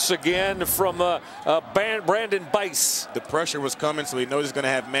coming once again from Brandon Bice. The pressure was coming, so he knows he's going to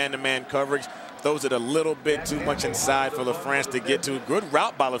have man-to-man coverage. Throws it a little bit too much inside for LaFrance to get to. Good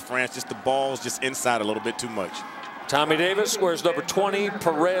route by LaFrance, just the ball's just inside a little bit too much. Tommy Davis wears number 20.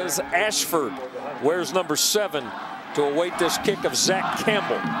 Perez Ashford wears number 7 to await this kick of Zach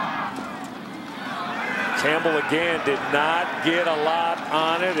Campbell. Campbell again did not get a lot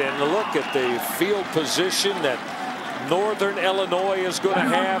on it, and look at the field position that Northern Illinois is going to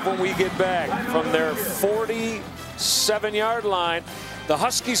have when we get back from their 47-yard line. The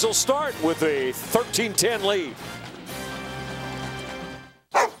Huskies will start with a 13-10 lead.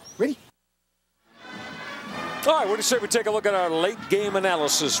 Ready? All right, what do you say we take a look at our late game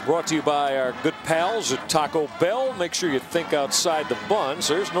analysis, brought to you by our good pals at Taco Bell. Make sure you think outside the buns.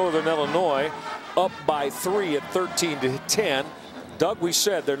 There's Northern Illinois up by 3 at 13-10. Doug, we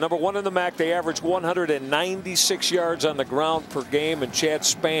said they're number 1 in the MAC. They average 196 yards on the ground per game, and Chad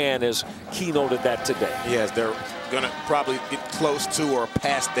Spann has keynoted that today. Yes, they're going to probably get close to or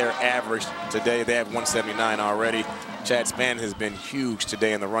past their average today. They have 179 already. Chad Spann has been huge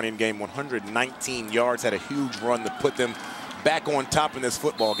today in the running game. 119 yards, had a huge run to put them back on top in this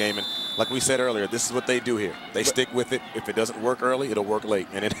football game. And like we said earlier, this is what they do here. They stick with it. If it doesn't work early, it'll work late.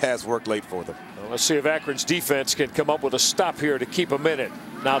 And it has worked late for them. Well, let's see if Akron's defense can come up with a stop here to keep them in it.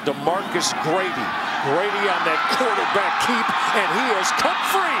 Now DeMarcus Grady. Grady on that quarterback keep, and he has come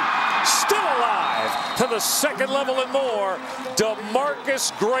free. Still alive to the second level and more.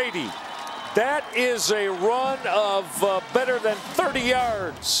 DeMarcus Grady. That is a run of better than 30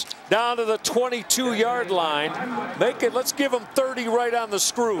 yards down to the 22-yard line. Let's give him 30 right on the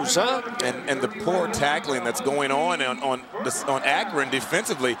screws, huh? And the poor tackling that's going on Akron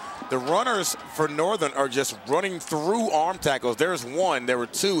defensively. The runners for Northern are just running through arm tackles. There's 1, there were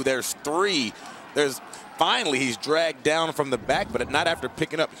 2, there's 3. Finally he's dragged down from the back, but not after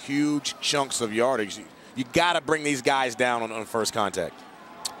picking up huge chunks of yardage. You got to bring these guys down on first contact.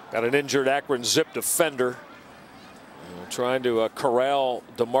 Got an injured Akron zip defender trying to corral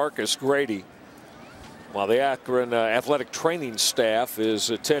DeMarcus Grady while the Akron athletic training staff is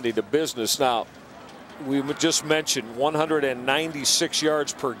attending to business. Now, we just mentioned 196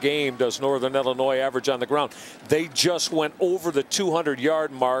 yards per game does Northern Illinois average on the ground. They just went over the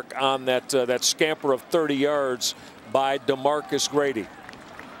 200-yard mark on that scamper of 30 yards by DeMarcus Grady.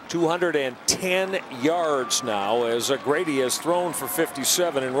 210 yards now as Grady has thrown for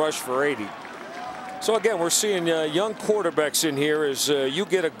 57 and rushed for 80. So again, we're seeing young quarterbacks in here as you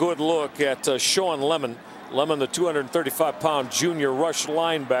get a good look at Sean Lemon. Lemon, the 235-pound junior rush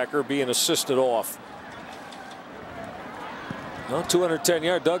linebacker, being assisted off. Well, 210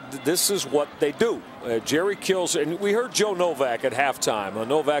 yards, Doug, this is what they do. Jerry Kills, and we heard Joe Novak at halftime.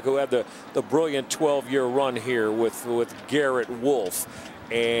 Novak, who had the brilliant 12-year run here with Garrett Wolf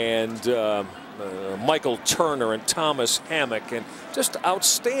and Michael Turner and Thomas Hammock, and just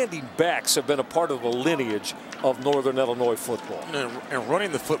outstanding backs have been a part of the lineage of Northern Illinois football. And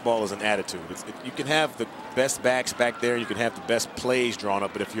running the football is an attitude. You can have the best backs back there, you can have the best plays drawn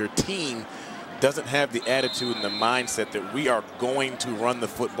up, but if your team doesn't have the attitude and the mindset that we are going to run the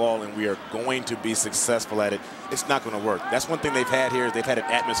football and we are going to be successful at it, it's not going to work. That's one thing they've had here. They've had an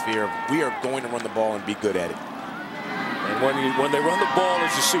atmosphere of we are going to run the ball and be good at it. And when they run the ball,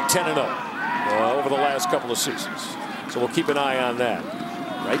 as you see, 10-0 over the last couple of seasons. So we'll keep an eye on that.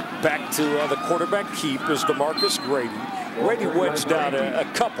 Right back to the quarterback keep is DeMarcus Grady. Grady wedged out a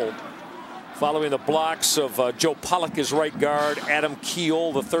couple following the blocks of Joe Pollock, his right guard, Adam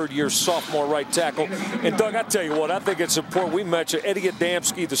Keel, the third-year sophomore right tackle. And Doug, I tell you what, I think it's important. We mentioned Eddie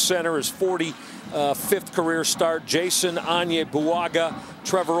Adamski, the center, his 45th career start. Jason Onyebuaga,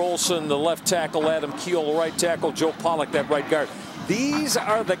 Trevor Olson, the left tackle, Adam Keel, right tackle, Joe Pollock, that right guard. These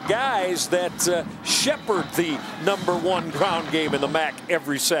are the guys that shepherd the #1 ground game in the MAC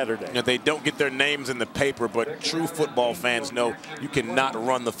every Saturday. You know, they don't get their names in the paper, but true football fans know you cannot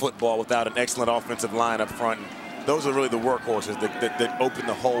run the football without an excellent offensive line up front. And those are really the workhorses that open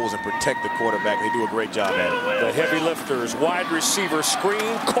the holes and protect the quarterback. They do a great job at it. The heavy lifters, wide receiver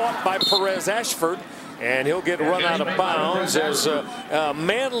screen caught by Perez Ashford. And he'll get run out of bounds as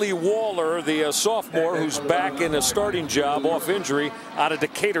Manley Waller, the sophomore who's back in a starting job off injury out of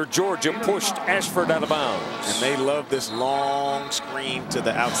Decatur, Georgia, pushed Ashford out of bounds. And they love this long screen to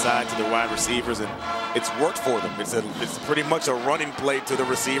the outside to the wide receivers, and it's worked for them. It's pretty much a running play to the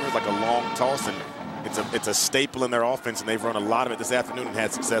receivers, like a long toss, and it's a staple in their offense, and they've run a lot of it this afternoon and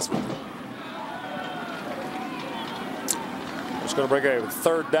had success with it. It's going to bring a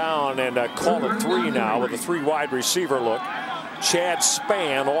third down and call it 3 now with a 3 wide receiver look. Chad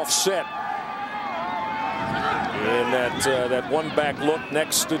Spann offset in that one back look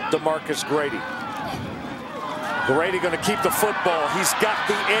next to DeMarcus Grady. Grady going to keep the football. He's got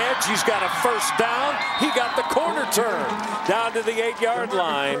the edge. He's got a first down. He got the corner turn down to the 8-yard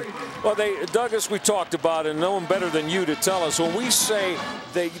line. Well, Douglas, we talked about, and no one better than you to tell us, when we say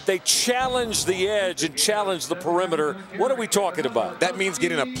they challenge the edge and challenge the perimeter, what are we talking about? That means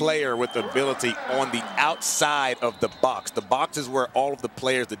getting a player with ability on the outside of the box. The box is where all of the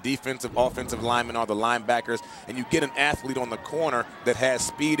players, the defensive, offensive linemen, are the linebackers, and you get an athlete on the corner that has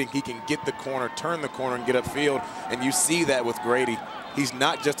speed and he can get the corner, turn the corner, and get upfield. And you see that with Grady. He's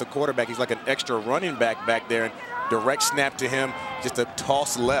not just a quarterback. He's like an extra running back there. And direct snap to him, just a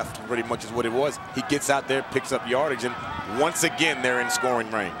toss left, pretty much is what it was. He gets out there, picks up yardage, and once again, they're in scoring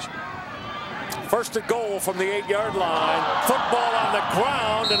range. First and goal from the 8-yard line. Football on the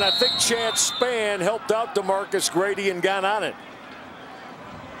ground, and I think Chad Spann helped out DeMarcus Grady and got on it.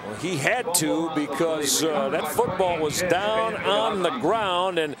 Well, he had to because that football was down on the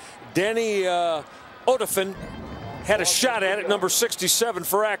ground, and Denny Odefin had a shot at it, number 67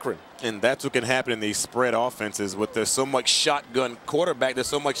 for Akron. And that's what can happen in these spread offenses with there's so much shotgun quarterback, there's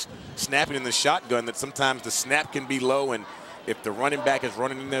so much snapping in the shotgun that sometimes the snap can be low, and if the running back is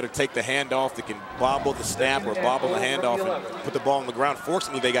running in there to take the handoff, they can bobble the snap or bobble the handoff and put the ball on the ground.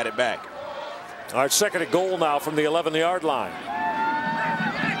 Fortunately, they got it back. All right, second and goal now from the 11-yard line.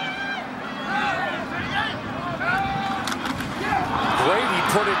 Grady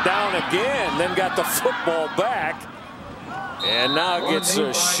put it down again, then got the football back, and now gets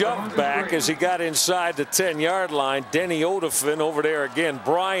shoved back as he got inside the 10-yard line. Denny Odefin over there again.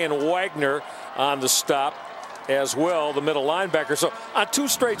 Brian Wagner on the stop as well, the middle linebacker. So on 2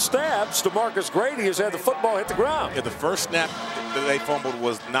 straight stabs, DeMarcus Grady has had the football hit the ground. Yeah, the first snap that they fumbled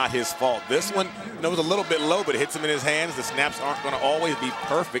was not his fault. This one, was a little bit low, but it hits him in his hands. The snaps aren't going to always be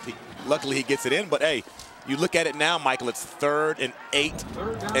perfect. Luckily, he gets it in. But hey, you look at it now, Michael. It's 3rd and 8,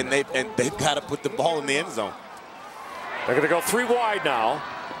 and they've got to put the ball in the end zone. They're going to go 3 wide now.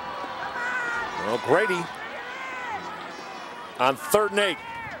 Well, Grady on 3rd and 8.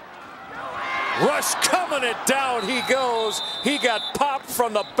 Rush coming it down, he goes. He got popped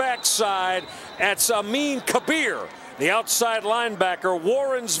from the backside. That's Amin Kabir, the outside linebacker,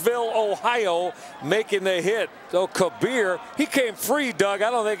 Warrensville, Ohio, making the hit. So Kabir, he came free, Doug.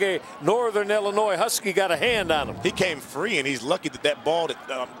 I don't think a Northern Illinois Husky got a hand on him. He came free, and he's lucky that ball,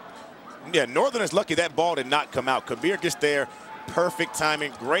 Northern is lucky that ball did not come out. Kabir gets there, perfect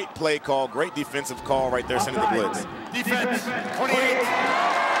timing, great play call, great defensive call right there, sending the blitz. Defense, 28.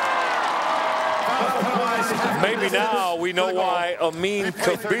 Maybe now we know why Amin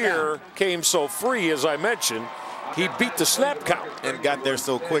Kabir came so free, as I mentioned. He beat the snap count. And got there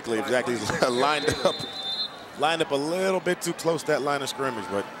so quickly. Exactly. lined up a little bit too close to that line of scrimmage,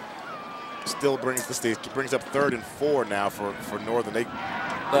 but still brings up 3rd and 4 now for Northern.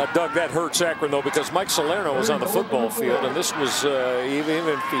 Doug, that hurts Akron, though, because Mike Salerno was on the football field, and this was, even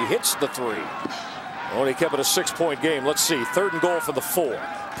if he hits the 3, only kept it a 6-point game. Let's see, 3rd and goal for the 4.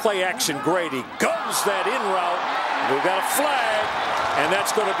 Play action, Grady goes that in route. We've got a flag, and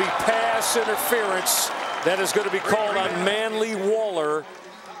that's going to be pass interference. That is going to be called on Manly Waller.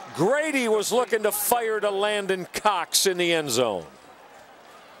 Grady was looking to fire to Landon Cox in the end zone.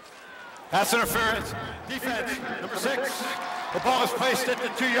 Pass interference. Defense, number 6. The ball is placed at the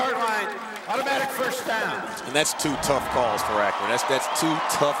 2-yard line. Automatic first down. And that's 2 tough calls for Akron. That's 2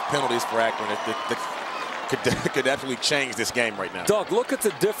 tough penalties for Akron. Could absolutely change this game right now. Doug, look at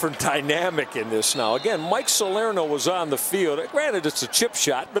the different dynamic in this now. Again, Mike Salerno was on the field. Granted, it's a chip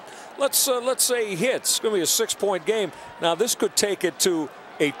shot, but let's say he hits. It's going to be a 6-point game. Now, this could take it to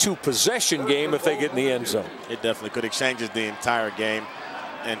a 2-possession game if they get in the end zone. It definitely could. It changes the entire game.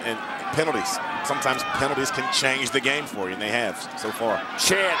 And penalties. Sometimes penalties can change the game for you, and they have so far.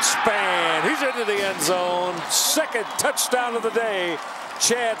 Chad Spann, he's into the end zone. 2nd touchdown of the day.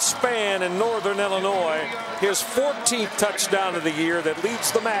 Chad Spann in Northern Illinois, his 14th touchdown of the year that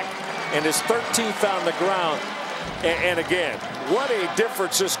leads the MAC, and his 13th on the ground. And again, what a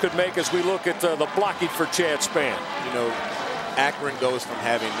difference this could make as we look at the blocking for Chad Spann. Akron goes from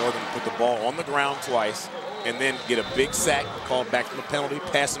having Northern put the ball on the ground twice and then get a big sack called back from a penalty,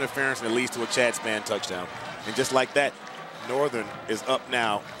 pass interference, and it leads to a Chad Spann touchdown. And just like that, Northern is up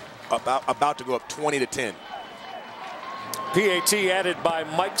now, about to go up 20-10. PAT added by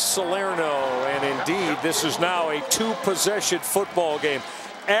Mike Salerno, and indeed this is now a 2-possession football game.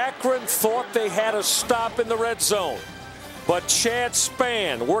 Akron thought they had a stop in the red zone, but Chad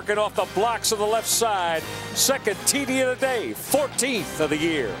Spann working off the blocks of the left side. 2nd TD of the day, 14th of the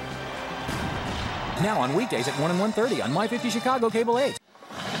year. Now on weekdays at 1 and 1:30 on My 50 Chicago Cable 8.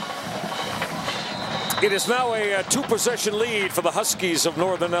 It is now a 2-possession lead for the Huskies of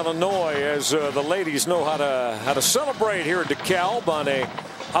Northern Illinois as the ladies know how to celebrate here in DeKalb on a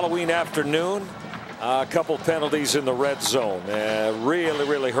Halloween afternoon. A couple penalties in the red zone.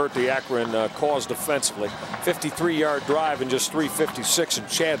 Really hurt the Akron cause defensively. 53-yard drive and just 3:56, and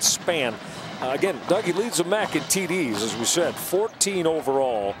Chad Spann. Again, Doug, he leads the MAC in TDs, as we said. 14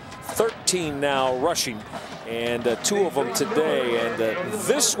 overall, 13 now rushing, and 2 of them today. And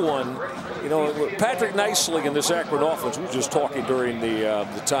this one, Patrick Nicely in this Akron offense, we were just talking during the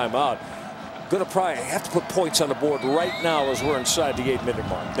timeout, going to probably have to put points on the board right now as we're inside the 8-minute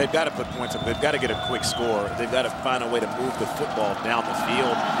mark. They've got to put points up. They've got to get a quick score. They've got to find a way to move the football down the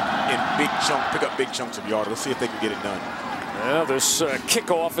field in big chunks, pick up big chunks of yard. Let's see if they can get it done. Well, this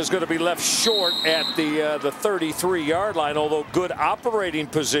kickoff is going to be left short at the 33-yard line, although good operating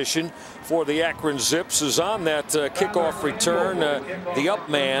position for the Akron Zips is on that kickoff return. The up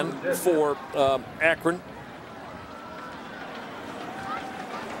man for Akron.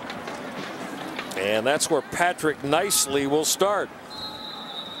 And that's where Patrick Nicely will start.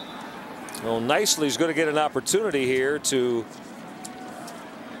 Well, Nicely's going to get an opportunity here to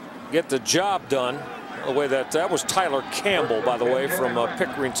get the job done. The way that was Tyler Campbell, by the way, from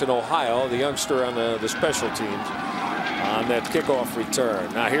Pickerington, Ohio, the youngster on the special teams on that kickoff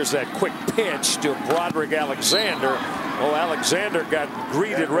return. Now here's that quick pitch to Broderick Alexander. Oh, Alexander got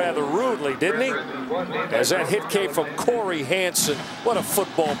greeted rather rudely, didn't he? As that hit came from Corey Hansen. What a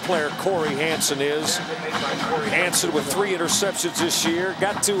football player Corey Hansen is. Hansen with 3 interceptions this year.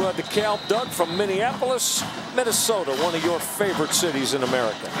 Got to DeKalb. Doug from Minneapolis, Minnesota, one of your favorite cities in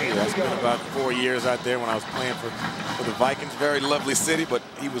America. Hey, that's been about 4 years out there when I was playing for the Vikings. Very lovely city, but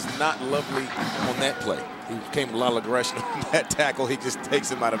he was not lovely on that play. He came with a lot of aggression on that tackle. He just takes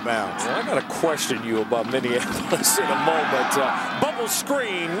him out of bounds. Well, I got to question you about Minneapolis in a moment. Bubble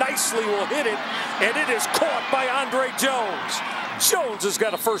screen, Nicely will hit it, and it is caught by Andre Jones. Jones has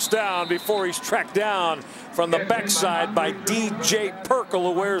got a first down before he's tracked down from the backside by DJ Perkle,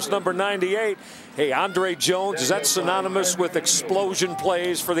 who wears number 98. Hey, Andre Jones, is that synonymous with explosion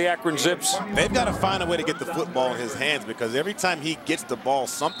plays for the Akron Zips? They've got to find a way to get the football in his hands, because every time he gets the ball,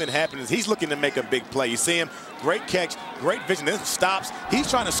 something happens. He's looking to make a big play. You see him, great catch, great vision. Then stops. He's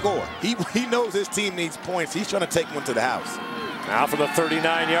trying to score. He knows his team needs points. He's trying to take one to the house. Now from the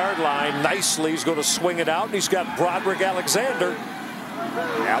 39-yard line, Nicely's going to swing it out, and he's got Broderick Alexander.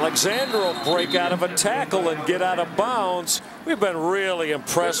 Alexander will break out of a tackle and get out of bounds. We've been really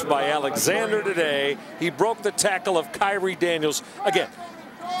impressed by Alexander today. He broke the tackle of Kyrie Daniels. Again,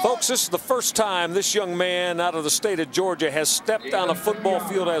 folks, this is the first time this young man out of the state of Georgia has stepped on a football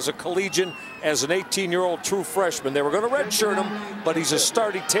field as a collegian, as an 18-year-old true freshman. They were going to redshirt him, but he's a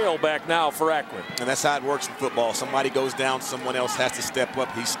starting tailback now for Akron. And that's how it works in football. Somebody goes down, someone else has to step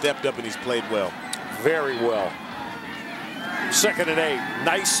up. He stepped up and he's played well. Very well. 2nd and 8,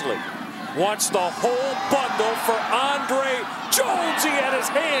 Nicely wants the whole bundle for Andre Jones. He had his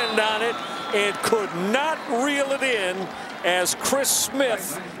hand on it and could not reel it in, as Chris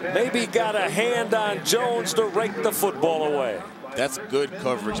Smith maybe got a hand on Jones to rake the football away. That's good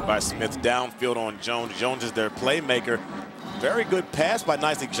coverage by Smith downfield on Jones. Jones is their playmaker. Very good pass by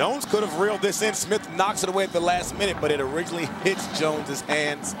Nicely. Jones could have reeled this in. Smith knocks it away at the last minute, but it originally hits Jones's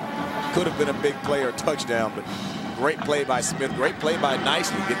hands. Could have been a big play or a touchdown, but great play by Smith. Great play by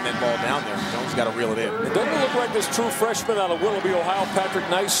Nicely getting that ball down there. Jones got to reel it in. It doesn't look like this true freshman out of Willoughby, Ohio, Patrick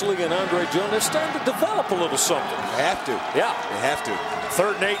Nicely and Andre Jones, they're starting to develop a little something. They have to. Yeah. They have to.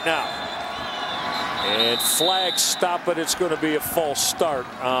 3rd and 8 now. And flags stop it. It's going to be a false start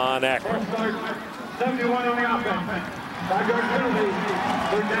on Akron. 71 on the offense. 5-yard penalty.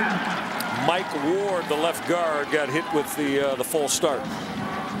 3rd down. Mike Ward, the left guard, got hit with the false start.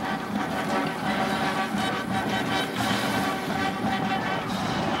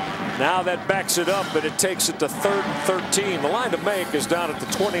 Now that backs it up, but it takes it to 3rd and 13. The line to make is down at the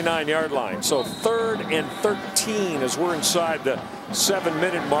 29-yard line. So 3rd and 13 as we're inside the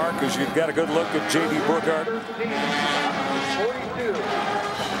 7-minute mark, as you've got a good look at J.D. Brookart.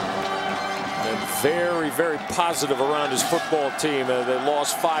 And very, very positive around his football team. They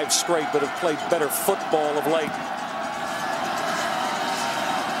lost 5 straight, but have played better football of late.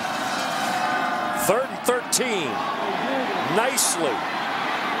 3rd and 13. Nicely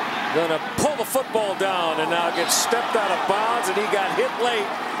gonna pull the football down, and now gets stepped out of bounds, and he got hit late.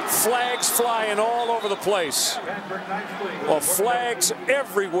 Flags flying all over the place. Well, flags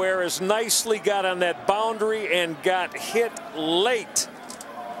everywhere as Nicely got on that boundary and got hit late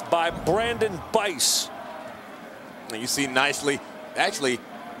by Brandon Bice. And you see Nicely, actually,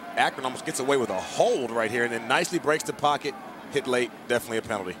 Akron almost gets away with a hold right here, and then Nicely breaks the pocket, hit late, definitely a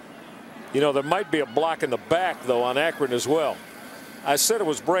penalty. You know, there might be a block in the back, though, on Akron as well. I said it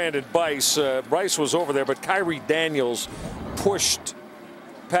was Brandon Bice. Bryce was over there, but Kyrie Daniels pushed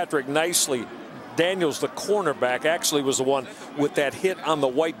Patrick Nicely. Daniels, the cornerback, actually was the one with that hit on the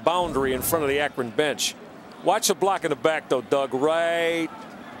white boundary in front of the Akron bench. Watch the block in the back, though, Doug, right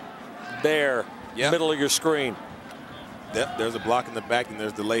there, middle of your screen. Yep, there's a block in the back, and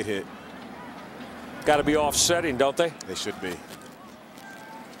there's the late hit. Got to be offsetting, don't they? They should be.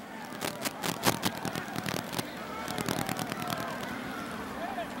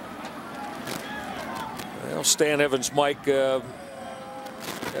 Well, Stan Evans' mic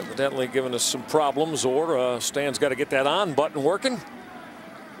evidently giving us some problems, or Stan's got to get that on button working.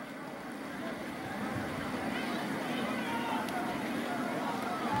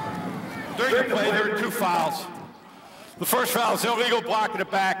 During the play, there were 2 fouls. The first foul is illegal block in the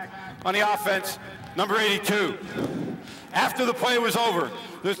back on the offense, number 82. After the play was over,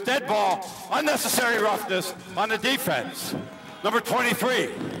 there's dead ball, unnecessary roughness on the defense, number 23.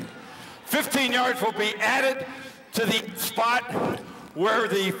 15 yards will be added to the spot where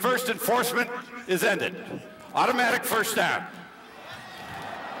the first enforcement is ended. Automatic first down.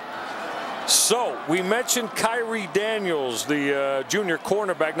 So we mentioned Kyrie Daniels, the junior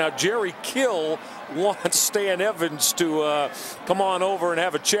cornerback. Now Jerry Kill wants Stan Evans to come on over and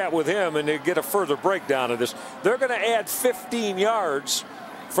have a chat with him and to get a further breakdown of this. They're going to add 15 yards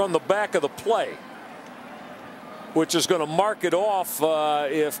from the back of the play, which is going to mark it off,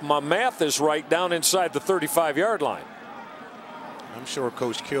 if my math is right, down inside the 35-yard line. I'm sure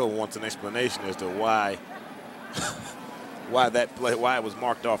Coach Kill wants an explanation as to why that play, why it was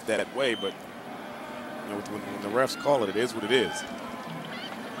marked off that way, but you know, when the refs call it, it is what it is.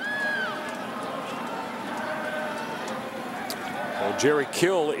 Well, Jerry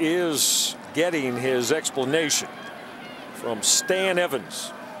Kill is getting his explanation from Stan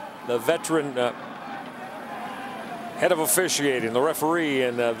Evans, the veteran head of officiating, the referee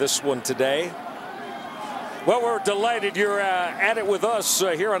in this one today. Well, we're delighted you're at it with us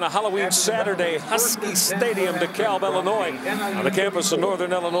here on a Halloween Saturday, Husky Stadium, DeKalb, Illinois, on the campus of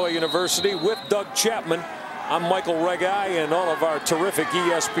Northern Illinois University with Doug Chapman. I'm Michael Regai and all of our terrific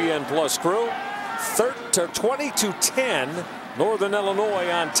ESPN Plus crew. 22-10, Northern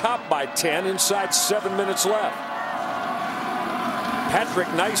Illinois on top by 10, inside 7 minutes left.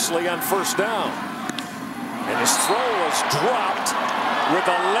 Patrick Nicely on first down. And his throw was dropped with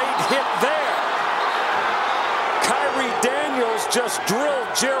a late hit there. Kyrie Daniels just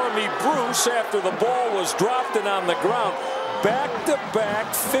drilled Jeremy Bruce after the ball was dropped and on the ground.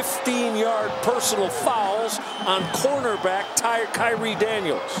 Back-to-back 15-yard personal fouls on cornerback Kyrie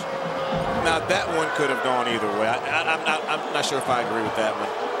Daniels. Now that one could have gone either way. I'm not sure if I agree with that one.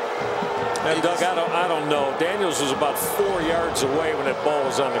 And Doug, I don't know. Daniels was about 4 yards away when that ball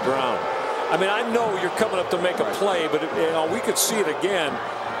was on the ground. I mean, I know you're coming up to make a play, but you know, we could see it again.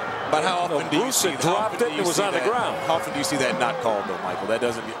 But how often do you see Bruce dropped it and it was on the ground? How often do you see that not called though, Michael? That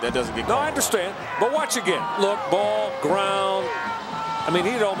doesn't get called. No, I understand. But watch again. Look, ball, ground. I mean,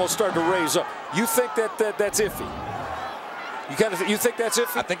 he'd almost started to raise up. You think that's iffy? You think that's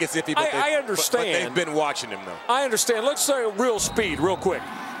iffy? I think it's iffy. But I understand. But they've been watching him though. I understand. Let's say real speed, real quick.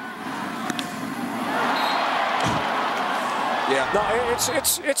 Yeah. No,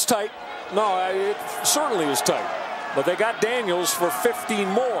 it's tight. No, it certainly is tight. But they got Daniels for 15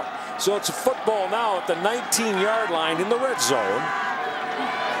 more. So it's a football now at the 19-yard line in the red zone.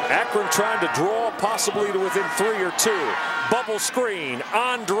 Akron trying to draw possibly to within 3 or 2. Bubble screen.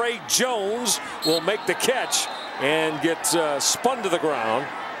 Andre Jones will make the catch and get spun to the ground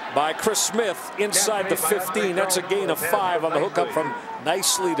by Chris Smith inside the 15. That's a gain of 5 on the hookup from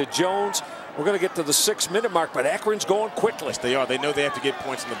Nicely to Jones. We're going to get to the 6-minute mark, but Akron's going quickly. Yes, they are. They know they have to get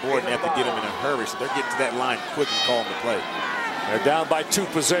points on the board and they have to get them in a hurry, so they're getting to that line quick and calling the play. They're down by 2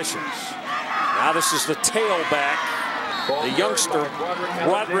 possessions. Now this is the tailback, the youngster,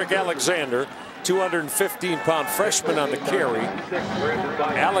 Roderick Alexander, 215-pound freshman on the carry.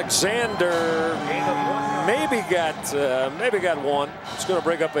 Alexander maybe got one. It's going to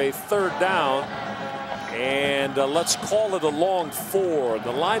bring up a 3rd down. And let's call it a long 4.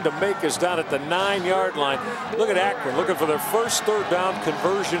 The line to make is down at the 9-yard line. Look at Akron looking for their first 3rd down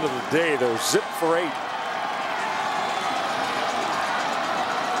conversion of the day. They're zipped for 8.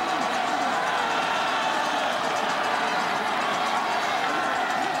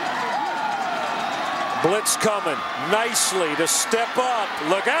 Blitz coming. Nicely to step up.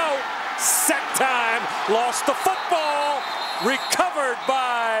 Look out. Sack time. Lost the football. Recovered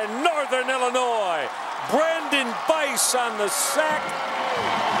by Northern Illinois. Brandon Bice on the sack.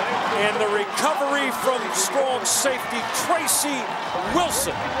 And the recovery from strong safety Tracy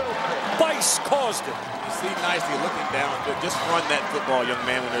Wilson. Bice caused it. You see Nicely looking down. Just run that football, young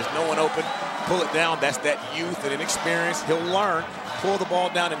man. When there's no one open, pull it down. That's that youth and inexperience. He'll learn. Pull the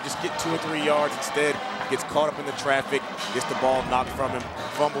ball down and just get 2 or 3 yards. Instead, gets caught up in the traffic, gets the ball knocked from him.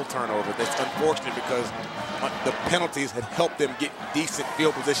 Fumble turnover. That's unfortunate because the penalties had helped them get decent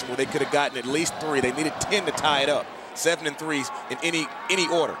field position where they could have gotten at least 3. They needed 10 to tie it up. 7 and 3s in any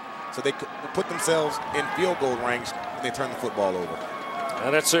order. So they could put themselves in field goal range and they turn the football over.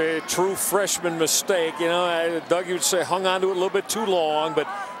 And that's a true freshman mistake. You know, Doug, you would say hung on to it a little bit too long, but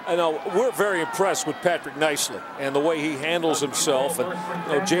I know we're very impressed with Patrick Nicely and the way he handles himself. And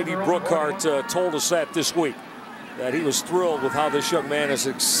you know, J.D. Brookhart told us that this week, that he was thrilled with how this young man has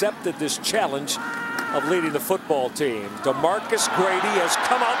accepted this challenge of leading the football team. DeMarcus Grady has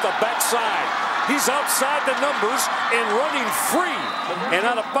come out the backside. He's outside the numbers and running free and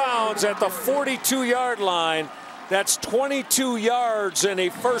out of bounds at the 42-yard line. That's 22 yards and a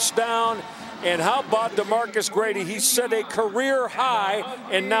first down. And how about DeMarcus Grady? He set a career high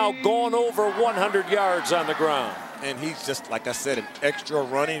and now gone over 100 yards on the ground. And he's just, like I said, an extra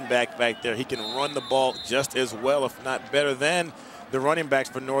running back there. He can run the ball just as well, if not better than the running backs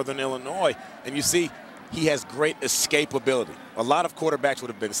for Northern Illinois. And you see, he has great escapability. A lot of quarterbacks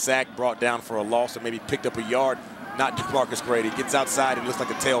would have been sacked, brought down for a loss, or maybe picked up a yard. Not DeMarcus Grady. Gets outside and looks like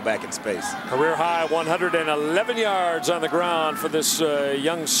a tailback in space. Career high 111 yards on the ground for this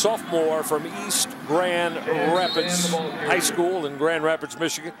young sophomore from East Grand Rapids High School in Grand Rapids,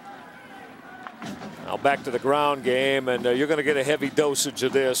 Michigan. Now back to the ground game, and you're going to get a heavy dosage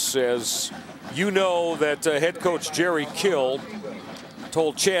of this, as you know that head coach Jerry Kill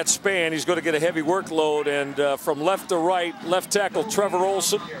told Chad Spann he's going to get a heavy workload, and from left to right, left tackle Trevor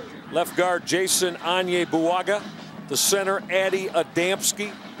Olson, left guard Jason Onyebuaga, the center Addy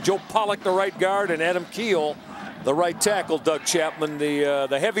Adamski, Joe Pollock the right guard, and Adam Keel the right tackle. Doug Chapman,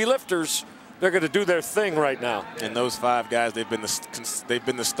 the heavy lifters, they're going to do their thing right now. And those 5 guys, they've been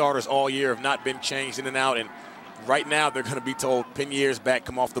the starters all year, have not been changed in and out, and right now they're going to be told, pin your ears back,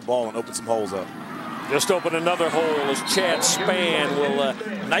 come off the ball, and open some holes up. Just open another hole as Chad Spann will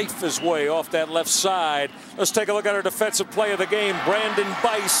knife his way off that left side. Let's take a look at our defensive play of the game. Brandon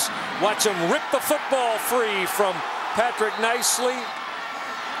Bice, watch him rip the football free from Patrick Nicely,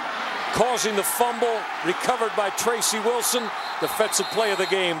 causing the fumble, recovered by Tracy Wilson. Defensive play of the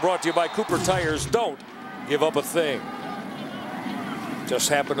game brought to you by Cooper Tires. Don't give up a thing. Just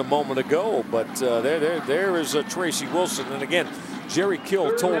happened a moment ago, but there is Tracy Wilson. And again, Jerry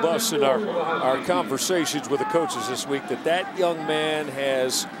Kill told us in our conversations with the coaches this week that young man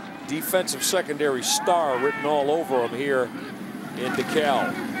has defensive secondary star written all over him here in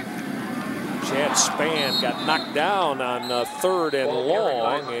DeKalb. Chad Spann got knocked down on 3rd and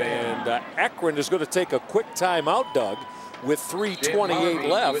long, and Akron is going to take a quick timeout, Doug, with 3:28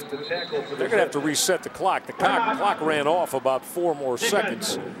 left. They're going to have to reset the clock. The clock ran off about 4 more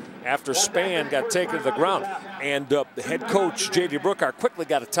seconds after Spann got taken to the ground. And the head coach, J.D. Brookart, quickly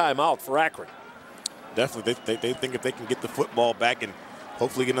got a timeout for Akron. Definitely. They think if they can get the football back and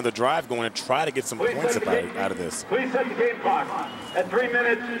hopefully get another drive going and try to get some points out of this. Please set the game clock at 3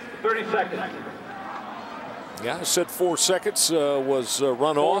 minutes, 30 seconds. Yeah, I said 4 seconds was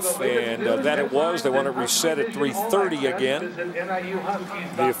run off, and that it was. They want to reset at 3:30 again.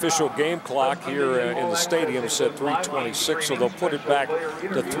 The official game clock here in the stadium said 3:26, so they'll put it back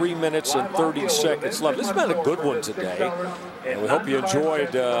to 3 minutes and 30 seconds left. This has been a good one today, and we hope you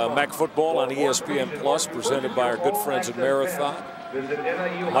enjoyed MAC football on ESPN Plus, presented by our good friends at Marathon.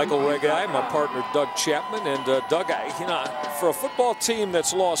 Michael Regai, my partner Doug Chapman, and Doug, for a football team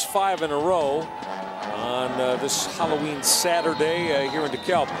that's lost 5 in a row on this Halloween Saturday here in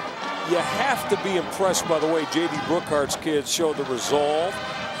DeKalb, you have to be impressed by the way J.D. Brookart's kids showed the resolve,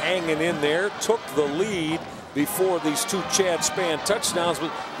 hanging in there, took the lead before these 2 Chad Spann touchdowns,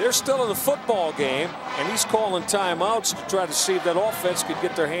 but they're still in the football game, and he's calling timeouts to try to see if that offense could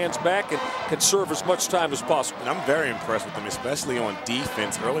get their hands back and conserve as much time as possible. And I'm very impressed with them, especially on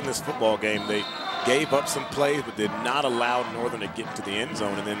defense. Early in this football game, they gave up some plays, but did not allow Northern to get into the end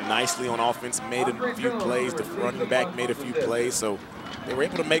zone. And then nicely on offense, made a few plays. The running back made a few plays. So they were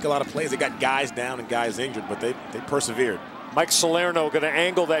able to make a lot of plays. They got guys down and guys injured, but they persevered. Mike Salerno going to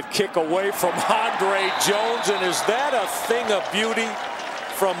angle that kick away from Andre Jones. And is that a thing of beauty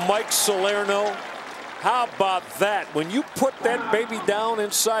from Mike Salerno? How about that? When you put that baby down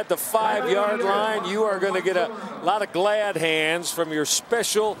inside the 5-yard line, you are going to get a lot of glad hands from your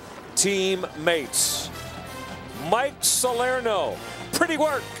special team mates. Mike Salerno, pretty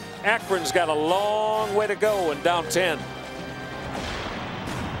work. Akron's got a long way to go and down 10.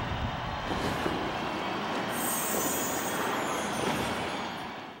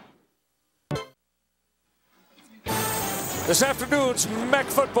 This afternoon's MAC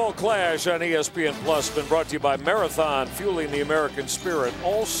Football Clash on ESPN Plus been brought to you by Marathon, fueling the American spirit.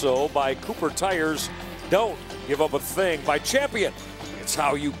 Also by Cooper Tires, don't give up a thing. By Champion, it's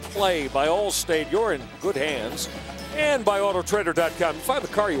how you play. By Allstate, you're in good hands. And by Autotrader.com. Find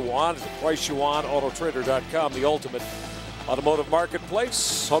the car you want at the price you want. Autotrader.com, the ultimate automotive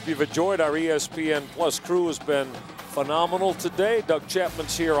marketplace. Hope you've enjoyed. Our ESPN Plus crew has been phenomenal today. Doug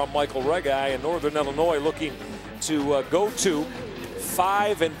Chapman's here. I'm Michael Regai. In Northern Illinois looking to go to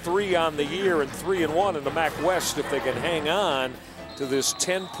 5-3 on the year and 3-1 in the MAC West if they can hang on to this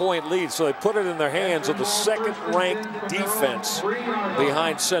 10-point lead. So they put it in their hands of the second-ranked defense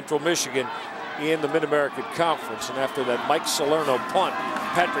behind Central Michigan. in the Mid-American Conference. And after that Mike Salerno punt,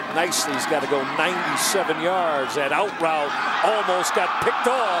 Patrick Nicely's got to go 97 yards. That out route almost got picked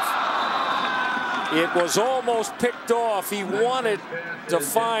off. It was almost picked off. He wanted to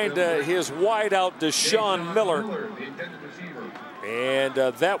find his wideout, Deshaun Miller. And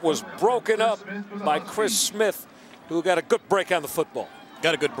that was broken up by Chris Smith, who got a good break on the football.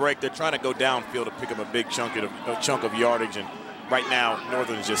 Got a good break. They're trying to go downfield to pick up a big chunk of yardage. And right now,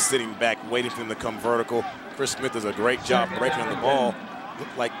 Northern's just sitting back, waiting for them to come vertical. Chris Smith does a great job breaking on the ball.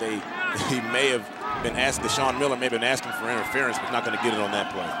 Looked like he may have been asked, Deshaun Miller may have been asking for interference, but not going to get it on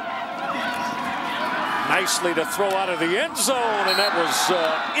that play. Nicely to throw out of the end zone, and that was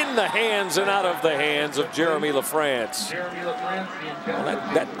in the hands and out of the hands of Jeremy LaFrance. Well,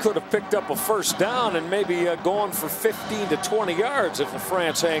 that could have picked up a first down and maybe gone for 15 to 20 yards if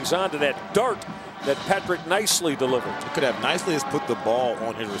LaFrance hangs on to that dart that Patrick Nicely delivered. He could have Nicely has put the ball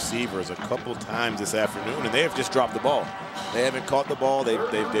on his receivers a couple times this afternoon, and they have just dropped the ball. They haven't caught the ball. They've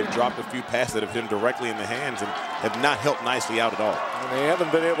dropped a few passes that have hit him directly in the hands and have not helped Nicely out at all. And they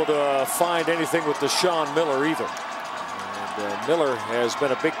haven't been able to find anything with Deshaun Miller either. And Miller has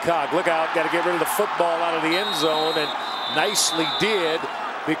been a big cog. Look out, got to get rid of the football out of the end zone, and Nicely did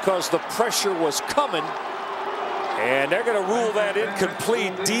because the pressure was coming. And they're going to rule that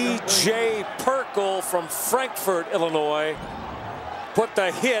incomplete. DJ Perkle from Frankfort, Illinois, put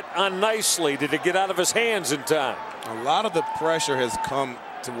the hit on Nicely. Did it get out of his hands in time? A lot of the pressure has come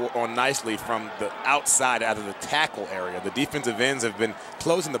on Nicely from the outside, out of the tackle area. The defensive ends have been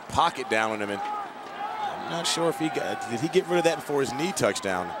closing the pocket down on him, and I'm not sure if did he get rid of that before his knee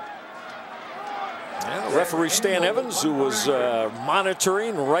touchdown? Yeah, referee Stan Evans, who was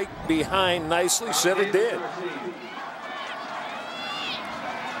monitoring right behind Nicely, said it did.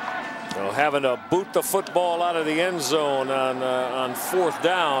 So having to boot the football out of the end zone on fourth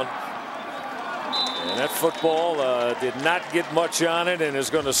down. And that football did not get much on it and is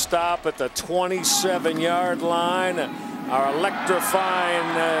going to stop at the 27-yard line. Our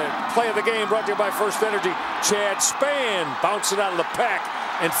electrifying play of the game brought to you by First Energy. Chad Spann bouncing out of the pack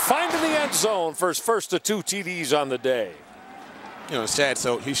and finding the end zone for his first of 2 TDs on the day. You know, Chad,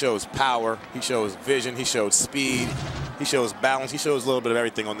 so he shows power, he shows vision, he shows speed, he shows balance, he shows a little bit of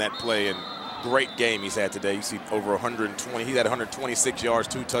everything on that play. And great game he's had today. You see over 120. He had 126 yards,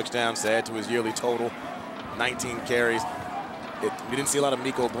 2 touchdowns to add to his yearly total, 19 carries. We didn't see a lot of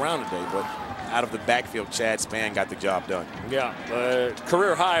Miko Brown today, but out of the backfield, Chad Spann got the job done. Yeah,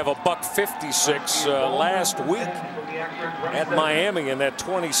 career high of $1.56 last week at Miami in that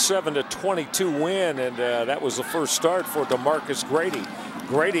 27-22 win, and that was the first start for DeMarcus Grady.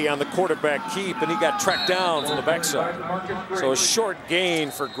 Grady on the quarterback keep, and he got tracked down from the backside. So a short gain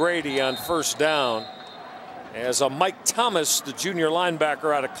for Grady on first down as Mike Thomas, the junior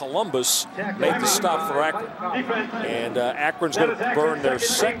linebacker out of Columbus, made the stop for Akron. And Akron's going to burn their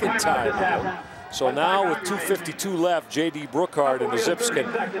second time out. So now with 2:52 left, J.D. Brookhart and the Zips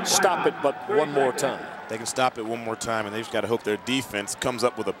can stop it but one more time. They can stop it one more time, and they've got to hope their defense comes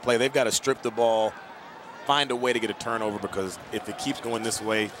up with a play. They've got to strip the ball, find a way to get a turnover, because if it keeps going this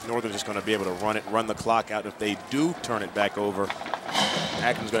way, Northern's just going to be able to run the clock out. If they do turn it back over,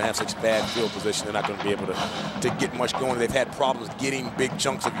 Akron's going to have such bad field position, they're not going to be able to get much going. They've had problems getting big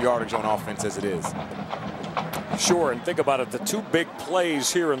chunks of yardage on offense as it is. Sure, and think about it, the 2 big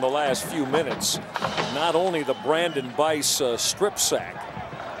plays here in the last few minutes. Not only the Brandon Bice strip sack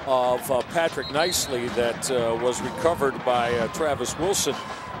of Patrick Nicely that was recovered by Travis Wilson,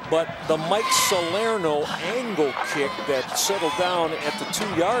 but the Mike Salerno angle kick that settled down at the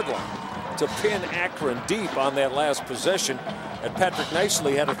 2-yard line to pin Akron deep on that last possession. And Patrick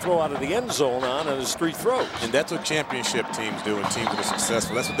Nicely had to throw out of the end zone on his 3 throws. And that's what championship teams do, and teams that are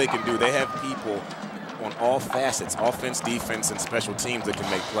successful. That's what they can do. They have people on all facets, offense, defense, and special teams that can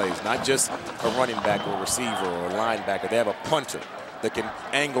make plays. Not just a running back or a receiver or a linebacker. They have a punter that can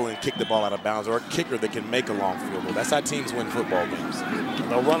angle and kick the ball out of bounds, or a kicker that can make a long field goal. That's how teams win football games.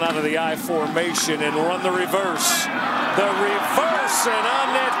 They'll run out of the I formation and run the reverse. The reverse, and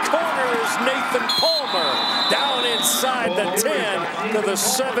on that corner is Nathan Palmer. Down inside the 10 to the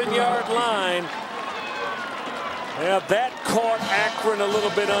 7-yard line. Yeah, that caught Akron a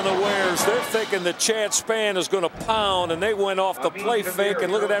little bit unawares. They're thinking that Chad Spann is going to pound, and they went off the play fake,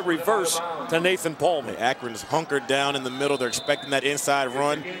 and look at that reverse to Nathan Palmer. Akron's hunkered down in the middle. They're expecting that inside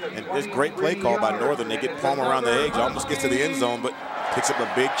run, and this great play call by Northern. They get Palmer around the edge, almost gets to the end zone, but picks up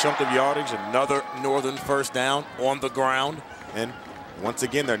a big chunk of yardage. Another Northern first down on the ground, and once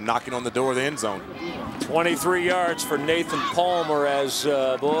again, they're knocking on the door of the end zone. 23 yards for Nathan Palmer as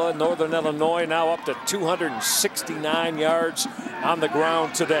Northern Illinois now up to 269 yards on the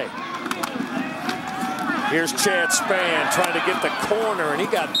ground today. Here's Chad Spann trying to get the corner, and he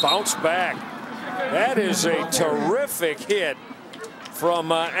got bounced back. That is a terrific hit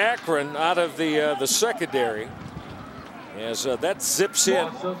from Akron out of the secondary. As that zips in,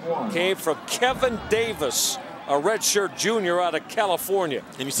 came from Kevin Davis, a redshirt junior out of California.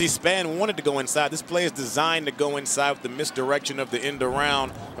 And you see Spann wanted to go inside. This play is designed to go inside with the misdirection of the end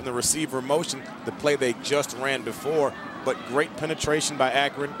around from the receiver motion, the play they just ran before. But great penetration by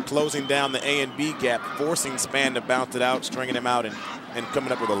Akron, closing down the A and B gap, forcing Spann to bounce it out, stringing him out, and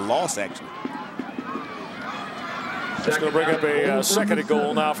coming up with a loss, actually. It's going to bring up a second and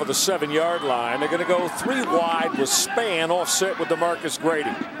goal now for the 7-yard line. They're going to go 3 wide with Spann offset with DeMarcus Grady.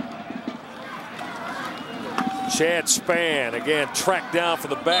 Chad Spann again tracked down for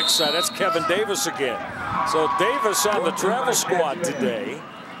the backside. That's Kevin Davis again. So Davis on the travel squad today.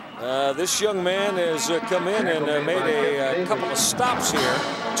 This young man has come in and made a couple of stops here.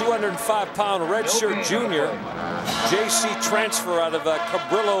 205-pound redshirt junior, JC transfer out of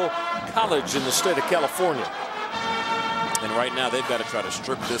Cabrillo College in the state of California. And right now they've got to try to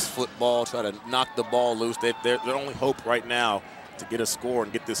strip this football, try to knock the ball loose. Their only hope right now to get a score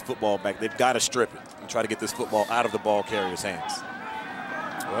and get this football back. They've got to strip it and try to get this football out of the ball carrier's hands.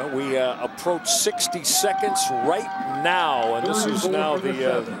 Well, we approach 60 seconds right now, and this is now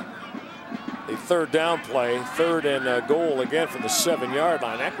the third down play, 3rd and goal again from the 7-yard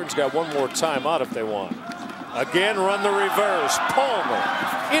line. Akron's got one more timeout if they want. Again, run the reverse.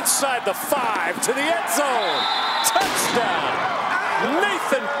 Palmer inside the 5 to the end zone. Touchdown.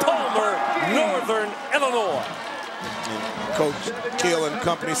 Nathan Palmer, Northern Illinois. And Coach Kill and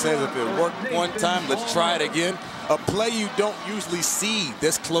company says if it worked one time, let's try it again. A play you don't usually see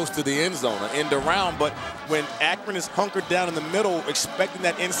this close to the end zone, an end around, but when Akron is hunkered down in the middle, expecting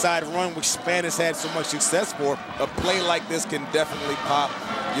that inside run, which Spann has had so much success for, a play like this can definitely pop.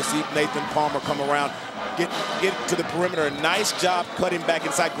 You see Nathan Palmer come around, get to the perimeter. A nice job cutting back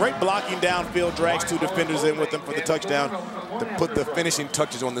inside. Great blocking downfield, drags 2 defenders in with him for the touchdown to put the finishing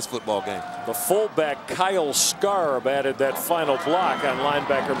touches on this football game. The fullback Kyle Scarb added that final block on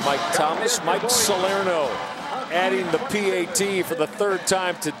linebacker Mike Thomas. Mike Salerno adding the PAT for the 3rd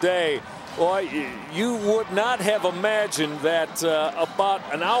time today. Boy, you would not have imagined that about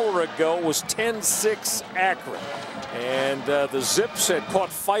an hour ago was 10-6 Akron. And the Zips had caught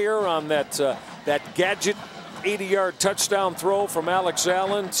fire on that gadget 80-yard touchdown throw from Alex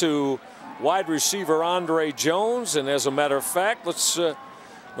Allen to wide receiver Andre Jones. And as a matter of fact,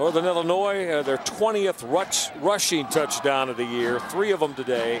 Northern Illinois, their 20th rushing touchdown of the year, 3 of them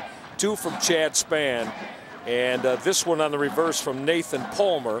today, 2 from Chad Spann. And this one on the reverse from Nathan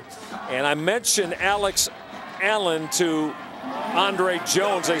Palmer. And I mentioned Alex Allen to Andre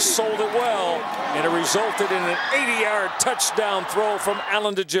Jones. They sold it well, and it resulted in an 80-yard touchdown throw from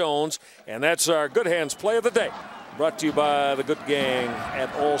Allen to Jones. And that's our Good Hands play of the day. Brought to you by the good gang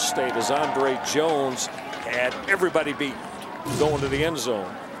at Allstate, as Andre Jones had everybody beat going to the end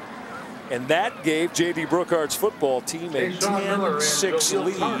zone. And that gave J.D. Brookhart's football team a 10-6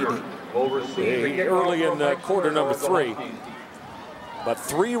 lead early in quarter number 3. But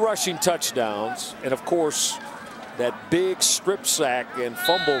 3 rushing touchdowns, and of course that big strip sack and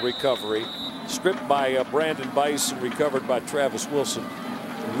fumble recovery, stripped by Brandon Bice and recovered by Travis Wilson,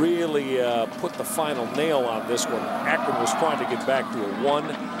 really put the final nail on this one. Akron was trying to get back to a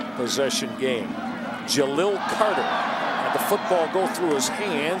 1-possession game. Jalil Carter had the football go through his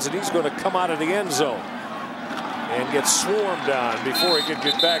hands, and he's going to come out of the end zone and get swarmed on before he could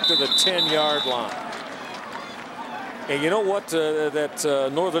get back to the 10-yard line. And you know what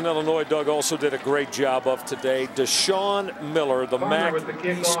Northern Illinois, Doug, also did a great job of today? Deshaun Miller, the MAC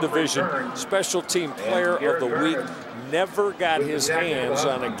East Division Special Team Player of the Week, never got his hands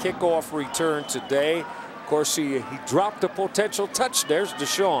on a kickoff return today. Of course, he dropped a potential touch. There's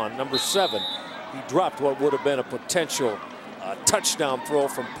Deshaun, number 7. He dropped what would have been a potential touchdown throw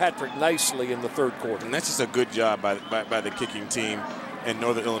from Patrick Nicely in the 3rd quarter. And that's just a good job by the kicking team in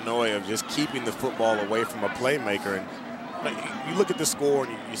Northern Illinois of just keeping the football away from a playmaker. And you look at the score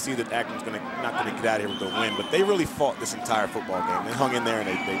and you see that Akron's not going to get out of here with a win, but they really fought this entire football game. They hung in there and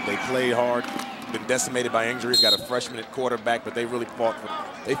they played hard. Been decimated by injuries, got a freshman at quarterback, but they really fought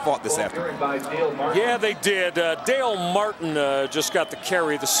this afternoon. Yeah, they did. Dale Martin just got the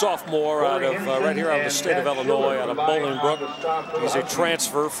carry, the sophomore out of right here out of the state of Illinois, out of Bolingbrook. He's a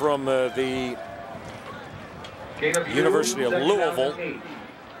transfer from the University of Louisville.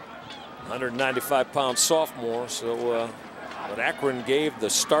 195-pound sophomore. So but Akron gave the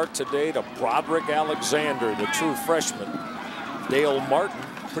start today to Broderick Alexander, the true freshman. Dale Martin,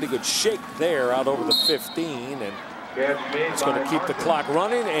 pretty good shake there out over the 15, and It's going to keep the clock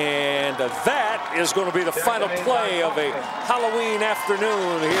running, and that is going to be the final play of a Halloween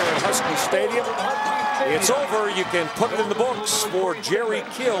afternoon here at Husky Stadium. It's over. You can put it in the books for Jerry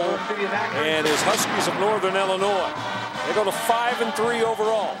Kill and his Huskies of Northern Illinois. They go to 5-3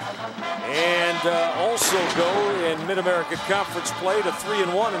 overall, and also go in Mid-American Conference play to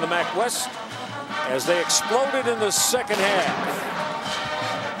 3-1 in the MAC West as they exploded in the second half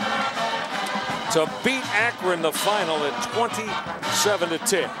to beat Akron the final at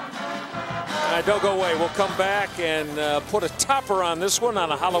 27-10. Don't go away. We'll come back and put a topper on this one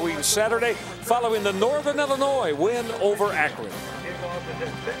on a Halloween Saturday following the Northern Illinois win over Akron.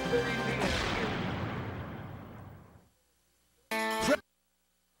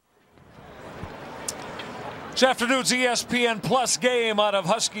 This afternoon's ESPN Plus game out of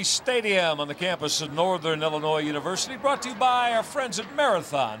Husky Stadium on the campus of Northern Illinois University, brought to you by our friends at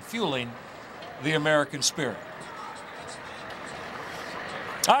Marathon, fueling the American spirit.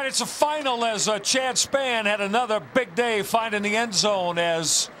 All right, it's a final as Chad Spann had another big day finding the end zone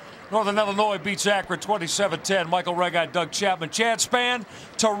as Northern Illinois beats Akron 27-10. Michael Reggie, Doug Chapman. Chad Spann,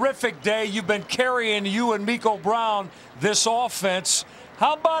 terrific day. You've been carrying you and Miko Brown this offense.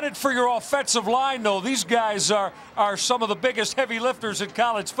 How about it for your offensive line, though? These guys are some of the biggest heavy lifters in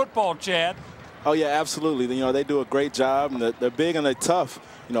college football, Chad. Oh, yeah, absolutely. You know, they do a great job, and they're big and they're tough.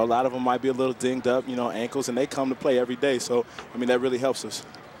 You know, a lot of them might be a little dinged up, you know, ankles, and they come to play every day. So, I mean, that really helps us.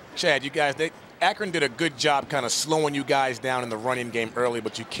 Chad, you guys, Akron did a good job kind of slowing you guys down in the running game early,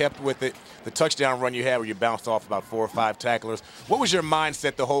 but you kept with it. The touchdown run you had where you bounced off about 4 or 5 tacklers. What was your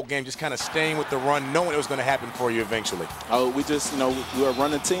mindset the whole game, just kind of staying with the run, knowing it was going to happen for you eventually? Oh, we just, you know, we were a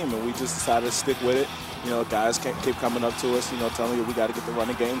running team, and we just decided to stick with it. You know, guys keep coming up to us, you know, telling you we got to get the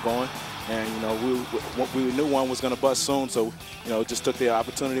running game going. And, you know, we knew one was going to bust soon, so, you know, just took the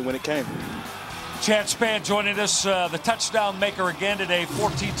opportunity when it came. Chad Spann joining us, the touchdown maker again today.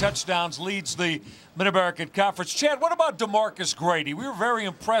 14 touchdowns, leads the Mid-American Conference. Chad, what about DeMarcus Grady? We were very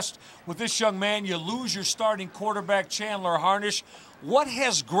impressed with this young man. You lose your starting quarterback, Chandler Harnish. What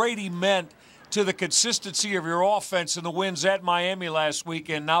has Grady meant to the consistency of your offense in the wins at Miami last week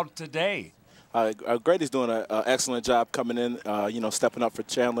and now today? Grady's doing an excellent job coming in, you know, stepping up for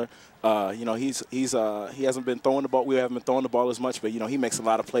Chandler. You know, he hasn't been throwing the ball. We haven't been throwing the ball as much, but, you know, he makes a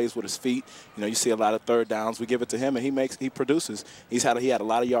lot of plays with his feet. You know, you see a lot of third downs. We give it to him, and he produces. He had a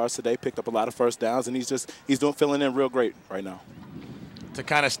lot of yards today, picked up a lot of first downs, and he's filling in real great right now. To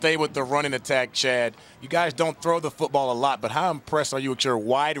kind of stay with the running attack, Chad, you guys don't throw the football a lot, but how impressed are you with your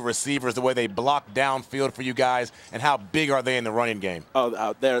wide receivers, the way they block downfield for you guys, and how big are they in the running game?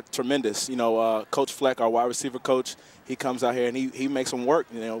 Oh, they're tremendous. You know, Coach Fleck, our wide receiver coach, he comes out here and he makes them work.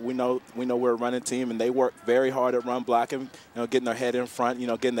 You know, we know we're a running team, and they work very hard at run blocking, you know, getting their head in front, you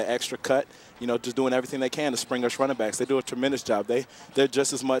know, getting the extra cut, you know, just doing everything they can to spring us running backs. They do a tremendous job. They're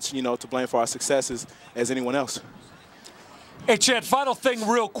just as much, you know, to blame for our successes as anyone else. Hey, Chad, final thing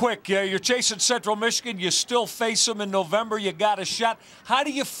real quick. You're chasing Central Michigan. You still face them in November. You got a shot. How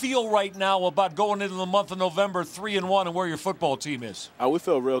do you feel right now about going into the month of November 3-1 and where your football team is? We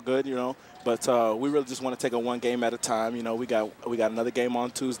feel real good, you know, but we really just want to take it one game at a time. You know, we got another game on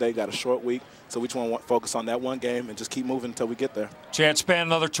Tuesday, got a short week, so we just want to focus on that one game and just keep moving until we get there. Chad Spann,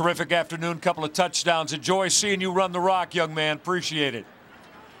 another terrific afternoon, couple of touchdowns. Enjoy seeing you run the rock, young man. Appreciate it.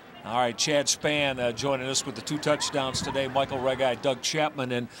 All right, Chad Spann joining us with the 2 touchdowns today. Michael Reggie, Doug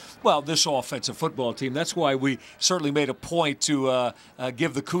Chapman, and, well, this offensive football team. That's why we certainly made a point to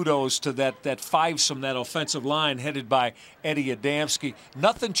give the kudos to that fivesome, that offensive line headed by Eddie Adamski.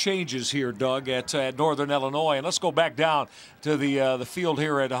 Nothing changes here, Doug, at Northern Illinois. And let's go back down to the field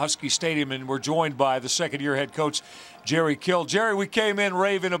here at Husky Stadium, and we're joined by the second-year head coach, Jerry Kill. Jerry, we came in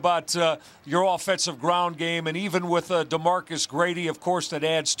raving about your offensive ground game, and even with DeMarcus Grady, of course, that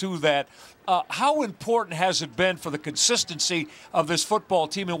adds to that. How important has it been for the consistency of this football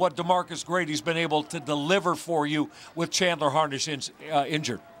team and what DeMarcus Grady's been able to deliver for you with Chandler Harnish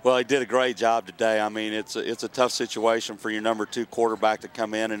injured? Well, he did a great job today. I mean, it's a tough situation for your number 2 quarterback to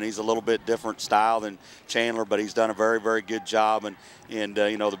come in, and he's a little bit different style than Chandler, but he's done a very, very good job. And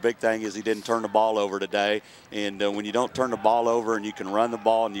you know, the big thing is he didn't turn the ball over today. And when you don't turn the ball over and you can run the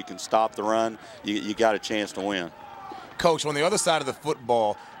ball and you can stop the run, you got a chance to win. Coach, on the other side of the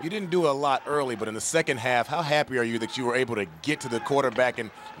football, you didn't do a lot early, but in the second half, how happy are you that you were able to get to the quarterback and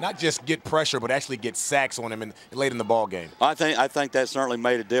not just get pressure, but actually get sacks on him late in the ball game? I think that certainly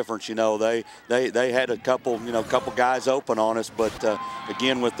made a difference. You know, they had a couple guys open on us, but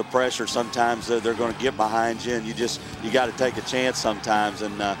again, with the pressure, sometimes they're going to get behind you, and you got to take a chance sometimes.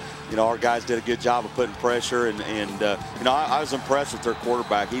 And you know, our guys did a good job of putting pressure, and you know, I was impressed with their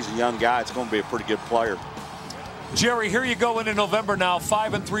quarterback. He's a young guy. It's going to be a pretty good player. Jerry, here you go into November now,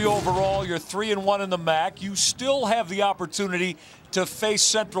 5-3 overall. You're 3-1 in the MAC. You still have the opportunity to face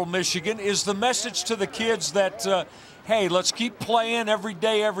Central Michigan. Is the message to the kids that, hey, let's keep playing every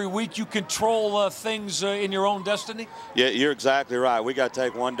day, every week? You control things in your own destiny? Yeah, you're exactly right. We got to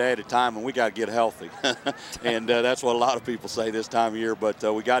take one day at a time, and we got to get healthy. And that's what a lot of people say this time of year. But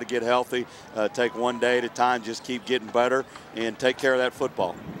we got to get healthy, take one day at a time, just keep getting better, and take care of that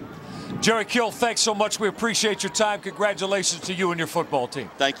football. Jerry Kill, thanks so much. We appreciate your time. Congratulations to you and your football team.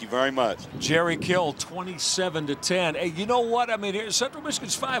 Thank you very much. Jerry Kill, 27-10. Hey, you know what? I mean, Central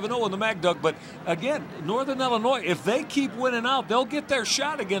Michigan's 5-0 in the MAC, Doug. But, again, Northern Illinois, if they keep winning out, they'll get their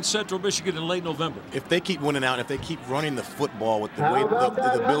shot against Central Michigan in late November. If they keep winning out, if they keep running the football with the way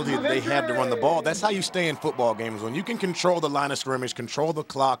the ability that they have to run the ball, that's how you stay in football games. When you can control the line of scrimmage, control the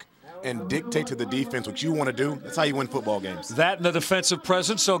clock, and dictate to the defense what you want to do, that's how you win football games. That and the defensive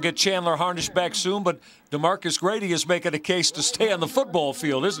presence. They'll get Chandler Harnish back soon, but DeMarcus Grady is making a case to stay on the football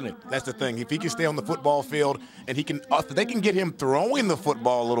field, isn't he? That's the thing. If he can stay on the football field and they can get him throwing the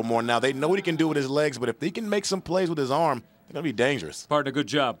football a little more now. They know what he can do with his legs, but if he can make some plays with his arm, it's going to be dangerous. Partner, good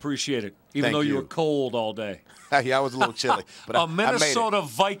job. Appreciate it. Even though you were cold all day. Yeah, I was a little chilly. But a Minnesota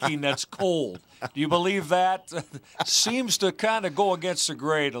Viking that's cold. Do you believe that? Seems to kind of go against the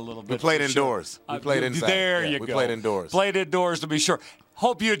grade a little bit. We played indoors. We played inside. There you go. We played indoors. Played indoors to be sure.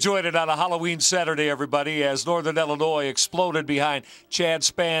 Hope you enjoyed it on a Halloween Saturday, everybody, as Northern Illinois exploded behind Chad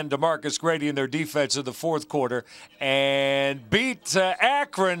Spann, DeMarcus Grady in their defense in the fourth quarter and beat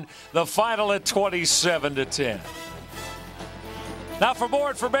Akron, the final at 27-10. Now, for more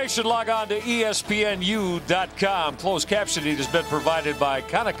information, log on to ESPNU.com. Closed captioning has been provided by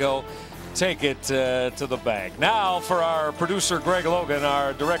Conoco. Take it to the bank. Now, for our producer, Greg Logan,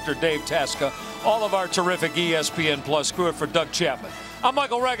 our director, Dave Tasca, all of our terrific ESPN Plus crew, for Doug Chapman. I'm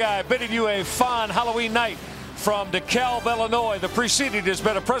Michael Regai, bidding you a fun Halloween night from DeKalb, Illinois. The preceding has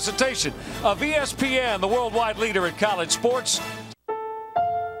been a presentation of ESPN, the worldwide leader in college sports.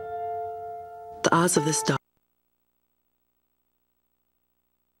 The odds of this dog.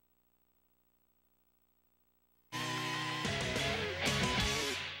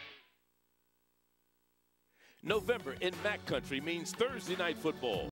 November in MAC country means Thursday night football.